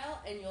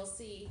profile and you'll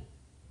see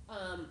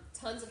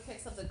tons of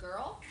pics of the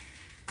girl,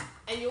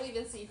 and you'll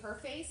even see her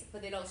face,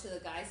 but they don't show the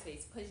guy's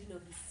face because you know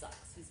he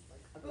sucks. He's like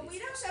ugly. But we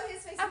don't show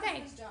his face Okay.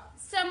 in his job.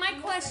 So my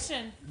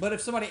question. But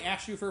if somebody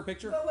asks you for a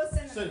picture, But we'll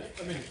send So, them.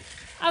 I mean,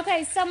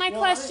 Okay, so my well,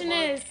 question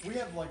I is. think, like, we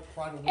have like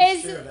pride when we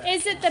Is share that.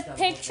 is it It's the gotta look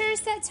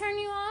pictures like that turn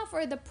you off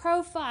or the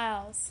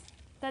profiles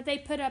that they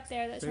put up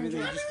there that maybe turn they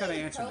you off? just kind of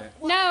answered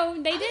that. No, they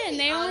I'm gonna didn't. be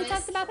They only honest.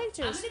 talked about I'm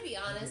pictures. going to be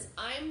honest.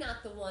 I'm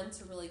not the one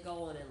to really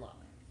go on and look.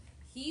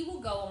 He will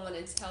go on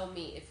and tell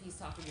me if he's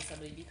talking to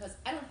somebody because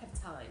I don't have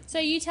time. So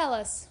you tell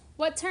us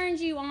what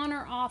turns you on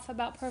or off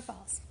about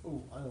profiles.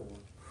 Ooh, I know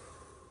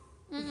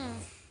one.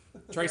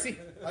 Tracy,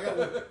 I got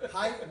one.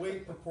 Height,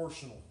 weight,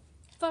 proportional.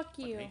 Fuck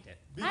you. hate that.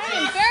 I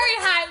am very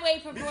high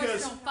weight proportional,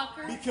 Because-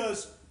 fucker.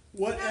 Because No,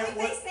 whatever, if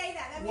they say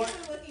that, that means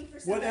what- they're looking for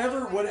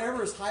somebody.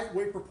 whatever is height,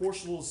 weight,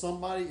 proportional to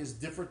somebody is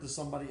different to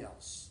somebody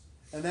else.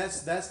 And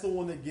that's the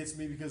one that gets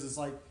me because it's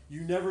like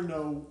you never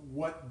know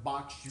what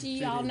box you Do you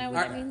fit all in know with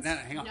what all that right, means? now,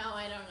 hang on, No,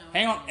 I don't know.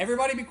 hang on.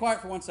 Everybody, be quiet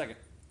for 1 second.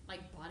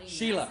 Like body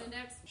Sheila, mass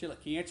index? Sheila,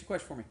 can you answer the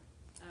question for me?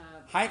 Uh,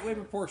 Height, weight,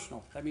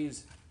 proportional. That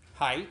means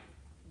height.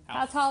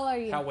 How tall are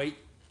you? How weight?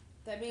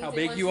 That means How they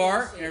big want you in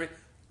are? shape. And everything.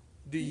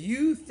 Do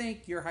you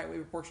think you're height, weight,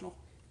 proportional?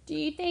 Do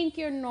you think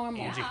you're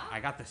normal? Angie,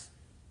 I got this.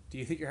 Do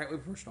you think you're height,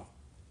 weight, proportional?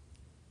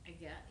 I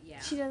get, yeah.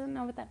 She doesn't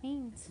know what that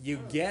means. You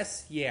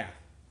guess, yeah.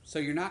 So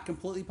you're not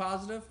completely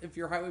positive if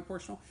you're height, weight,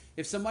 proportional?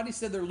 If somebody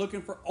said they're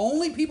looking for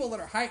only people that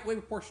are height, weight,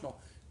 proportional,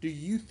 do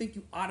you think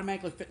you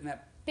automatically fit in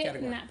that Fit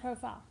category? in that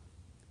profile.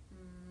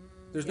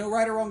 There's no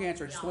right or wrong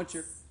answer. I just want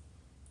your...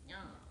 Yes.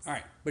 All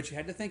right, but you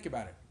had to think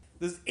about it.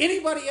 Does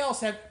anybody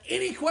else have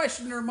any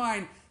question in their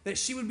mind that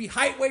she would be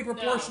height, weight,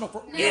 proportional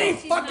for No, any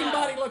she's fucking not.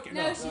 body looking?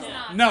 No, she's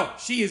not. No,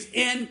 she is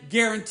in,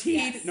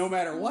 guaranteed, Yes. no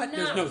matter what.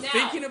 There's no No,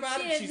 thinking about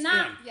she it. is She's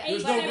not. in. Yeah,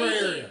 There's but no I gray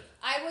mean, area.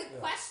 I would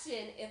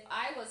question if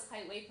I was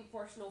height, weight,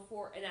 proportional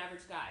for an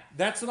average guy.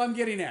 That's what I'm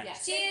getting at.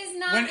 Yes. She is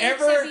not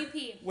Whenever,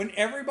 HWP. when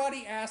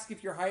everybody asks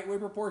if you're height, weight,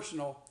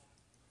 proportional,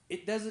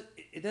 it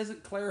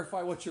doesn't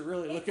clarify what you're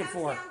really looking it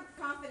for. comes down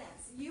to confidence.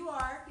 You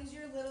are because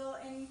you're little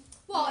and.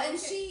 Well, you know, and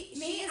she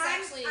me, is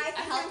I'm- actually I a think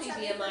I'm healthy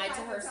 75 BMI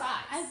to her pounds.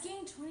 size. I've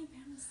gained 20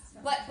 pounds.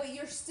 But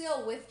you're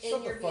still within Shut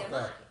the your fuck BMI.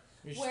 up.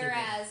 You're stupid.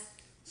 Whereas,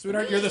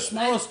 Sweetheart, me, you're the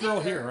smallest I'm girl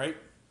bigger. here, right?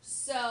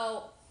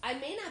 So I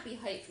may not be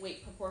height,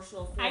 weight,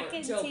 proportional for I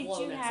can Joe teach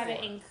Blow you next how to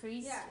door.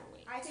 increase Yeah, your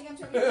weight. I think I'm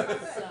 75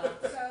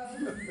 foot.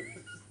 So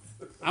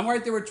I'm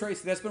right there with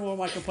Tracy. That's been one of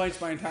my complaints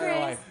my entire Chris,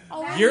 life.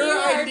 only Your you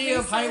are idea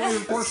of height, weight,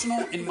 decent.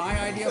 proportional and my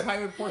idea of height,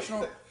 weight,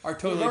 proportional are We've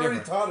totally already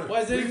different. taught her. Why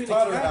is it We've even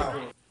taught her a how.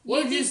 category?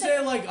 What if you decent- say,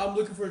 like, I'm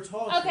looking for a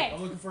tall chick, Okay.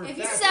 I'm looking for a If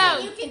you fat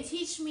So- chick. you can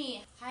teach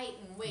me height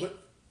and weight. But-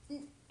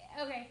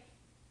 Okay.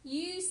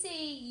 You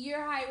say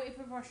you're height, weight,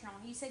 proportional.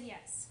 You said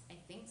yes. I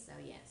think so,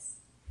 yes.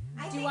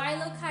 Do I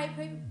look height,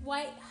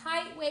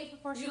 weight,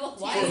 proportional? You look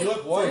to white. you?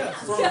 Look what? Yeah.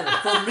 For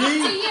To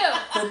me, you.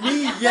 for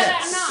me, But I'm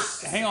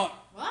yes. Hang on.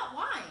 What?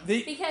 Why?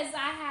 Because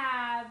I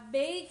have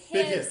big hips,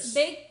 Big hips.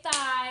 big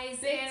thighs,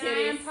 Big and I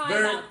am titties. probably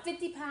Very- about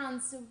 50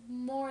 pounds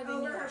more than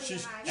over you her are.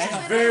 She's, BMI. Yeah, she's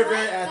but very, I very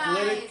like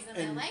athletic, thighs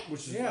and I like-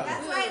 which is Yeah.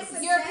 That's why it's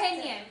Your subjective.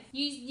 opinion.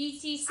 You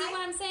see what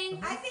I'm saying?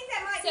 I think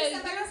that might So be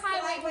somebody's your height,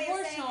 polite weight, way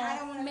of saying I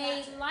don't want proportional to may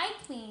match it.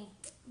 like me,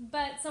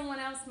 but someone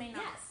else may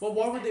not. Yes. Well,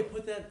 why would they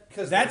put that?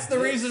 Because That's the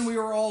reason we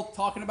were all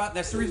talking about.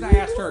 That's the reason I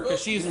asked her,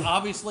 because she's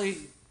obviously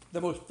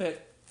the most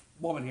fit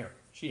woman here.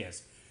 She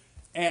is.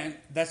 And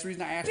that's the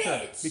reason I asked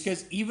her,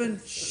 because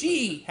even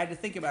she had to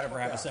think about it for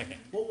half a second.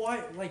 Well,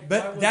 why? Like,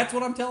 But why would, that's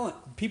what I'm telling.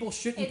 People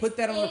shouldn't put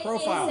that on their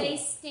profile. It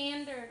is a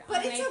standard But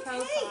on it's a okay.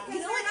 profile. You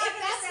know what?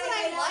 If that's what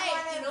I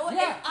like, you know what?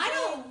 Yeah. If I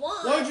don't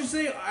want Why would you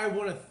say I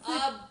want a thick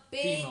a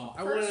big female?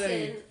 I want a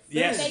person.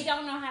 Yes. They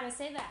don't know how to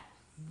say that.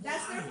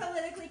 That's their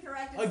politically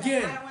correct.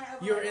 again. I don't want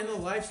to You're in the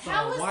lifestyle.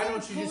 How is Why there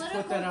don't you just put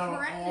that political out on the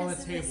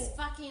correctness in this table?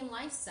 fucking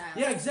lifestyle?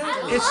 Yeah, I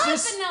exactly. It's love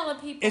just- vanilla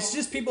people. It's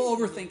just people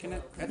overthinking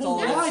it. That's Well,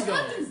 all it why is. though?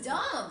 Fucking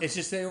dumb. It's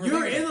just they overthink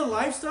You're it. in the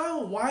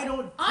lifestyle. Why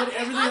don't I'm, put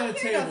everything I'm on the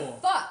here table?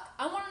 to fuck.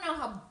 I want to know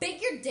how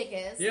big your dick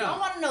is. Yeah. I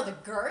want to know the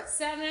girth.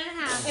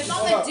 7.5. If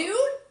Hold I'm up. a dude and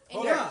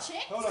Hold you're up. a chick,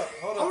 Hold up,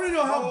 hold up. I want to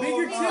know how big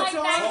your Hold tits Like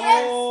are.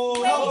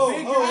 that. How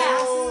big your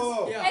ass is.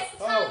 Hold Yeah. It's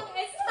tongue.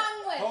 It's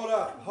tongue width. Hold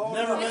up, hold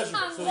Never up. measured.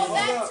 tongue So width. well, Hold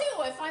that up. too.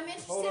 If I'm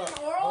interested Hold in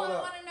up. oral, Hold I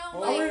up. want to know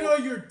Hold I want like. to know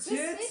your This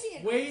tits,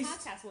 idiot waist,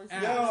 podcast wants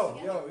ass. Yo,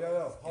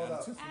 hold up.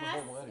 Ass To is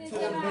the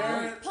about-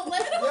 merit.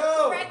 Political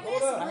Yo, correctness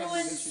hold up.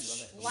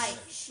 ruins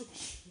life.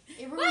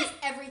 It ruins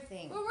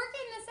everything. We're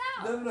working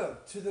this out. No.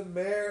 To the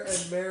mayor and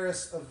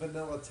mayoress of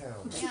Vanilla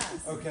Town.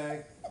 Yes.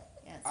 Okay?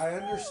 Yes. I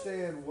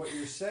understand what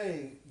you're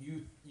saying.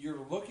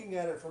 You're looking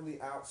at it from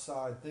the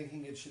outside,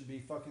 thinking it should be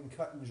fucking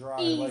cut and dry.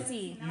 Like,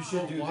 Easy. you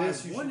should do Why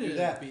this, you should wouldn't do it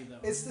that. be, though?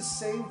 It's the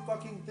same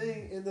fucking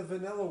thing in the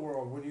vanilla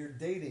world when you're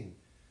dating.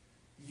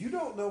 You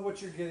don't know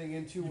what you're getting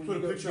into You when put a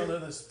you go. picture on there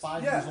that's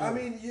 5 Yeah, years old. I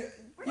mean, Yeah,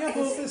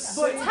 it's the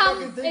same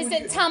fucking thing. is when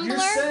it you,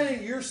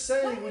 Tumblr? You're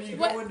saying when you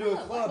What- go into a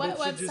club, What it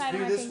should just website be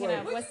am I this thinking way,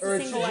 of? What's or the it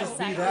should single just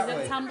be website? that Is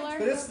way. it Tumblr?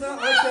 But it's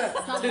not like that.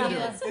 It's not Tinder.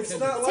 Tumblr. It's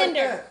not like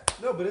Tinder. that.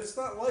 No, but it's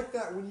not like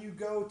that when you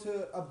go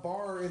to a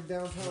bar in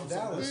downtown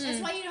Dallas.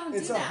 That's why you don't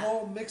It's do a that.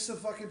 whole mix of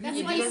fucking people.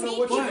 That's why you you don't know meet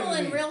what you're people gonna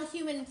in meet. real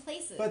human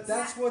places. But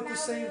that's what the Malibu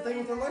same thing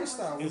with the and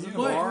lifestyle. When Is you it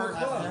go a to bar? a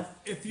club,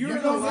 If you you're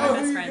don't in know a who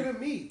life, you're going to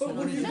meet. But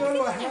when you go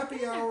to a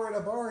happy hour at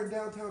a bar in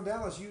downtown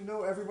Dallas, you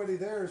know everybody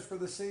there is for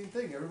the same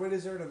thing.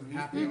 Everybody's there to meet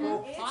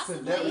people, to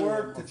Possibly.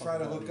 network, to try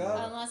to hook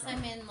up. Unless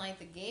I'm in like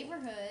the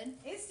neighborhood.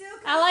 It's still.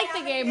 I like the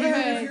comes down to- Even if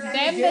neighborhood. you're in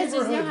Them the bitches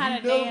know neighborhood, how to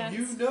you know, dance.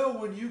 you know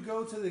when you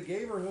go to the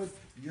neighborhood,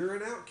 you're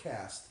an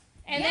outcast.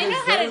 And they Because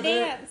know how to they're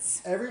there-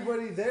 dance.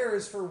 Everybody there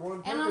is for one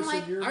And purpose, I'm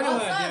like, you're I know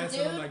not. how to what's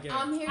dance up, and I'm dude? not gay.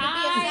 I'm here to be a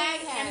I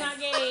am faghead. not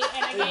gay,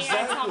 and a gay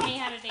guy taught me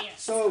how to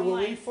dance. So I'm when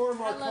we like,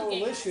 form our I love gay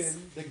coalition, guys.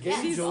 the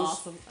Yes. She's Gangels,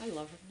 awesome. I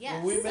love her.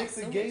 Yes. when we make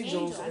the So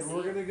Gangels, I and see.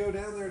 we're gonna go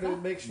down there to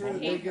make sure that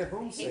they get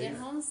home They get safe.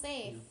 home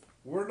safe.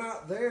 We're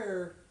not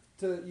there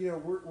to,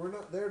 we're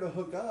not there to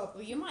hook up.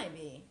 Well, you might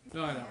be.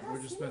 No, I know.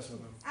 We're just messing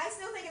with them. I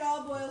still think it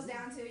all boils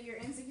down to your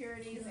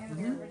insecurities and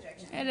fear of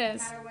rejection. It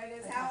is. No matter what it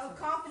is, how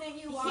confident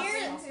you walk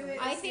Here, into it.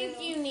 I is think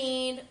still- you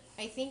need.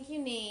 I think you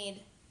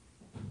need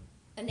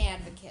an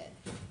advocate.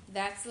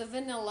 That's the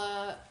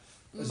vanilla.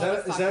 Is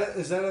that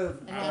a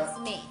And that's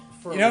me.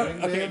 for You know, a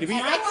wingman? okay, to be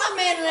And I come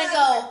in and I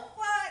go,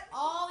 What?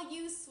 all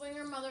you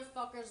swinger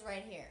motherfuckers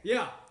right here.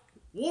 Yeah,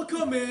 we'll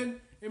come in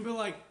and be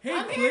like, "Hey,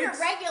 I'm here clicks,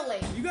 to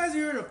regulate. you guys are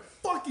here to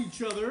fuck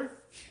each other.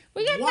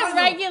 We got Why the fuck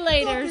are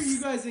regulators. you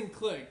guys in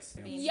cliques?"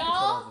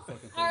 Y'all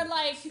are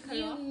like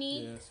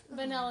unique Yes.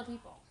 vanilla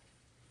people.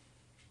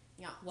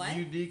 Yeah. What?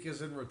 Unique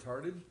as in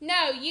retarded?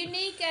 No,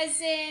 unique as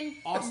in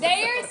Awesome.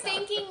 they're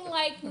thinking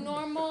like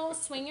normal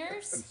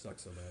swingers,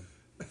 sucks so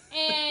bad.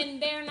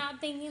 and they're not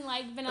thinking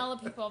like vanilla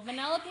people.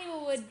 Vanilla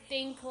people would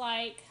think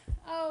like,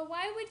 oh,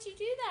 why would you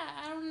do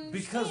that? I don't understand.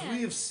 Because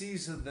we have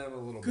seasoned them a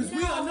little bit. Because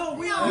we all know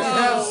we No. all We No.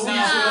 have seasoned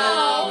them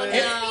a little It,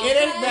 bit.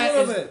 it ain't that. A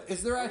little Is, bit.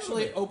 is there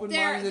actually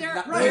open-minded? They're-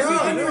 not- Right, They we are,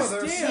 I know, they're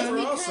understand. super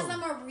Because awesome.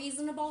 I'm a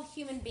reasonable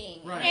human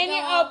being. Right. and I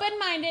you're go-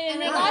 open-minded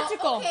and I you're go,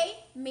 logical. Okay,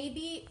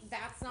 maybe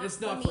that's not It's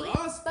for not me, for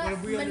us, but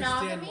and we understand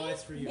monogamy, why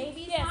it's for you.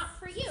 Maybe it's Yes. not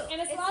for you.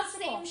 And it's the logical.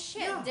 same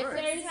shit, Yeah,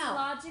 different There's hell.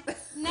 logic.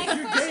 If Next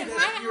you're question. gay,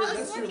 I was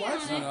that's your working on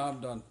lifestyle. No, it.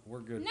 I'm done. We're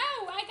good.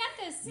 No, I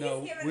got this.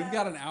 No, give it we've up.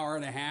 got an hour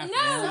and a half. No,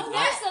 and there's a what?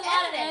 lot of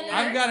Editing.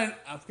 editing.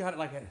 I've got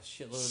like a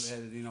shitload of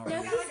editing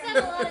already. There's just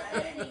a lot of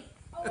editing.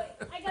 Oh wait,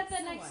 I got the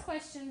next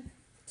question.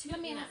 Let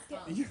me ask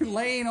it. You're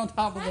laying on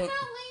top of I'm not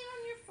the. laying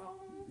on your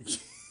phone.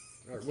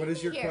 All right, what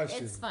is your Here,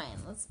 question? it's fine.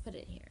 Let's put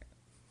it here.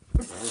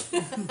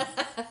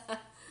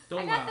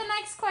 Don't I got laugh. the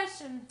next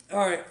question. All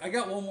right, I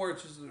got one more.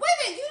 It's just. Wait a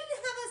minute, you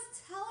didn't have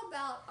us tell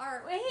about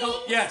our. Wait,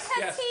 Oh, yes,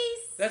 yes.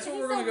 Tatis. That's what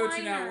He's we're gonna a go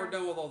to now. whiner. We're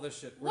done with all this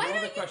shit. We're Why done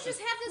don't with you the questions.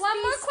 just have this One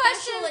be more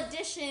special question.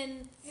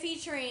 edition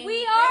featuring?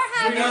 We are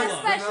having Vanilla. a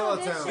special Vanilla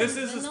edition. Town. This is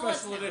a Vanilla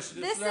special Town.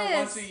 edition. This This is our is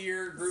once a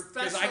year group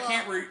because I special-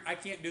 can't I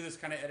can't do this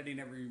kind of editing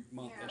every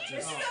month. Yeah. It's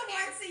This just is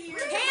a once a year.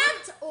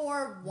 Can't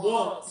or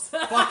won't.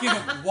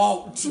 fucking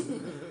won't.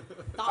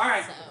 Thought All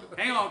right, so.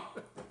 hang on.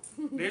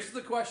 Here's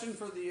the question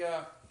for the.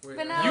 Wait,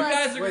 Vanilla. You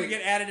guys are gonna Wait.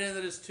 get added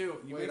into this too.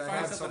 You Wait, may I find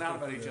had something out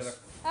something about for each this.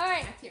 other. All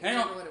right. Can't Hang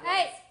remember on. what it was.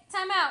 Hey,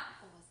 time out.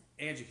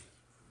 Angie,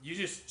 you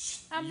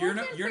just I'm you're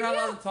working not you're for not you.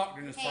 allowed to talk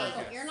during this Hey,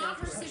 podcast. you're not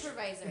her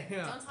supervisor. Yeah.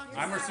 Don't talk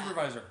I'm her yourself out.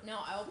 supervisor. No,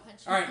 I will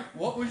punch you. All right,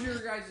 what was your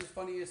guys'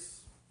 funniest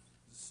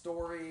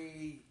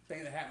story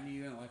thing that happened to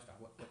you in a lifestyle?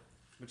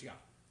 What you got?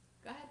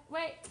 Go ahead.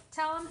 Wait,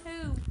 tell them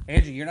who.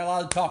 Angie, you're not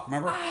allowed to talk,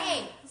 remember?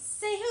 Hey,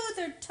 say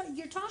who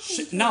you're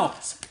talking to. No.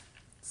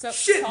 So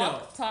Shit,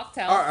 talk,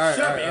 tell. All right,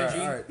 Shut all up, right, Angie.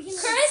 all right.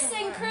 Chris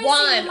and Chris.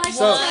 One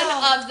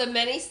like of the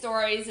many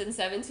stories in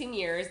 17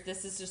 years.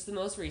 This is just the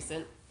most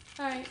recent.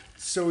 All right.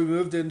 So we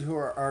moved into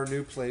our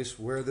new place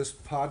where this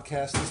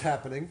podcast is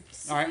happening,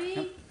 All right.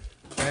 Sweet.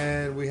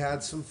 and we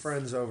had some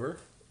friends over,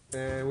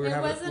 and we were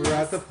It wasn't we were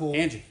at us. the pool.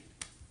 Angie.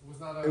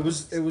 It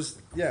was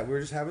yeah. We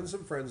were just having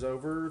some friends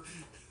over.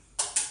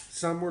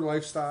 Some were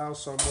lifestyle,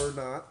 some were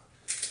not,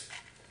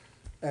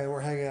 and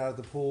we're hanging out at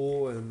the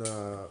pool and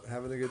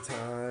having a good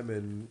time.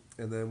 And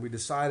then we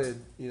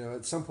decided,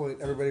 at some point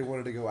everybody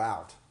wanted to go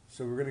out,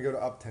 so we were going to go to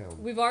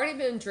Uptown. We've already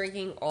been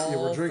drinking all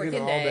we're drinking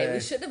freaking all day. day. We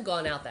shouldn't have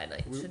gone out that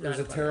night. It Should was not a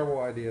have gone terrible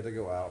idea to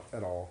go out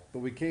at all. But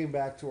we came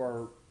back to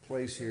our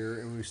place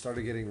here and we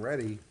started getting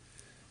ready,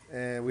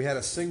 and we had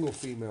a single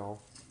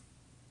female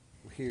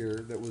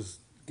here that was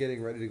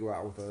getting ready to go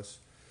out with us.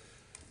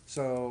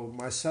 So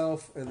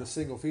myself and the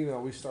single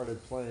female, we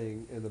started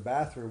playing in the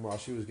bathroom while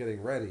she was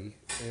getting ready,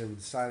 and we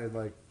decided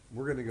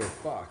we're gonna go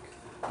fuck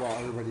while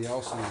everybody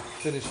else is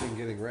finishing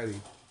getting ready.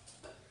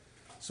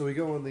 So we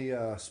go in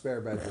the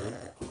spare bedroom,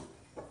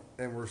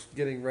 and we're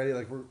getting ready.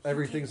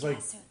 Everything's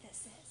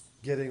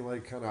getting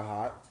kind of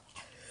hot.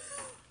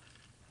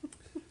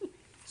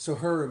 So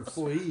her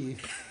employee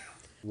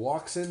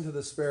walks into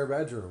the spare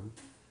bedroom,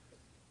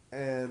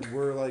 and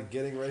we're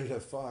getting ready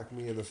to fuck,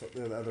 me and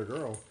the other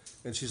girl,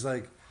 and she's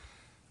like,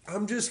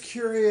 I'm just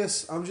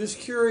curious. I'm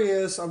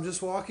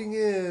just walking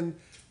in.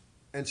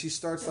 And she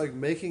starts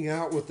making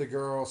out with the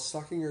girl,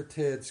 sucking her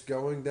tits,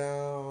 going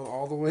down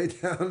all the way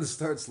down, and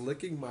starts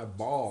licking my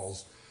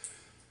balls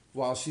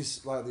while she's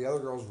the other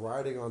girl's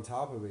riding on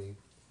top of me.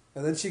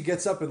 And then she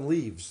gets up and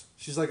leaves.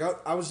 She's like,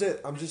 I was it.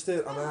 I'm just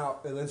it. I'm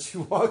out. And then she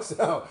walks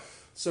out.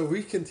 So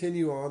we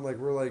continue on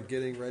we're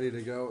getting ready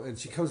to go. And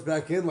she comes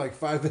back in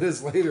 5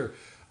 minutes later.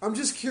 I'm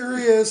just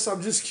curious.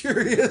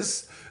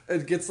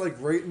 And gets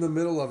right in the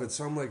middle of it.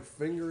 So I'm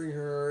fingering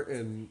her,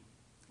 and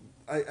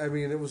I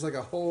mean, it was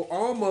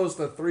almost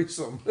a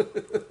threesome.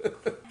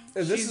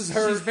 And this is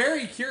her. She's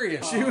very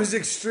curious. She was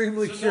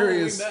extremely So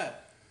curious. now we met.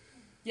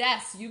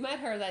 Yes, you met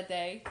her that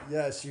day.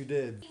 Yes, you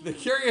did. The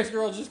curious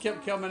girl just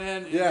kept coming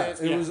in. Yeah,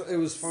 it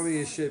was funny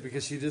as shit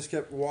because she just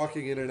kept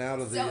walking in and out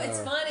of the. So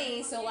it's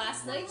funny. So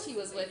last night she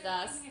was with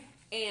us,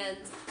 and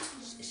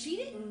she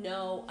didn't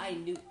know I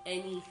knew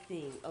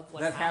anything of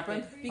what That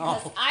happened?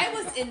 because Oh. I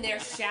was in there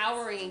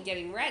showering and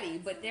getting ready.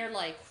 But they're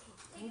like,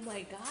 "Oh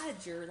my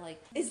god, you're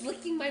is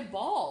licking my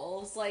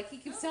balls." He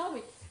keeps telling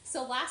me.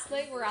 So last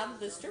night we're out at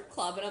the strip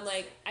club, and I'm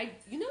like, I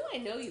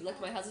know you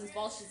licked my husband's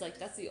balls. She's like,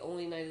 that's the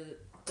only night of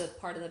the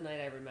part of the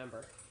night I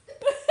remember.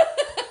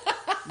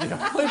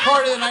 The only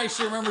part of the night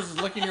she remembers is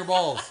licking your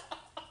balls.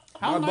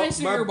 How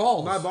nice are your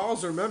balls? My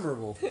balls are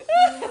memorable.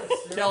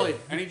 Kelly,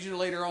 I need you to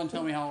later on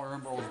tell me how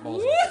memorable those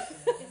balls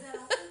are.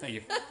 Thank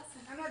you.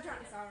 I'm not drunk,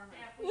 so I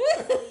don't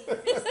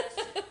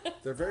remember.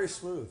 They're very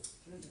smooth.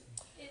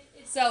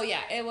 So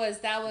yeah,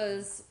 that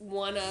was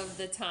one of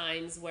the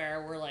times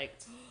where we're like,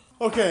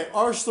 Okay,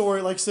 our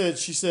story, like I said,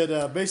 she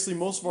said, basically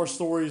most of our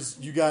stories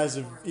you guys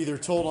have either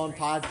told on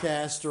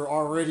podcast or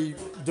already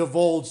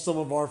divulged some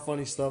of our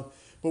funny stuff.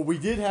 But we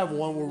did have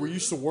one where we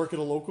used to work at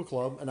a local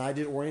club, and I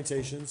did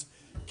orientations.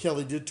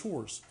 Kelly did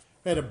tours.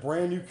 We had a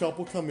brand new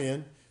couple come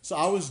in, so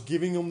I was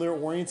giving them their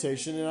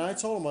orientation, and I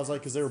told them, I was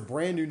because they were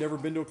brand new, never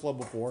been to a club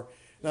before.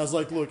 And I was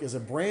like, look, as a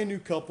brand new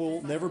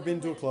couple, never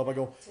been to a club, I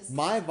go,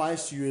 my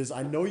advice to you is,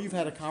 I know you've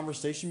had a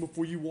conversation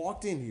before you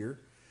walked in here.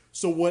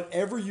 So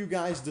whatever you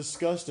guys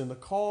discussed in the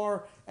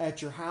car,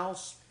 at your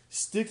house,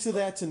 stick to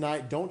that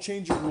tonight. Don't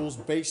change your rules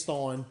based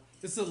on...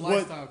 This is a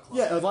lifestyle club.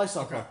 Yeah, a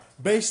lifestyle club.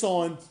 Based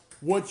on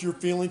what you're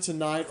feeling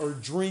tonight or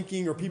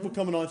drinking or people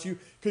coming on to you.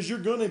 Because you're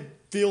going to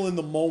feel in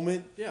the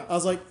moment. Yeah. I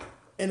was like,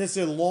 and it's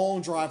a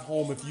long drive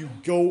home if you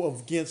go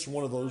against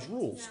one of those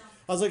rules.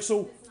 I was like,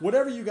 so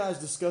whatever you guys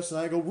discuss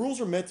tonight, I go, rules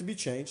are meant to be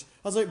changed.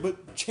 I was like,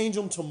 but change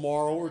them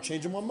tomorrow or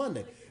change them on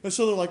Monday. And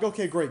so they're like,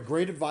 okay,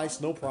 great advice,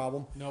 no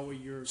problem. Know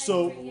what you're.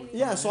 So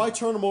yeah, so I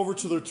turned them over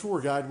to their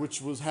tour guide,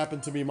 which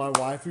happened to be my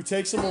wife, who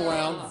takes them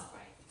around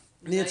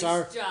the nice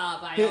entire. job.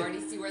 I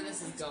already see where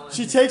this is going.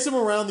 She takes them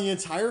around the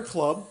entire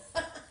club,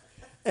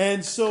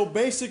 and so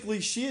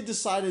basically, she had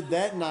decided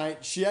that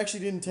night she actually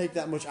didn't take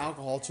that much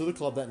alcohol to the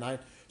club that night.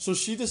 So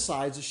she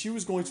decides that she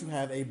was going to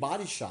have a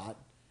body shot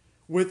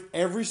with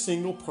every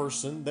single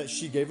person that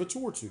she gave a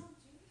tour to.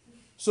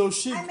 So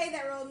she I made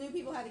that rule. New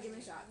people had to give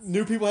me shots.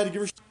 New people had to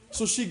give her.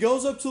 So she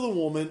goes up to the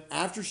woman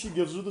after she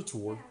gives her the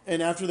tour,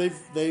 and after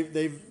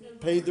they've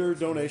paid their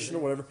donation or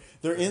whatever,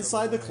 they're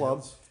inside the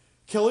club.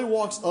 Kelly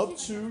walks up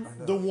to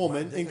the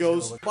woman and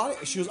goes,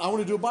 she goes, I want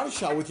to do a body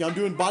shot with you. I'm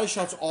doing body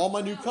shots with all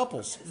my new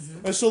couples.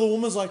 And so the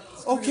woman's like,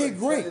 okay,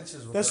 great.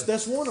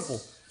 That's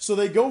wonderful. So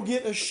they go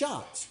get a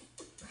shot.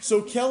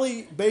 So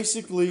Kelly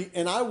basically,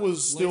 and I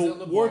was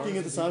still working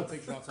at the time.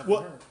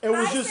 Well, it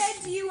was I just.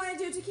 said, do you want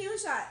to do a tequila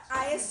shot.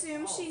 I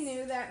assumed she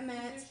knew that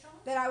meant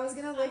that I was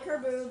gonna lick her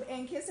boob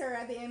and kiss her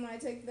at the end when I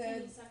took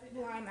the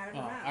lime out of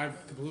her mouth. I'm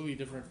completely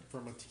different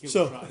from a tequila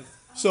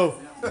So,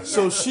 shot.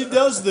 so she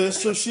does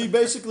this. So she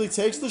basically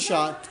takes the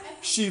shot.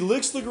 She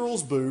licks the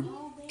girl's boob,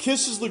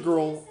 kisses the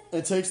girl,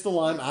 and takes the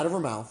lime out of her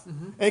mouth.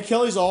 And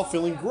Kelly's all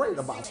feeling great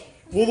about it.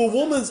 Well, the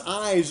woman's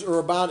eyes are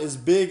about as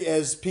big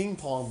as ping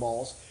pong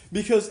balls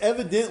because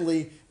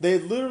evidently they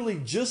had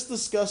literally just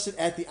discussed it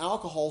at the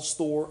alcohol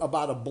store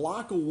about a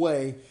block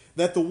away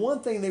that the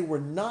one thing they were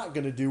not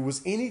going to do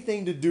was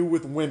anything to do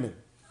with women.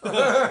 And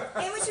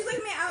when she looked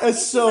at me, And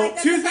so,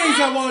 like, Two things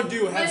I want to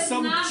do: have But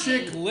some not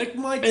chick me. lick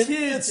my And-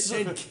 tits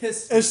and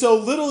kiss me. And so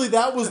literally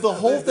that was the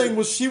whole thing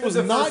was she was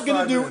The not first going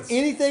to 5 do minutes.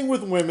 anything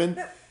with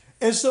women.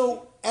 And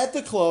so at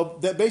the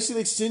club that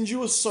basically sends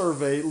you a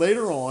survey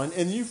later on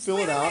and you fill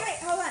Wait, it wait, out. wait,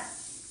 hold on.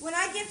 When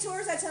I give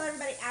tours, I tell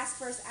everybody ask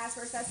first, ask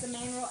first. That's the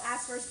main rule.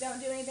 Ask first. Don't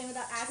do anything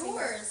without asking.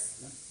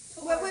 Tours.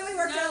 When we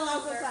worked at a No,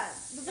 local sir.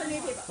 club for new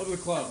people. Public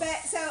club. But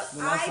so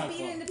The I lifestyle beat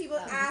club. into people.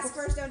 Ask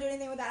first. Don't do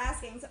anything without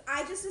asking. So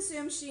I just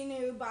assumed she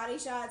knew body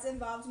shots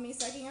involved me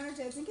sucking on her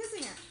tits and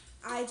kissing her.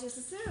 I just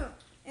assumed.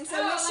 And so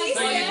Oh, when she like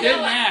So you said, didn't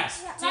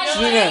ask. Like, She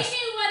they didn't ask.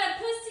 knew what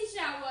a pussy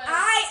shot was.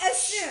 I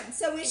assumed.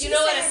 So when she You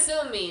know what said,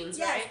 assume means,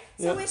 yes. right?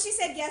 So Yep. when she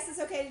said yes, it's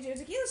okay to do a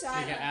tequila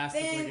shot. You got asked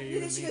if we Then could use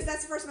then she me. goes,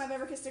 "That's the first time I've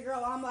ever kissed a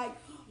girl." I'm like,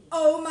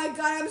 "Oh my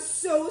god, I'm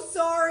so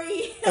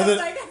sorry." And I was then-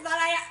 like, I thought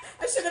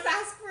I should have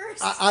asked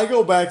first. I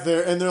go back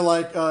there and they're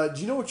like, do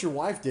you know what your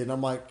wife did? And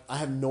I'm like, I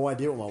have no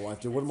idea what my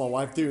wife did. What did my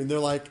wife do? And they're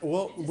like,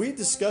 well, we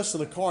discussed in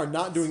the car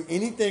not doing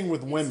anything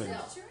with women.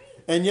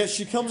 And yet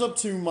she comes up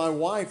to my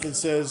wife and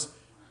says,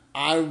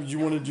 you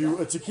want to do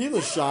a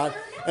tequila shot?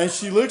 And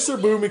she licks her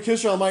boob and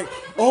kisses her. I'm like,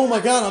 oh my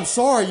God, I'm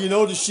sorry.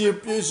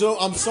 So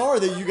I'm sorry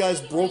that you guys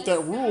broke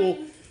that rule.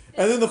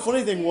 And then the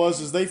funny thing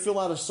is they fill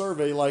out a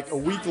survey like a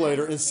week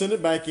later and send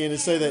it back in and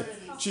say that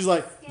she's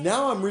like,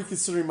 now I'm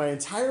reconsidering my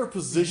entire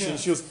position.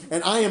 She goes,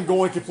 and I am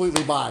going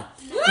completely bi.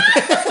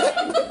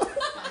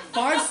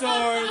 5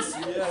 stars.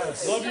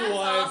 Yes. Love your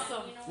wife.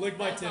 Awesome. Lick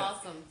my That's tip.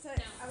 awesome. So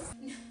I was,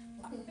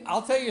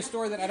 I'll tell you a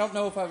story that I don't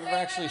know if I've ever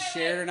actually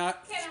shared or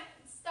not. Can I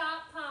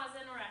stop, pause,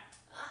 interrupt?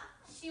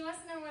 She wants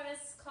to know what this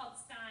is called,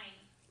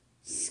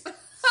 Stein.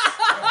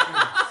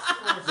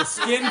 The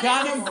skin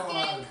condom?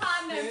 Skin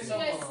condom. She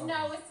goes,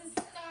 no, it's a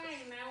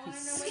Stein. I want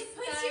to know what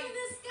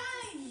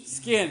Stein.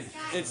 Skin.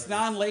 It's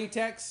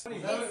non-latex.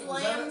 It's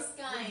lamb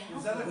sky.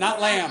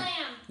 Not lamb. Lamb.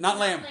 Not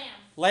lamb.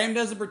 Lamb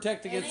doesn't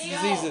protect against It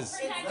diseases. protects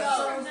That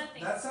from sounds-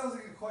 nothing. That sounds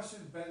like a question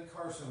Ben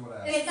Carson would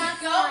ask.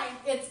 It's goat.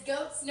 It's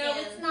goat skin. No,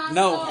 it's not.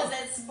 No. gold. Because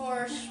it's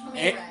for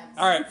Eh, schmearabs.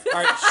 all right.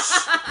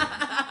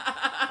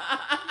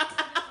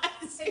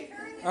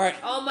 All right.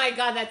 Oh my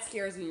god, that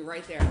scares me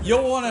right there.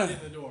 You'll want to.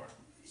 In the door.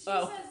 She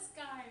Oh. said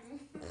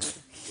Stein.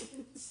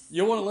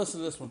 You'll want to listen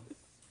to this one.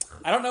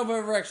 I don't know if I've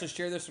ever actually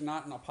shared this or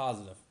not. I'm not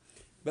positive.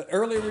 But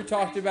earlier we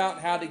talked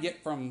about how to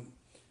get from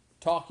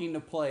talking to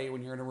play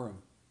when you're in a room.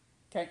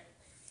 Okay.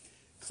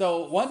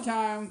 So one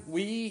time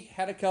we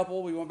had a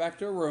couple. We went back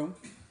to a room.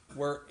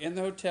 We're in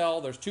the hotel.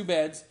 There's 2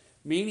 beds.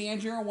 Me and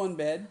Angie are on one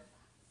bed.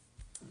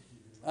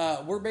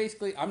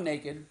 I'm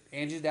naked.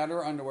 Angie's down to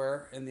her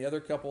underwear, and the other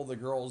couple, the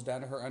girl's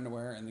down to her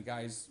underwear, and the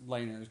guy's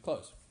laying in his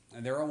clothes.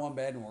 And they're on one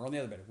bed, and we're on the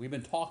other bed. We've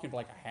been talking for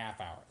like a half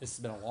hour. This has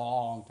been a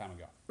long time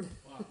ago.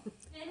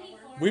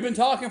 We've been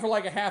talking for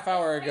like a half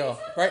hour ago,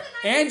 right?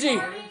 Angie,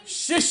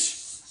 shush.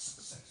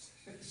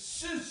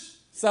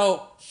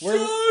 So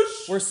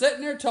we're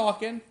sitting there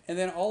talking, and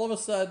then all of a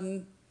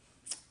sudden,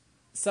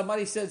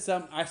 somebody said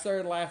something. I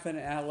started laughing,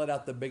 and I let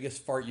out the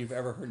biggest fart you've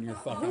ever heard in your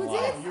fucking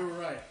life. You were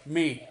right.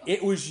 Me.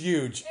 It was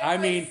huge.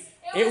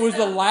 It was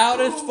the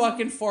loudest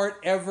fucking fart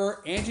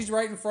ever. Angie's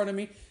right in front of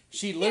me.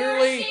 She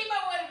literally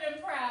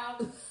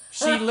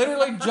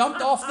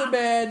jumped off the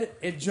bed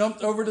and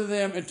jumped over to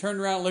them and turned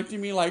around and looked at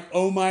me like,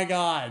 "Oh my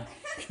god,"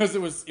 because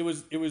it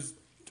was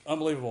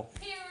unbelievable.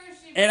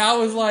 And I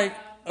was like,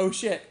 "Oh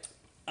shit."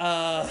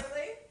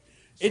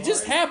 It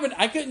just happened.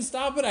 I couldn't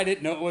stop it. I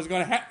didn't know it was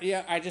going to happen.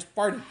 Yeah, I just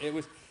farted.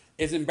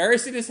 It's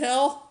embarrassing as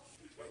hell.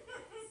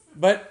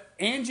 But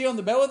Angie on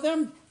the bed with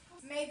them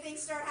made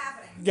things start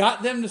happening.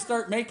 got them to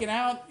start making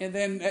out, and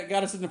then that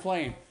got us into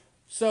playing.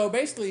 So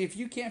basically, if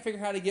you can't figure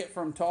out how to get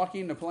from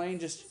talking to playing,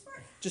 just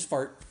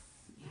fart.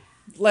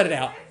 Let it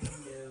out.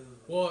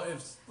 Well,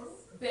 if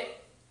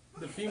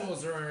the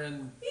females are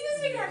in He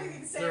doesn't even have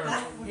anything to say their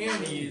about that.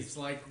 panties,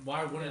 like,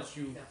 why wouldn't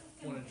you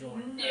want to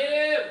join?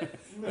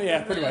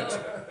 Yeah, pretty much.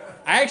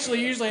 I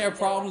actually usually have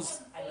problems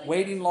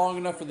waiting long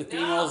enough for the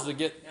females to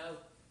get.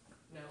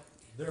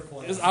 They're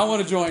playing. 'Cause I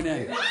want to join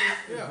in.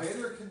 Yeah,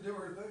 Vader can do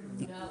her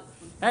thing.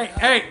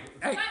 Hey!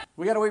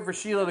 We got to wait for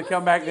Sheila to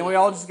come back, then we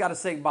all just got to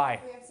say bye.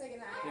 We have to say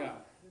goodnight. Yeah.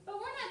 But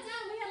we're not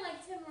done. We had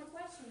like 10 more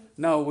questions.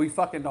 No, we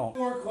fucking don't.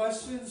 More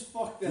questions?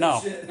 Fuck that No.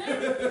 shit. Sorry,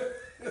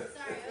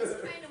 I was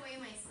trying to weigh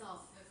myself.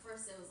 At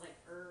first it was like,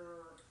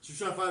 She's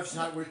trying to find out if she's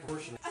not weight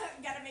portion.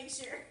 Gotta make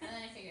sure. and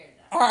then I figured it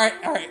out.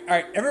 All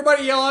right.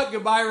 Everybody yell out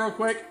goodbye real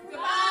quick.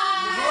 Goodbye.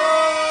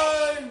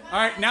 All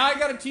right, now I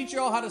got to teach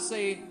you all how to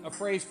say a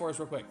phrase for us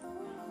real quick.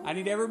 I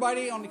need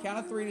everybody on the count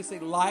of 3 to say,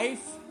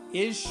 life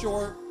is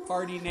short,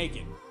 party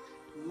naked.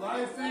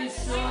 Life is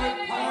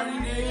short, party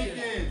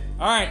naked.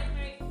 All right.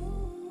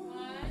 1,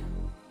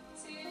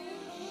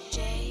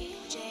 2.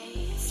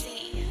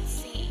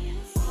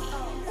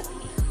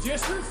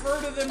 Just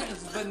refer to them as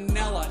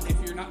vanilla if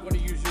you're not going to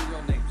use your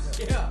real names.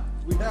 Yeah.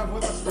 We have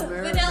with us from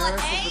Aaron Vanilla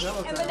Harris A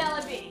and and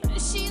Vanilla Vanilla B.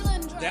 Sheila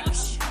and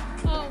Josh.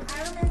 Oh,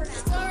 I remember now.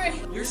 sorry.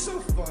 Town. You're so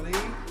funny.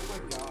 Oh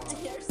my god.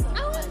 You're so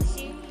Oh,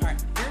 funny. All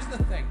right, here's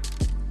the thing.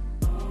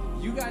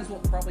 You guys will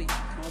probably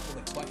come up with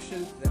a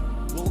question that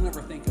we'll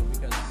never think of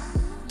because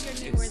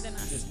You're newer it's than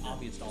us. just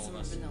obvious to all of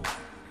us.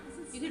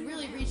 You could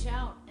really reach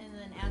out and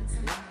then add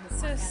something to the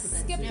So podcast that's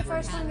skip the never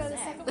first one, had go to the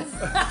sex. second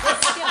one.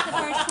 Skip the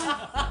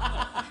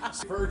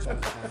first one.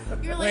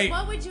 Virgin. You're like, Wait.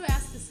 what would you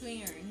ask the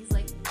swinger? And he's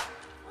like,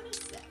 what is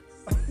sex?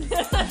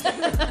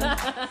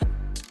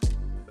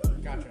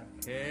 Gotcha.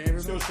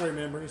 Let's go straight,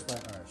 man. Bring us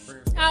back. All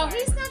right. Oh,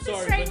 he's not the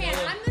Sorry, straight man.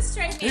 vanilla. I'm the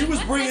straight man. He was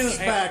What bringing the- us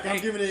back. I'm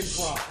hey. giving him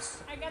props.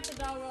 I got the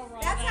dog all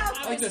wrong. That's how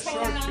I like was the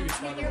told shark not tooth,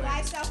 to. by When the your way.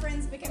 lifestyle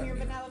friends become your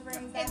vanilla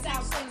friends, that's It's how.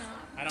 actually not.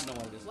 I don't know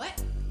what it is.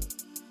 What?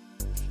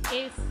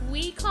 If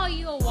we call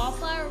you a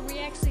wallflower, we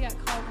actually got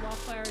called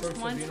wallflowers Perks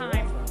of one being a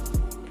time,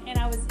 wallflower. and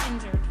I was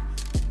injured.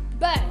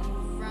 But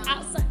From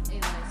outside, a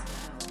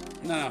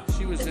lifestyle. No,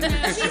 she was in I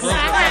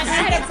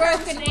had a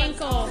broken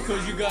ankle.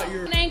 Because you got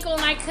your An ankle,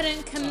 and I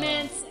couldn't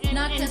commence and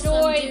Not 'cause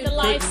enjoy some dude the couldn't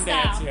lifestyle.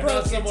 dance, yeah. Broke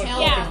your someone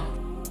tail. Yeah.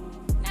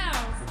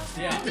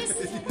 No, Yeah. just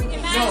No,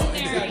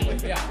 imaginary.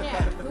 exactly. Yeah.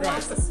 Yeah. Who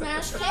wants to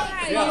smash cake?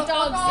 Yeah. Your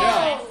dog's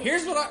Yeah. good.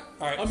 Here's what I.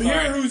 All right, I'm sorry.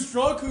 here who's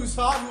drunk, who's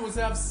hot, who wants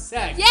to have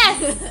sex. Yes.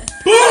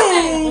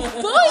 Boom!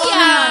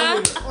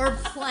 Booyah! Or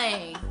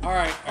play. All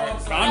right, calm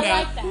I down.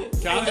 like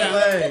that. Calm down.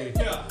 Play.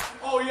 Yeah.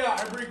 Oh, yeah,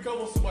 I bring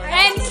couples to my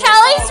And house.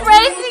 Kelly's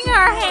raising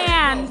her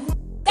hand.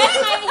 That's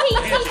why he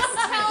keeps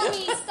telling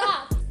me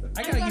stop.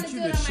 I gotta I'm get you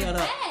gonna to do it shut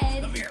on up. my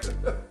bed. Come here.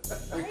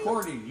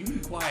 Recording. You be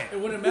quiet. It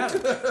wouldn't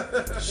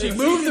matter. She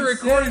moved the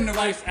recording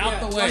device out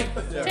the way.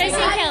 Yeah. Tracy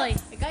and Kelly.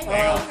 I got you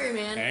Hang on. hungry,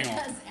 man. Hang on. It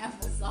has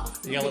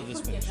applesauce. Yell at this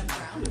Get bitch. them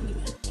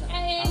brownies.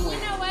 And you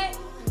know what?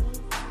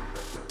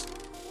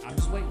 I'm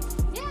just waiting.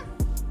 Yeah.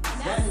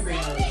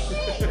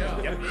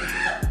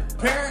 Yeah.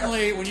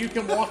 Apparently, when you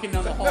come walking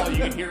down the hall, you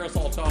can hear us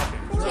all talking.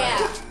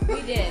 Yeah,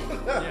 we did.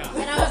 Yeah.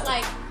 And I was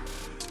like,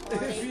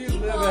 If you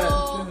people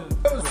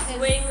live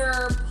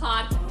Swinger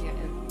podcast.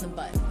 in the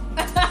butt.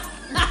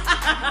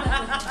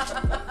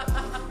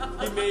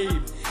 He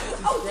made.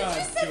 Oh, did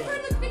you send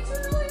her the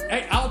picture earlier?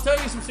 Hey, I'll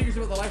tell you some secrets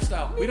about the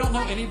lifestyle. We don't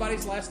know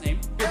anybody's last name.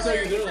 I can tell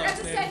you their I last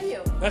just name. said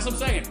you. That's what I'm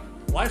saying.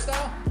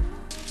 Lifestyle?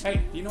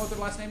 Hey, do you know what their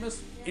last name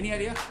is? Any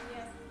idea?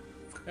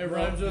 It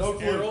rhymes with No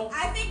clue. Errol.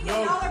 I think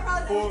No, y'all are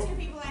probably the only for- two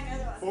people I know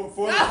that.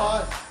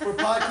 For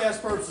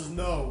podcast purposes,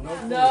 no.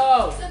 No.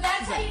 No. So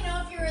that's how you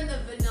know if you're in the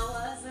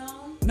vanilla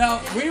zone? No,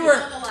 If we you were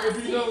know the last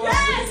If you know name.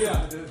 last name,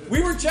 yeah.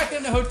 we were checking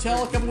in the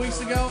hotel a couple weeks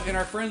ago, and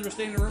our friends were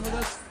staying in the room with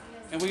us,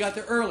 and we got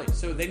there early,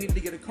 so they needed to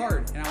get a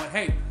card. And I went,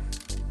 hey,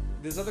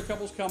 this other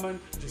couple's coming.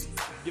 Just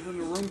give them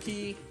the room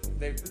key.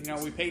 They,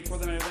 we paid for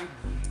them and everything.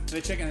 And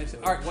they check in. And they said,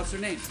 all right, what's their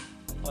name?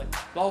 I'm like,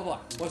 blah blah blah.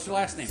 What's their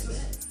last name?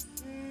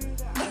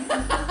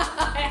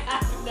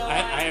 No,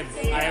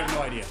 I have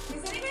no idea. Is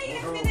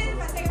anybody gonna spin it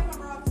if I take off my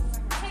bra?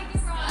 Take it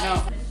from No.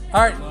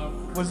 All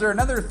right. Was there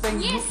another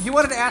thing Yes, you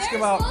wanted to ask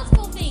there's about?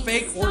 multiple things.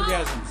 Fake Stop.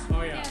 orgasms.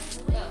 Oh, yeah. Yes.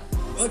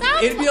 Look,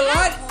 Stop it'd be a lot.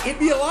 laughing. It'd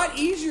be a lot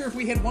easier if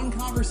we had one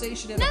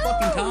conversation at a No,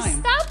 fucking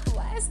time.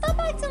 stop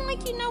acting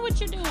like you know what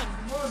you're doing.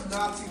 What a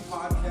Nazi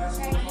podcast.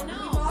 I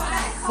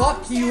know.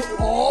 Fuck you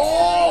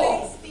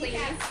all.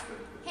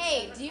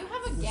 Hey, do you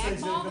have a gag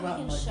say ball something that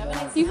we about can shove in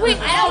his You mouth? wait,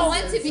 I don't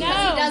want to because No,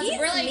 he does he's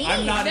really. mean.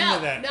 I'm not no,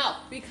 into that. No,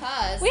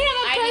 because We have a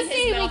I need pussy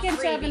his we mouth can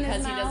free shove in his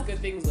because he does mouth. good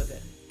things with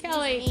it.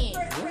 Kelly. Mean.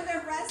 For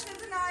the rest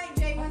of the night,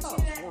 Jay wants you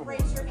to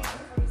raise your hand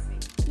before you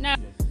speak. No.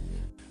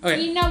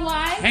 Okay. You know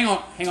why? Hang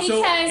on. Because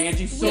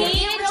Angie, we enjoy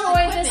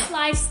equipment. this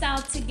lifestyle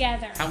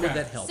together. how would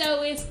that help?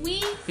 So if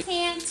we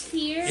can't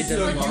hear It or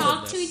doesn't talk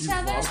bother to us. each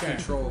other, Okay.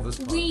 Control of this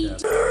we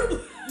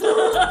podcast.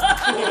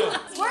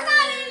 we're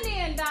not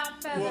Indian,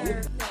 Dot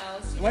Feather. No,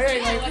 she Wait,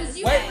 doesn't know wait, what Because to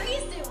you wait.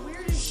 phrased it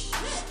weird as shit.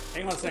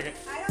 Hang on a second.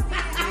 I don't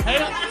think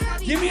Hang on.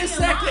 Give me a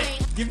second.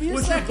 Give me a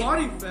What's your second.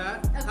 body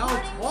fat? How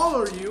tall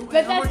are you? But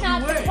and how that's much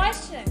not you the weigh?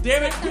 question.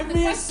 Damn it! That's Give not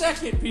me the a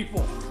second,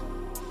 people.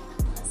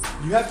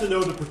 You have to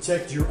know to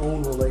protect your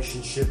own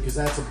relationship because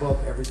that's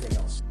above everything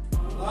else.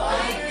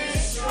 Life